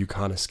one thing you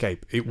can't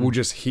escape. It will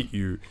just hit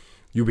you.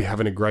 You'll be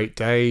having a great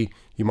day.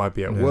 You might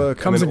be at work.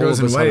 Comes and goes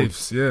in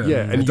waves.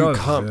 And you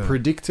can't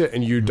predict it,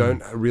 and you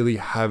don't really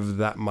have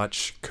that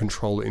much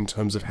control in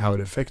terms of how it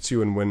affects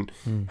you and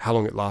how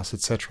long it lasts,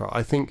 etc.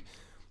 I think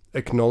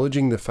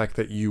acknowledging the fact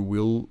that you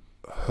will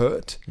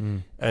hurt,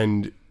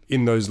 and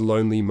in those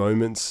lonely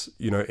moments,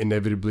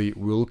 inevitably it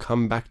will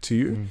come back to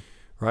you,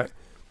 right?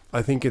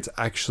 I think it's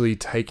actually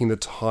taking the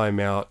time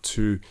out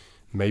to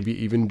maybe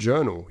even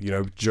journal.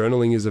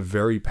 Journaling is a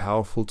very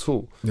powerful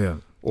tool. Yeah.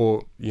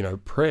 Or,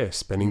 prayer,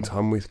 spending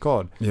time with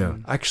God. Yeah.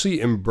 Actually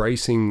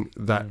embracing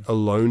that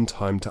alone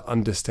time to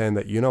understand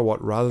that,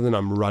 rather than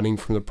I'm running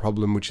from the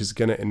problem, which is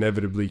going to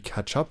inevitably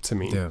catch up to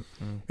me,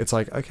 it's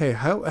like, okay,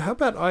 how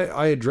about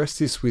I address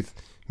this with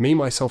me,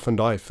 myself,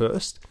 and I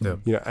first,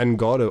 and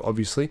God,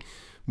 obviously,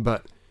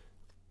 but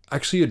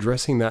actually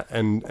addressing that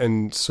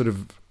and sort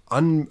of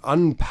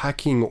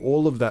unpacking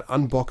all of that,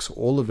 unbox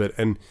all of it,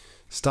 and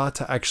start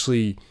to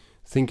actually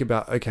think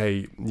about,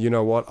 okay,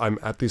 I'm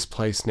at this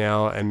place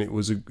now, and it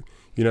was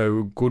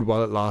good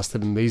while it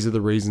lasted, and these are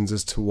the reasons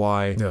as to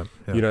why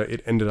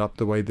it ended up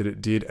the way that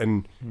it did,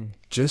 and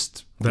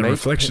just that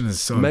reflection is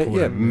so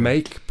important.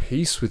 Make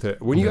peace with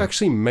it. When you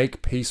actually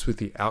make peace with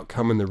the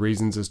outcome and the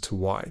reasons as to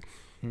why,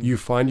 you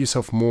find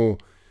yourself more,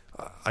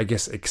 I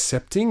guess,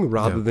 accepting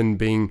rather than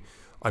being,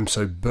 I'm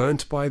so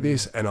burnt by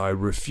this and I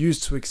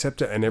refuse to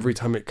accept it, and every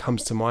time it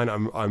comes to mind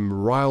I'm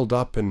riled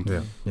up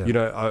and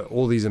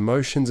all these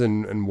emotions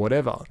and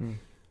whatever.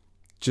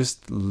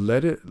 Just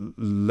let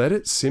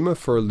it simmer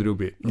for a little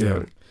bit.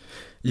 To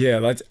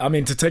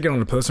take it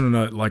on a personal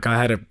note, like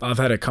I've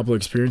had a couple of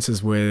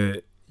experiences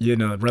where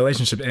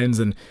relationship ends,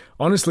 and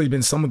honestly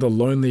been some of the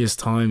loneliest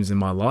times in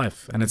my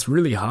life, and it's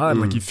really hard.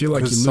 Like you feel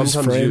like you lose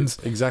friends.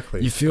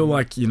 Exactly. You feel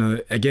like,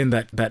 again,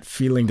 that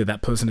feeling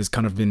that person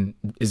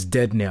is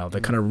dead now. They're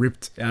kind of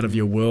ripped out of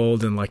your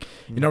world, and like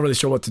you're not really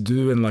sure what to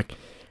do, and like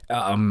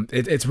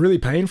it's really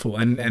painful.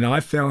 And I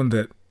found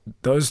that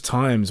those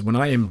times when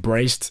I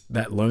embraced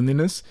that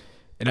loneliness,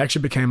 it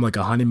actually became like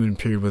a honeymoon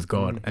period with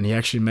God, and he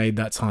actually made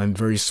that time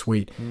very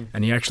sweet,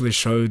 and he actually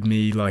showed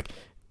me like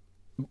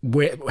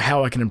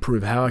how I can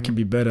improve, how I can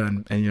be better,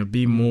 and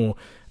be more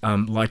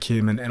like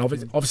him, and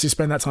obviously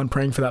spend that time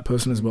praying for that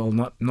person as well,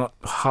 not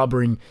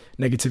harboring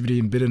negativity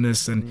and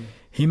bitterness. And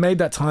he made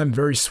that time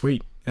very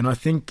sweet. And I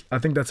think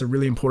that's a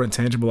really important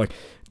tangible. Like,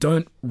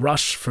 don't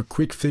rush for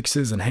quick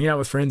fixes and hang out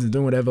with friends and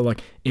doing whatever.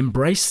 Like,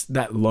 embrace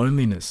that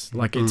loneliness.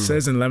 Like it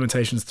says in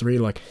Lamentations 3,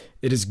 like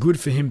it is good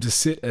for him to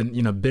sit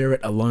and bear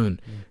it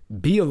alone.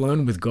 Be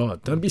alone with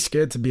God. Don't be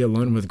scared to be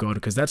alone with God,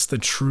 because that's the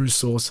true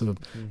source of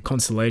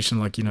consolation.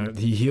 Like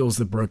he heals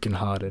the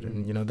brokenhearted,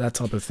 and that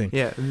type of thing.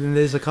 Yeah, and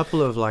there's a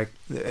couple of like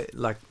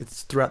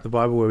it's throughout the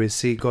Bible where we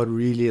see God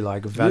really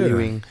like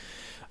valuing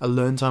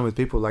alone time with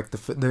people. Like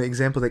the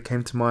example that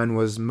came to mind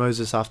was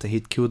Moses after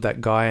he'd killed that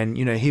guy, and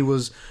he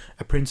was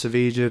a prince of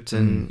Egypt,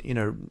 and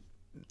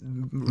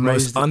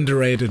most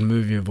underrated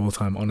movie of all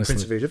time, honestly.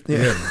 Prince of Egypt,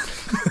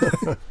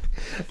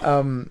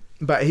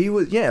 but he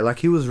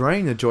was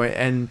running the joint,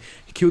 and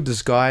he killed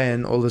this guy,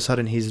 and all of a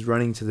sudden he's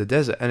running to the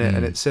desert,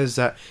 and it says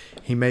that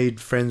he made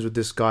friends with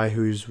this guy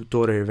whose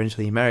daughter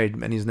eventually he married,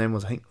 and his name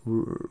was, I think,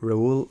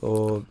 Reuel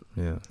or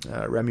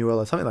Ramuel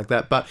or something like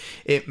that. But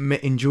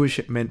in Jewish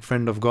it meant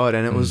friend of God,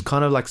 and it was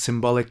kind of like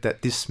symbolic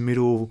that this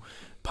middle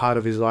part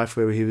of his life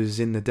where he was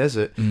in the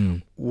desert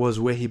was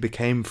where he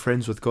became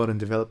friends with God and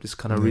developed this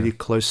kind of really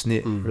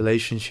close-knit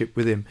relationship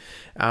with him.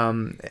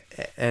 And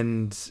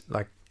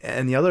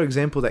the other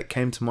example that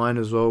came to mind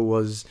as well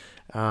was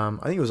I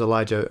think it was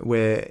Elijah,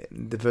 where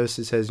the verse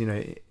it says,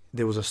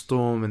 there was a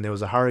storm and there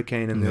was a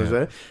hurricane and there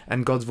was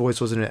and God's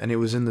voice wasn't it, and it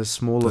was in the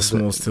small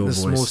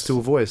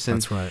still voice. And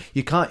that's right.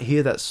 You can't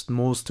hear that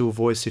small still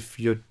voice if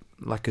you're,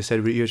 like I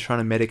said, you're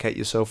trying to medicate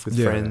yourself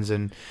with friends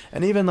and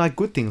even like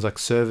good things like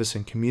service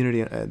and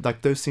community,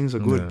 like those things are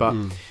good. But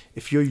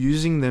if you're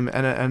using them,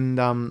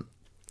 and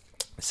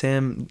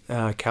Sam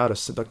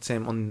Cowdis, Dr.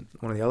 Sam, on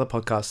one of the other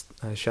podcasts,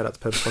 shout out to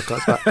Purpose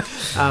Podcast,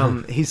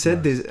 but he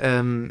said this,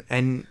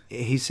 and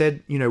he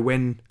said,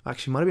 when,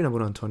 actually might have been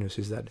Abu Antonio's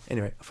his dad,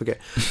 anyway, I forget,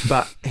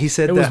 but he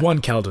said it was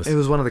one Cowdis. It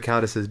was one of the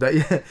Cowdises, but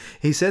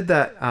he said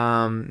that,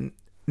 no,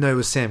 it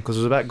was Sam, because it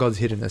was about God's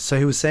hiddenness. So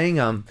he was saying,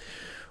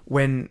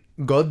 when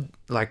God,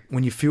 like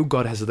when you feel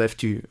God has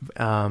left you,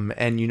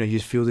 and you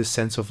feel this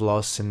sense of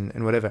loss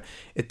and whatever,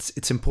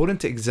 it's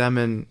important to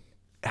examine,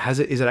 is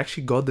it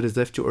actually God that has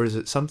left you, or is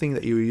it something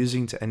that you were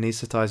using to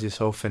anesthetize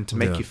yourself and to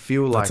make you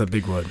feel like, that's a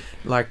big word,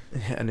 like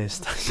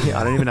anesthetize,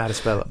 I don't even know how to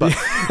spell it, but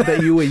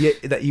that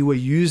you were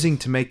using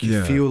to make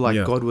you feel like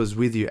God was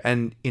with you,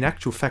 and in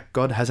actual fact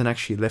God hasn't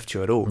actually left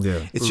you at all.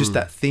 It's just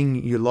that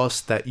thing you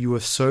lost that you were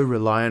so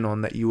reliant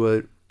on, that you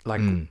were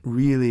like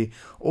really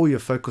all your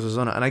focus was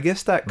on it. And I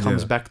guess that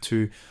comes back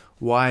to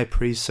why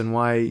priests and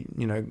why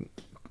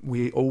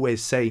we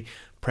always say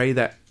pray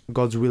that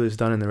God's will is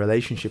done in the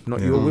relationship,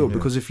 not your will,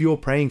 because if you're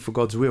praying for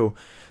God's will,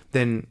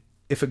 then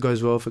if it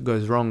goes well, if it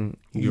goes wrong,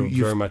 you're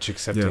very much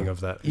accepting of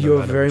that.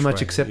 You're very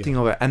much accepting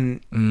of it,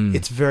 and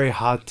it's very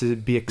hard to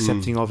be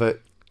accepting of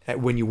it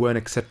when you weren't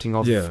accepting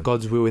of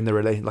God's will in the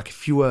relation. Like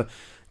if you were,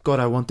 God,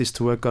 I want this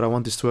to work. God, I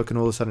want this to work, and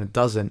all of a sudden it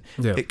doesn't.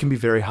 Yeah. It can be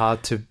very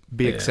hard to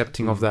be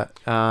accepting of that.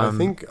 I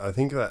think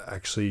that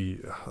actually,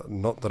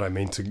 not that I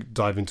mean to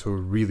dive into a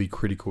really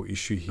critical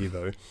issue here,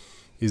 though,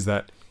 is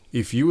that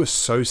if you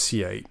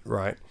associate,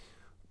 right,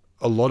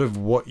 a lot of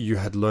what you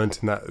had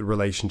learnt in that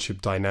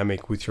relationship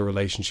dynamic with your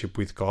relationship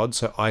with God,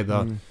 so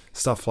either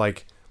stuff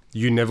like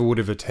you never would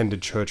have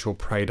attended church or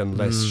prayed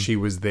unless she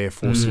was there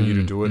forcing you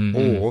to do it,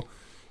 or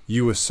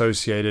you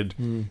associated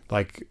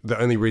like the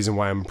only reason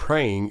why I'm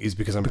praying is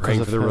because I'm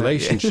praying for the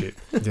relationship,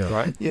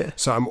 right? Yeah.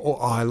 So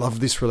I love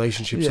this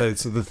relationship. So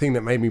it's the thing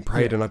that made me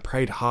pray, and I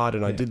prayed hard,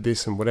 and I did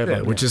this and whatever.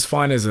 Yeah, which is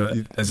fine as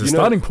a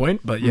starting point,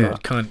 but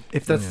it can't.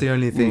 If that's the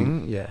only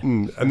thing,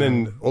 and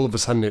then all of a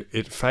sudden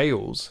it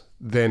fails.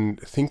 Then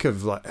think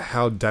of like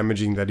how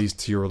damaging that is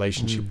to your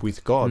relationship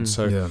with God.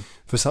 So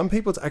for some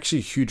people, it's actually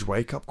a huge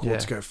wake up call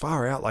to go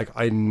far out. Like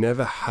I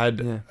never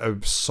had a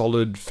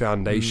solid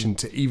foundation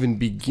to even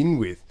begin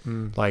with.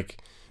 Like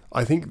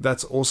I think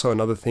that's also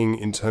another thing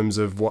in terms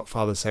of what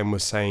Father Sam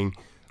was saying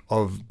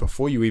of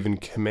before you even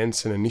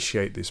commence and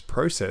initiate this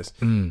process,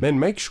 man,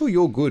 make sure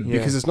you're good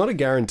because it's not a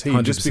guarantee.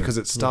 100%. Just because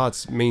it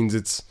starts means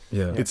it's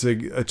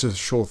a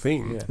sure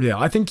thing. Yeah,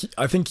 I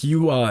think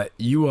you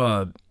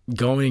are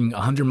going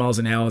 100 miles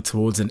an hour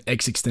towards an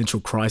existential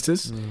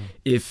crisis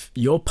if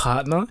your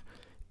partner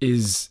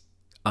is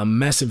a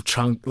massive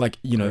chunk, like,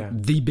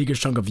 the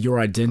biggest chunk of your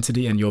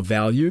identity and your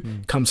value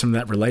comes from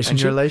that relationship. And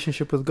your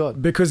relationship with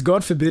God. Because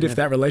God forbid if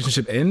that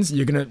relationship ends,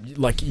 you're going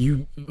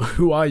to,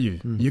 who are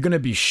you? You're going to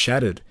be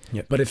shattered.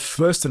 Yep. But if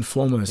first and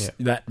foremost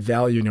that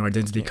value and your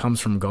identity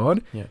comes from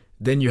God,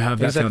 then you have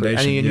that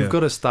foundation. And you've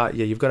got to start,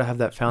 you've got to have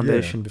that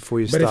foundation before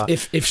you start.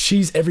 But if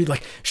she's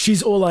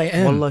she's all I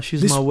am. Wallah,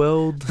 she's my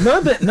world.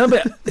 No,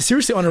 but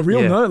seriously, on a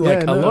real note,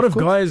 like a lot of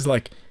guys,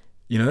 like,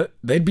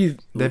 they're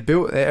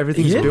built,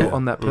 everything's built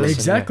on that person.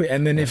 Exactly.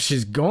 And then if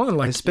she's gone,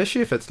 like,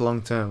 especially if it's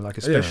long term, like,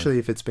 especially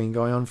if it's been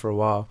going on for a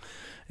while,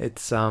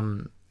 it's,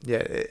 and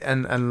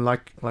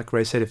like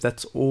Ray said, if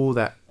that's all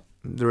that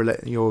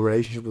your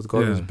relationship with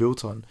God is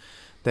built on,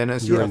 then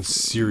you're in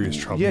serious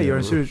trouble. Yeah, you're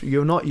in serious.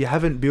 You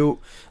haven't built,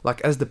 like,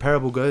 as the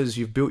parable goes,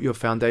 you've built your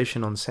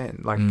foundation on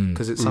sand, like,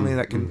 because it's something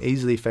that can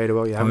easily fade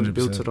away. You haven't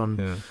built it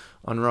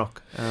on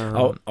rock.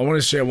 I want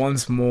to share one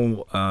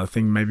small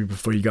thing, maybe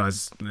before you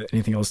guys,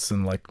 anything else,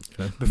 and like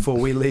before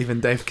we leave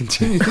and Dave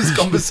continues this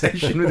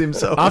conversation with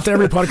himself. After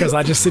every podcast,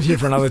 I just sit here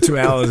for another 2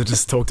 hours and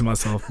just talk to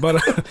myself. But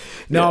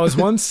no, I was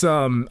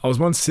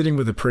once sitting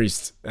with a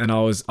priest, and I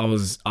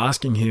was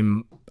asking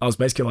him. I was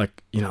basically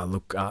like,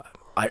 look.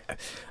 I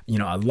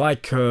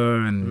like her,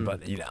 and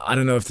but I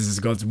don't know if this is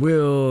God's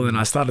will, and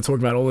I started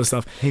talking about all this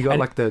stuff. He got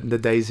like the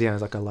daisy, and I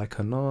was like, I like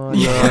her not.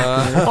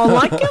 I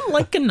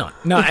like her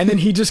not. No, and then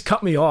he just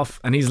cut me off,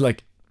 and he's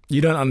like,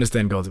 "You don't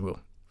understand God's will,"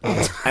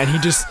 and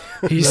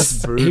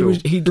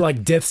he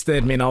like death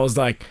stared me, and I was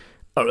like,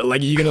 "Oh,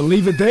 like you're gonna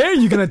leave it there?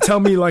 You're gonna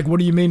tell me like what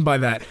do you mean by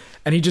that?"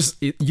 And he just,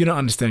 you don't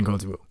understand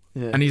God's will,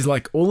 and he's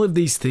like, all of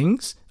these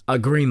things are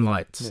green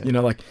lights.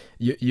 Like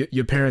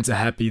your parents are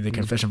happy, the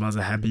confession fathers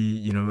are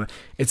happy,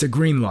 it's a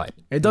green light.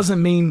 It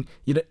doesn't mean,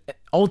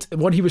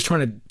 what he was trying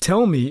to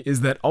tell me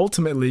is that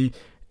ultimately,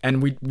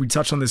 and we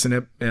touched on this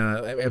in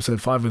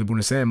episode 5 with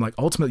Abuna Sam, like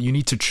ultimately you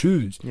need to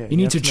choose. You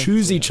need to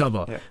choose each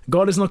other.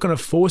 God is not going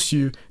to force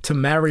you to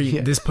marry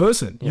this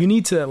person. You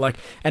need to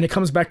and it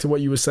comes back to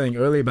what you were saying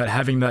earlier about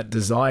having that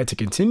desire to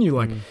continue,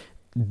 like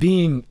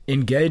being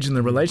engaged in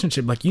the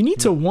relationship. Like you need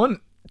to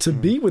want to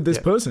be with this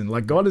person.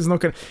 Like God is not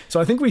going to, so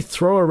I think we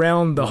throw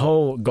around the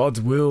whole God's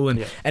will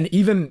and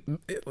even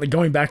like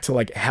going back to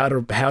like how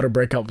to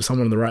break up with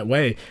someone in the right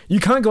way. You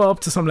can't go up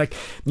to someone like,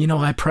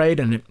 I prayed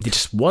and it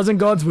just wasn't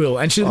God's will,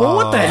 and she's well,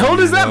 what the hell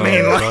does that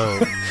mean?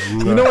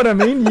 Like, you know what I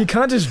mean? You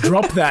can't just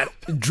drop that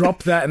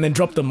and then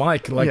drop the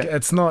mic. Like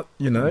it's not,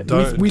 don't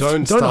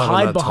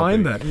hide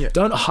behind that.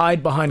 Don't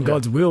hide behind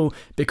God's will,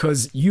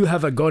 because you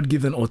have a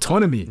God-given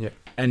autonomy.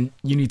 And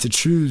you need to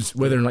choose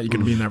whether or not you're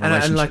going to be in that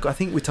relationship. And like I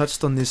think we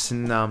touched on this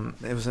in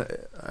it was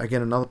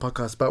again another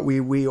podcast. But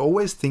we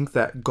always think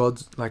that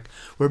God's like,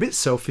 we're a bit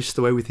selfish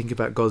the way we think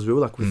about God's will.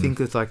 Like we think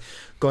that like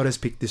God has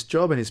picked this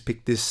job and has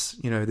picked this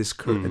this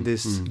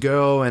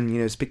girl and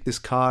has picked this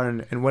car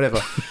and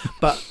whatever.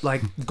 But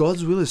like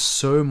God's will is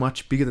so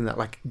much bigger than that.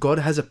 Like God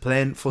has a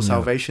plan for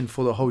salvation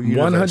for the whole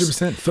universe.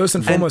 100%. First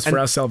and foremost for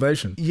our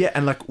salvation. Yeah,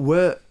 and like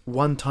we're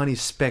one tiny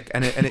speck,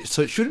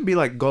 so it shouldn't be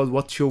like, God,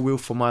 what's your will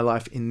for my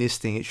life in this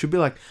thing? It should be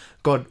like,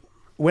 God,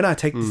 when I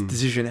take this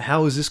decision,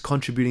 how is this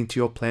contributing to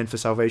your plan for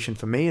salvation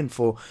for me and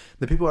for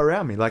the people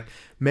around me? Like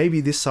maybe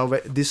this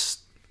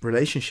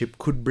relationship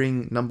could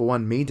bring, number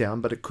one, me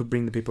down, but it could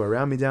bring the people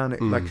around me down.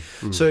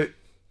 So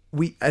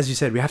we, as you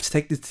said, we have to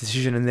take this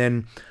decision and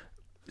then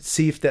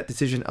see if that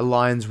decision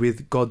aligns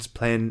with God's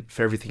plan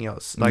for everything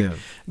else. Like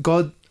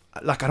God,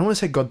 like I don't want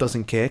to say God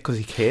doesn't care, because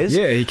he cares.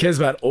 Yeah, he cares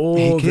about all.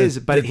 He cares,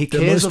 but he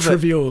cares most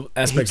trivial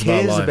aspects of our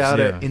lives. He cares about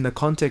it in the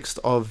context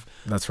of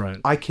That's right.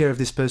 I care if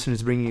this person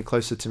is bringing it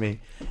closer to me.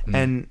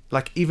 And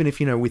like, even if,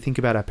 you know, we think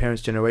about our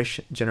parents'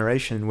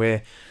 generation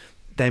where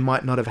they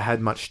might not have had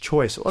much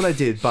choice, or they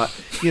did, but,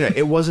 you know,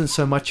 it wasn't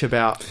so much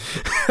about,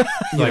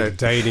 you know,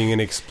 dating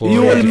and exploring.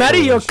 You will marry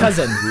your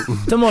cousin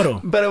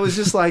tomorrow. But it was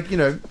just like, you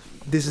know,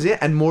 this is it.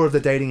 And more of the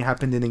dating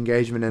happened in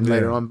engagement and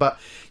later on. But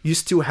you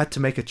still had to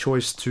make a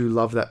choice to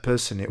love that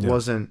person. It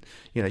wasn't,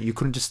 you know, you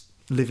couldn't just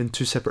live in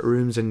two separate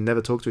rooms and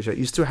never talk to each other.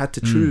 You still had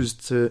to choose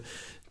to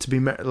be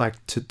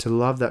to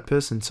love that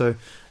person. So,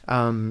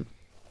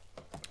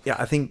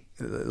 I think,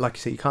 like you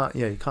said,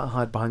 you can't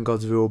hide behind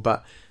God's will,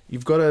 but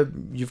you've got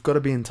to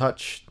be in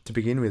touch to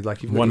begin with.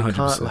 Like, you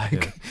can't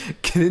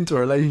get into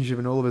a relationship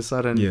and all of a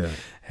sudden,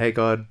 hey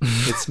God,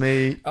 it's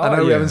me. I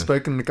know we haven't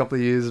spoken in a couple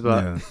of years,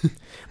 but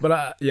but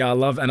I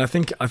love, and I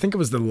think it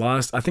was the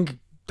last. I think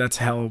that's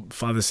how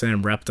Father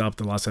Sam wrapped up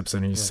the last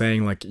episode. He's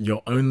saying, like,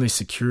 your only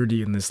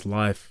security in this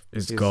life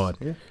is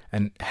God,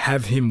 and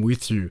have Him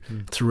with you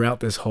throughout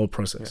this whole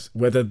process.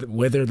 Whether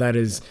that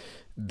is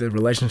the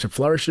relationship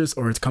flourishes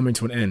or it's coming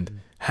to an end,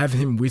 have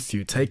Him with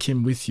you, take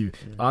Him with you,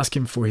 ask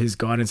Him for His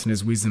guidance and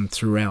His wisdom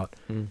throughout,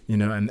 you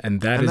know,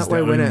 and that is the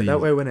only... that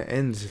way when it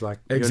ends, like,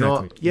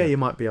 exactly. You're not, you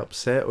might be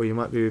upset, or you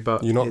might be,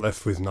 but you're not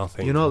left with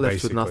nothing. You're not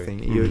left with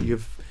nothing.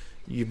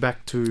 You're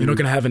back to... You're not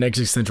going to have an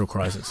existential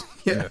crisis.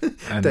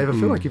 And Dave, I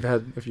feel like you've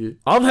had a few.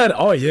 I've had,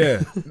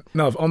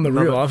 no, on the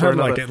real, I've had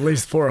like at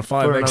least 4 or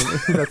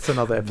 5. That's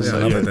another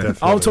episode.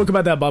 I'll talk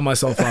about that by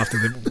myself after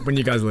when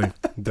you guys leave.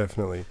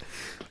 Definitely.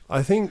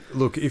 I think,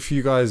 look, if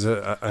you guys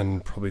are,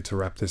 and probably to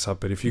wrap this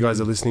up, but if you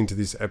guys are listening to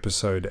this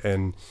episode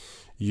and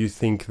you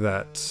think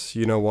that,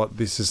 you know what,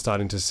 this is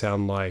starting to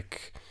sound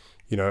like,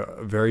 you know,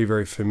 very,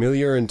 very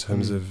familiar in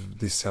terms of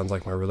this sounds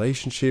like my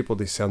relationship, or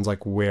this sounds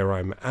like where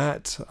I'm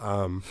at,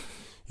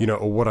 you know,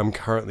 or what I'm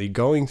currently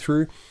going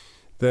through,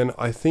 then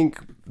I think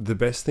the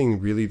best thing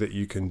really that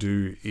you can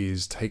do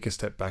is take a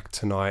step back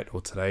tonight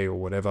or today or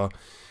whatever,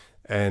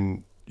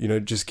 and, you know,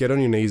 just get on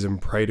your knees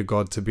and pray to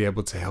God to be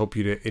able to help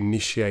you to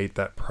initiate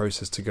that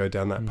process to go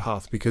down that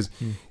path, because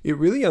it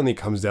really only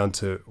comes down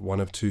to one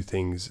of two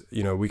things.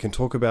 You know, we can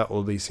talk about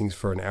all these things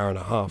for an hour and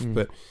a half,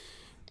 but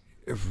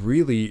if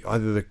really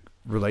either the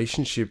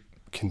relationship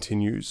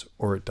continues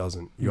or it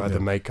doesn't. You either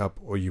make up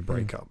or you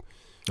break up.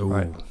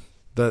 Right?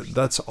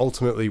 That's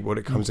ultimately what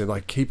it comes in.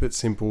 Like, keep it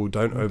simple.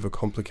 Don't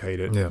overcomplicate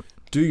it. Yeah.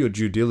 Do your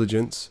due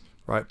diligence,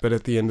 right? But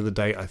at the end of the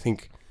day, I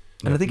think...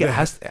 And I think it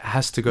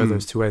has to go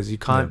those two ways. You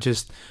can't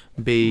just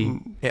be...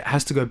 It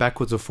has to go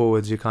backwards or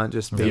forwards. You can't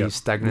just be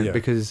stagnant,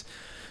 because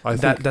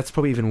that's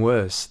probably even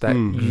worse. That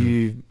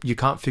you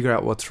can't figure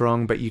out what's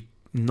wrong, but you're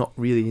not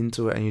really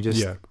into it, and you're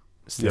just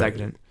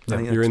stagnant. Yeah.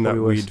 You're in that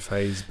weird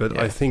phase. But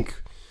I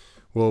think...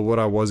 Well, what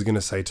I was going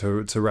to say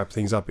to wrap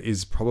things up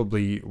is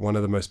probably one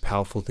of the most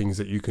powerful things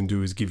that you can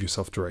do is give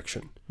yourself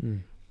direction.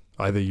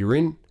 Either you're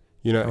in,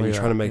 you know, and you're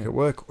trying to make it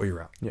work, or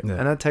you're out. Yeah.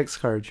 And that takes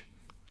courage.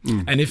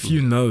 And if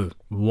you know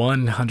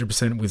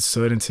 100% with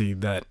certainty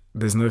that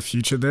there's no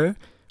future there,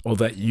 or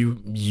that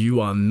you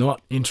are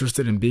not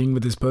interested in being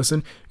with this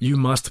person, you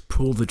must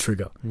pull the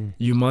trigger.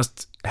 You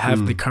must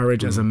have the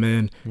courage as a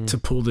man to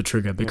pull the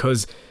trigger,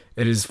 because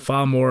it is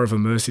far more of a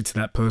mercy to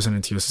that person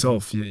and to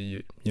yourself.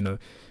 You know,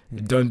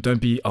 don't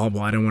be, I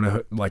don't want to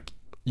hurt. Like,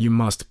 you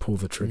must pull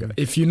the trigger.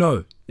 If you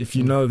know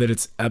that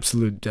it's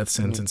absolute death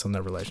sentence on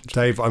that relationship.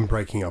 Dave, I'm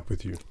breaking up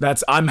with you.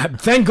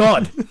 Thank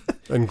God.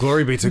 And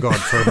glory be to God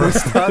forever.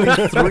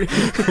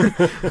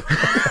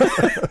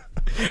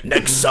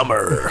 Next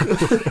summer,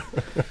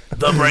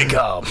 the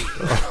breakup.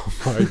 Oh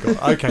my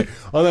God. Okay.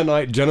 On that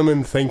night,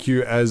 gentlemen, thank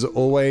you as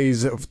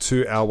always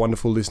to our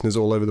wonderful listeners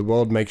all over the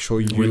world. Make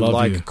sure you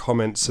like,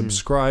 comment,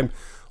 subscribe.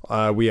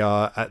 We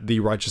are at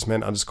The Righteous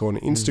Man _ on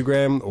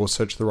Instagram, or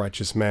search The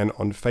Righteous Man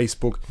on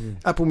Facebook,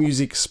 Apple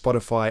Music,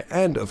 Spotify,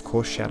 and of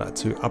course, shout out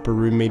to Upper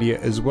Room Media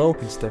as well.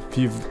 And Steph.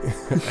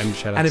 And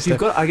shout out and to if you've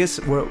got, I guess,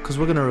 because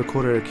we're going to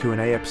record a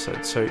Q&A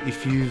episode, so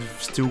if you've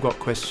still got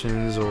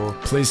questions, or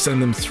please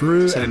send them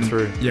through.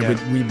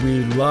 Yeah,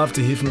 we love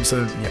to hear from you.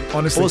 So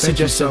honestly, or thank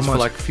you so suggestions much for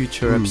like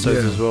future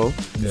episodes as well.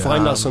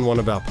 Find us on one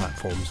of our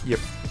platforms. Yep.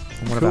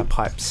 One of our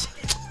pipes.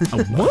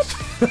 A what?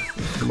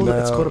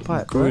 It's called a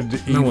pipe. Good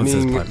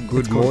evening,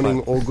 good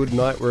morning, or good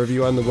night, wherever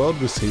you are in the world.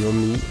 We'll see you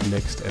on the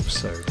next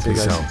episode. See you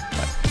guys.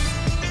 Bye.